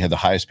 2020 had the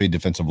highest paid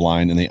defensive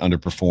line, and they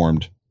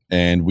underperformed.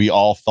 And we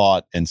all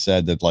thought and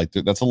said that, like,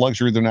 that's a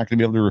luxury they're not going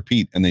to be able to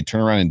repeat. And they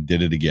turned around and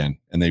did it again.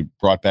 And they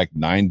brought back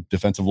 9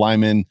 defensive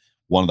linemen,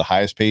 one of the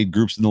highest paid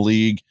groups in the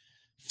league,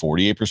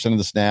 48% of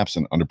the snaps,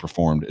 and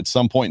underperformed at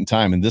some point in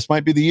time. And this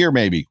might be the year,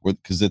 maybe,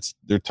 because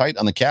they're tight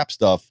on the cap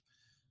stuff.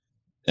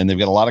 And they've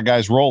got a lot of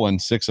guys rolling,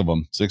 6 of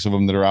them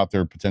that are out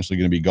there potentially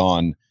going to be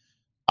gone.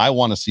 I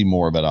want to see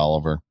more of Ed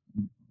Oliver.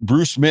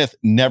 Bruce Smith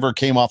never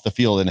came off the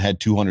field and had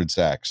 200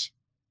 sacks.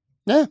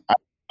 Yeah.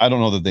 I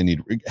don't know that they need.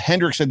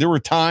 Hendrickson said there were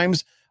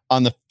times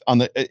in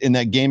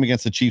that game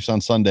against the Chiefs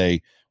on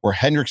Sunday where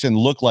Hendrickson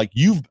looked like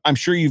I'm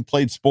sure you've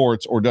played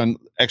sports or done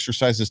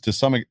exercises to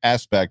some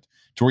aspect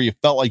to where you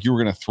felt like you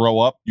were going to throw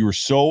up. You were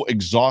so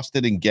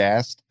exhausted and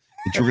gassed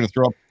that you were going to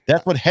throw up.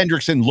 That's what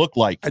Hendrickson looked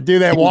like. I do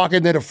that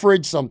walking to the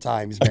fridge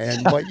sometimes,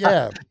 man. But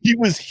yeah, he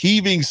was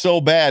heaving so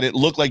bad it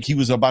looked like he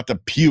was about to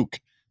puke.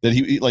 That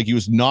he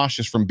was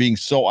nauseous from being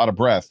so out of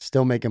breath.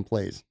 Still making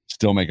plays.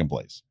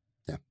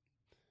 Yeah.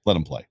 Let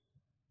him play.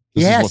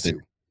 He has to.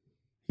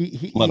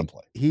 Let him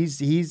play.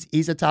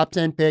 He's a top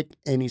 10 pick,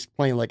 and he's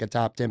playing like a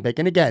top 10 pick.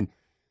 And again,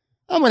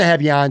 I'm going to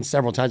have you on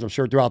several times, I'm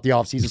sure, throughout the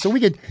offseason. So we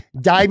could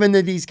dive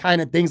into these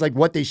kind of things, like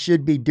what they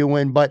should be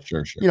doing. But,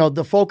 sure.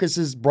 The focus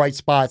is bright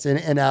spots,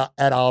 and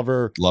Ed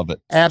Oliver love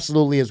it.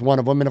 Absolutely is one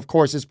of them. And, of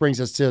course, this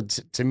brings us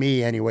to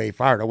me, anyway,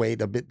 far and away,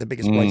 the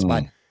biggest bright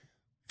spot.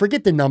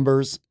 Forget the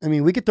numbers. I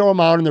mean, we could throw them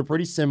out, and they're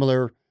pretty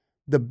similar.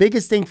 The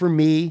biggest thing for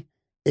me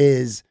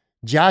is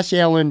Josh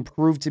Allen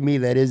proved to me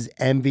that his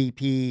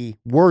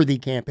MVP-worthy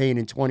campaign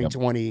in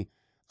 2020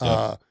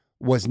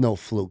 was no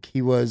fluke.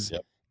 He was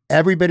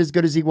every bit as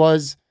good as he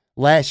was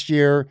last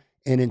year,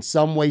 and in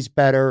some ways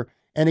better.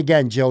 And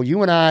again, Joe,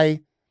 you and I,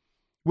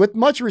 with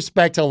much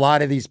respect to a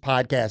lot of these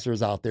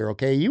podcasters out there,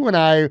 okay, you and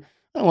I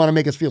don't want to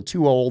make us feel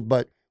too old,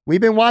 but we've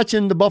been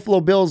watching the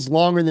Buffalo Bills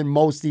longer than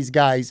most of these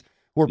guys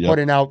who are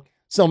putting out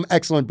some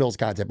excellent Bills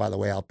content, by the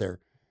way, out there.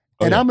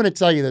 And I'm going to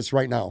tell you this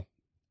right now.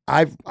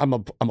 I'm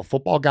a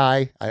football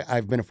guy.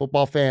 I've been a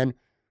football fan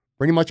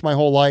pretty much my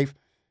whole life.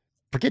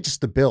 Forget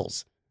just the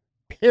Bills,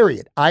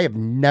 period. I have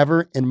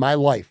never in my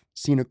life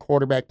seen a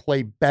quarterback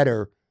play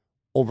better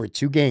over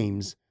 2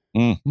 games,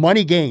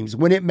 money games,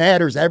 when it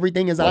matters,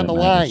 everything is on the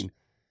line,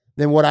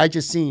 than what I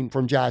just seen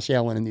from Josh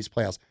Allen in these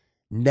playoffs.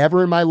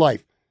 Never in my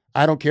life.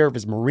 I don't care if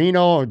it's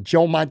Marino or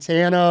Joe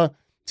Montana,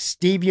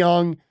 Steve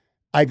Young.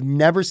 I've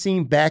never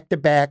seen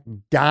back-to-back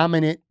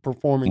dominant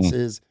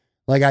performances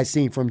like I've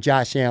seen from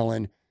Josh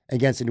Allen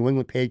against the New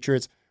England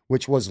Patriots,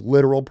 which was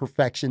literal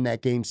perfection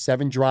that game.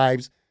 7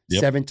 drives,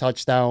 7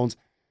 touchdowns.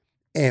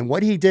 And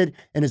what he did,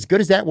 and as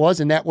good as that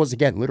was, and that was,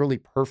 again, literally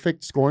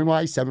perfect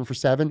scoring-wise, 7 for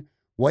 7,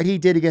 what he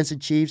did against the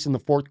Chiefs in the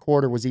fourth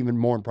quarter was even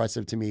more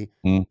impressive to me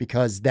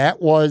because that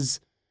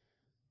was,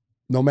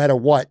 no matter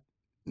what,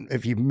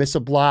 if you miss a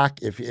block,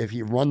 if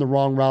you run the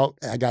wrong route,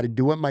 I got to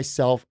do it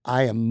myself.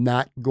 I am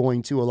not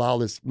going to allow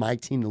my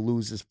team to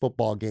lose this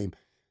football game.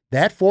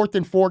 That 4th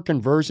and 4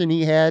 conversion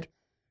he had,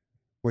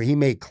 where he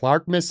made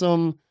Clark miss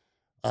him,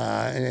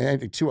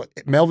 and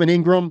Melvin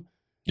Ingram.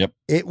 Yep,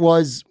 it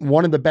was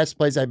one of the best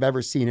plays I've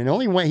ever seen.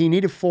 And he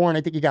needed 4, and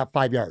I think he got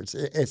 5 yards.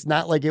 It's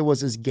not like it was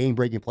his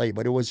game-breaking play,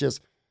 but it was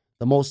just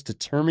the most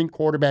determined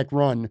quarterback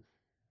run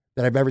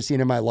that I've ever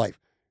seen in my life.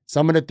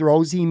 Some of the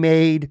throws he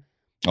made.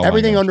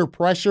 Everything under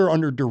pressure,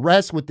 under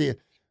duress, with the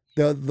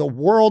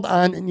world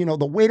on,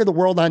 the weight of the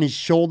world on his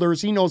shoulders.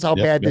 He knows how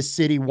bad this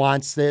city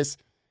wants this.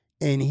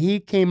 And he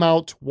came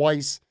out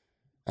twice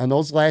on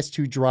those last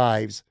 2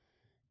 drives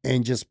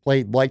and just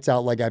played lights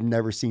out like I've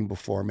never seen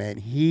before,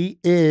 man.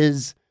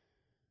 It's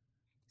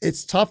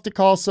tough to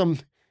call some,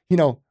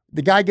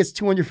 the guy gets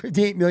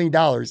 $258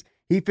 million.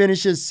 He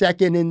finishes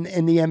second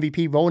in the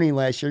MVP voting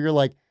last year. You're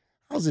like,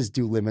 how's this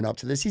dude living up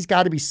to this? He's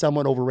got to be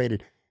somewhat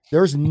overrated.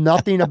 There's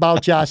nothing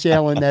about Josh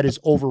Allen that is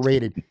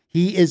overrated.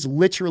 He is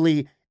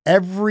literally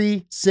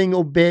every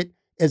single bit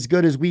as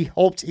good as we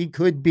hoped he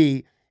could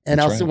be. And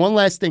I'll say one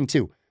last thing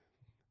too.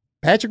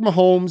 Patrick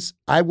Mahomes,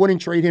 I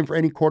wouldn't trade him for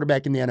any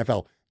quarterback in the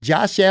NFL.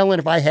 Josh Allen,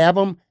 if I have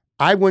him,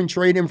 I wouldn't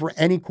trade him for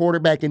any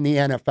quarterback in the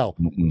NFL.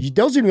 Mm-mm.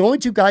 Those are the only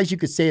 2 guys you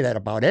could say that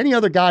about. Any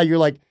other guy, you're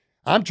like,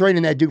 I'm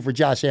trading that dude for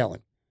Josh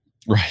Allen.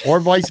 Right. Or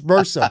vice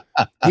versa.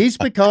 He's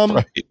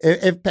become,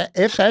 if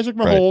Patrick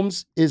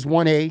Mahomes is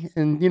 1A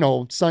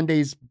and,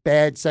 Sunday's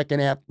bad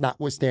second half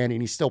notwithstanding,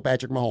 he's still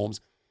Patrick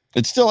Mahomes.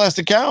 It still has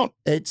to count.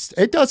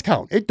 It does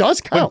count. It does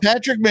count.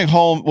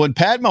 When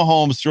Pat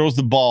Mahomes throws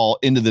the ball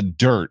into the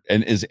dirt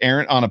and is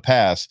errant on a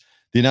pass,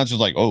 the announcer's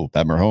like, oh,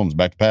 Pat Mahomes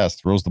back to pass,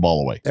 throws the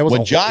ball away.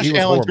 When Josh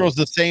Allen throws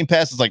the same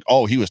pass, it's like,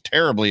 oh, he was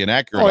terribly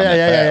inaccurate. Oh,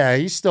 yeah.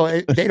 He's still,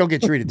 they don't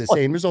get treated the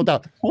same. There's no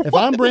doubt. If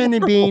I'm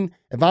Brandon Beane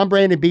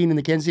and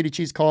the Kansas City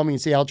Chiefs call me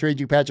and say, I'll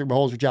trade you Patrick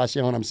Mahomes for Josh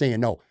Allen, I'm saying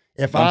no.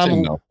 If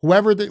I'm no.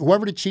 whoever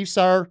the Chiefs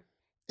are,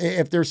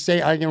 if they're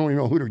saying, I don't even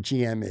know who their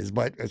GM is,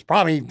 but it's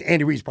probably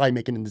Andy Reid's probably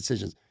making the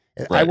decisions.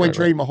 I wouldn't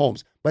trade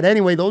Mahomes. But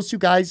anyway, those 2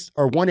 guys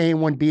are 1A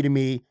and 1B to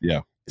me.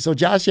 Yeah. So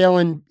Josh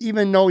Allen,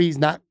 even though he's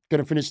not going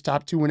to finish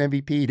top 2 in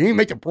MVP, he didn't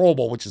make the Pro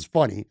Bowl, which is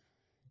funny.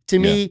 To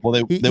me,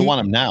 well, they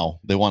want him now.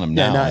 They want him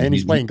now, and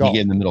he's playing golf. He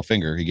gave him the middle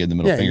finger. He's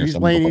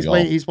playing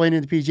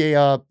in the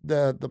PGA,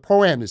 the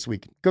Pro-Am this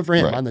week. Good for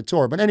him on the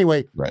tour. But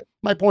anyway,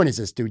 my point is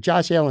this, dude.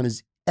 Josh Allen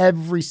is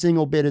every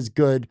single bit as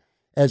good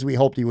as we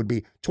hoped he would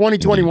be.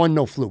 2021,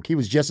 no fluke. He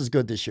was just as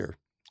good this year.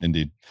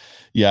 Indeed.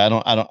 Yeah,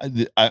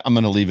 I'm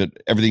going to leave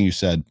it. Everything you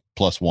said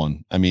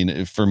 +1. I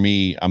mean, for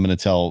me, I'm going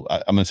to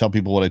tell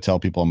people what I tell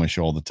people on my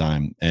show all the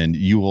time, and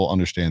you will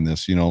understand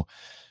this.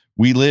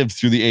 We lived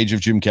through the age of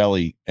Jim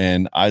Kelly,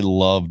 and I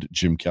loved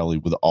Jim Kelly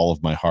with all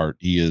of my heart.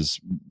 He is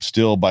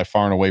still by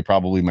far and away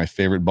probably my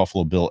favorite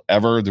Buffalo Bill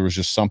ever. There was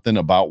just something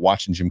about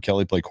watching Jim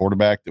Kelly play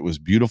quarterback that was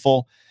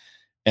beautiful,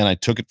 and I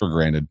took it for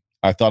granted.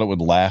 I thought it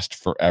would last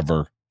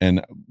forever.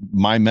 And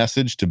my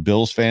message to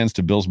Bills fans,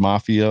 to Bills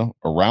Mafia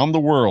around the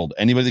world,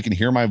 anybody that can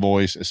hear my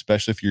voice,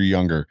 especially if you're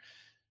younger,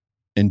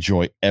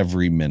 enjoy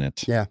every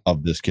minute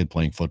of this kid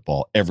playing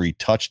football, every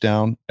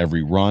touchdown,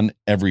 every run,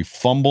 every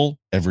fumble,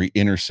 every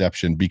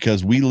interception,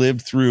 because we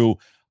lived through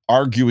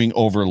arguing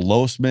over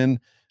Losman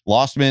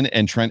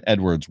and Trent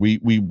Edwards.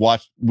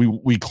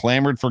 We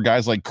clamored for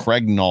guys like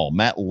Craig Null.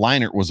 Matt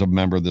Leinart was a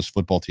member of this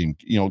football team.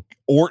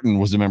 Orton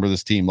was a member of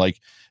this team.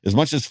 Like, as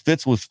much as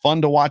Fitz was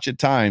fun to watch at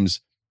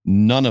times,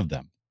 none of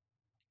them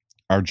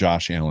are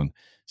Josh Allen.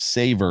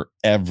 Savor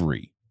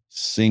every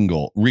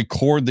single,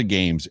 record the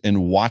games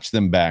and watch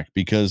them back,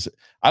 because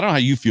I don't know how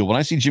you feel when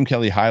I see Jim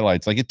Kelly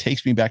highlights. Like, it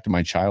takes me back to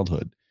my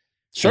childhood.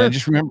 Sure.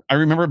 And I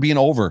remember it being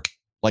over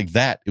like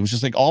that. It was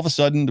just like all of a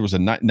sudden there was a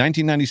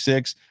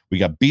 1996. We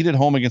got beat at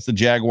home against the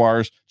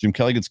Jaguars. Jim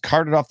Kelly gets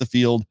carted off the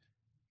field.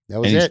 That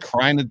was it. He's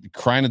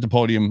crying at the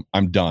podium.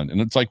 I'm done.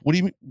 And it's like, what do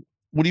you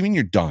mean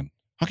you're done?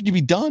 How could you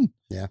be done?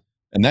 Yeah.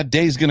 And that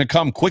day is going to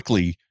come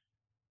quickly.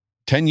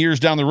 10 years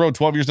down the road,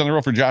 12 years down the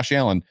road for Josh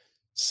Allen.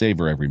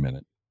 Savor every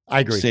minute. I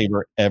agree.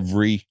 Savor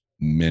every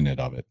minute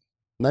of it.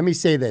 Let me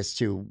say this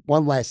too.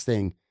 One last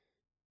thing.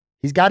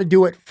 He's got to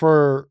do it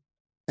for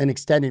an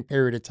extended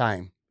period of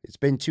time. It's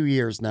been 2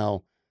 years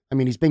now. I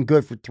mean, he's been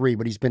good for 3,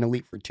 but he's been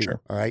elite for 2. Sure.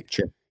 All right.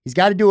 Sure. He's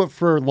got to do it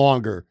for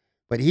longer,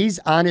 but he's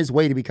on his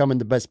way to becoming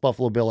the best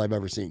Buffalo Bill I've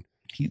ever seen.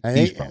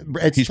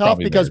 It's tough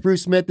because there.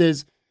 Bruce Smith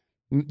is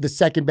the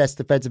second best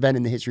defensive end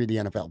in the history of the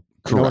NFL.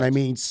 You know what I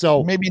mean?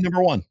 So maybe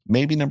number one. Sure.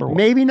 Maybe number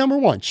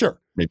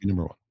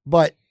 1.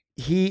 But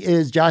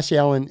Josh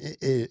Allen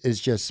is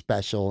just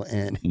special.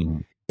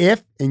 And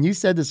and you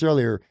said this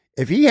earlier,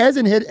 if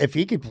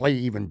he could play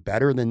even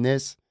better than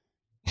this,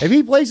 if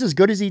he plays as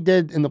good as he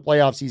did in the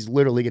playoffs, he's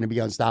literally going to be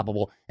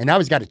unstoppable. And now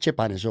he's got a chip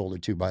on his shoulder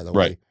too, by the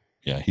way. Right.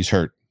 Yeah. He's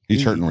hurt.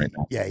 He's hurting right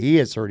now. Yeah, he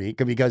is hurting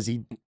because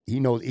he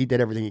knows he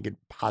did everything he could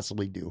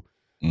possibly do.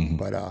 Mm-hmm.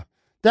 But,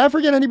 did I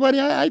forget anybody?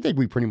 I think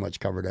we pretty much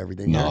covered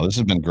everything. No, this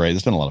has been great.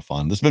 This has been a lot of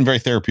fun. This has been very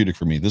therapeutic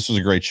for me. This was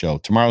a great show.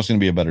 Tomorrow's going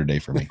to be a better day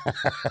for me.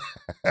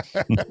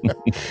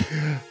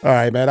 All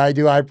right, man.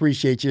 I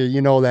appreciate you. You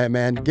know that,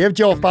 man. Give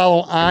Joe a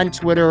follow on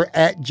Twitter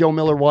at Joe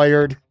Miller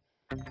Wired.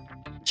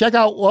 Check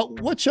out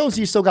what shows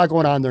you still got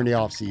going on during the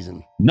off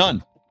season.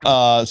 None.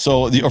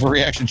 So the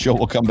Overreaction Show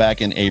will come back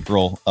in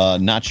April.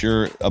 Not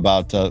sure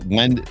about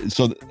when.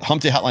 So the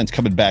Hump Day Hotline's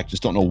coming back.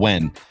 Just don't know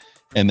when.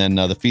 And then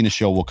the Phoenix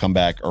Show will come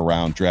back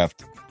around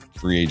draft,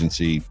 free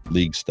agency,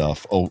 league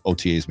stuff,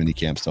 OTAs,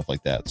 minicamp, stuff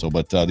like that. So,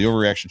 but the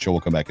Overreaction Show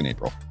will come back in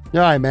April. All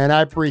right, man.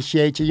 I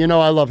appreciate you. You know,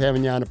 I love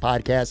having you on the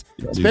podcast.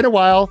 It's been a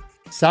while.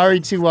 Sorry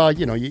to,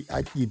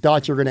 you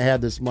thought you were going to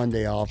have this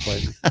Monday off,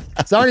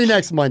 but sorry,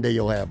 next Monday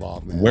you'll have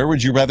off, man. Where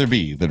would you rather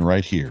be than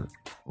right here,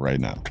 right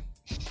now?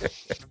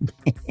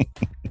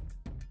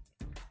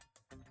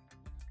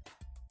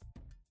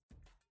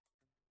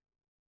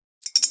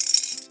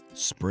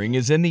 Spring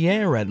is in the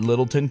air at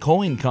Littleton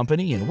Coin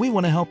Company, and we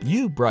want to help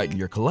you brighten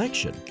your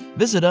collection.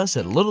 Visit us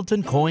at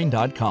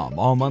littletoncoin.com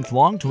all month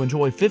long to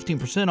enjoy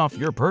 15% off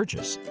your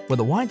purchase. With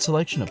a wide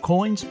selection of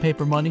coins,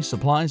 paper money,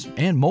 supplies,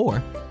 and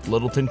more,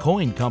 Littleton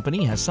Coin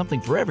Company has something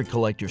for every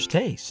collector's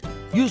taste.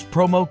 Use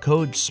promo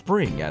code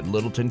SPRING at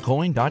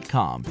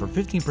littletoncoin.com for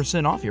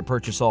 15% off your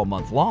purchase all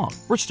month long.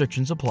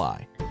 Restrictions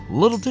apply.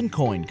 Littleton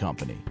Coin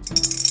Company.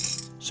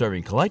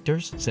 Serving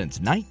collectors since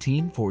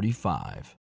 1945.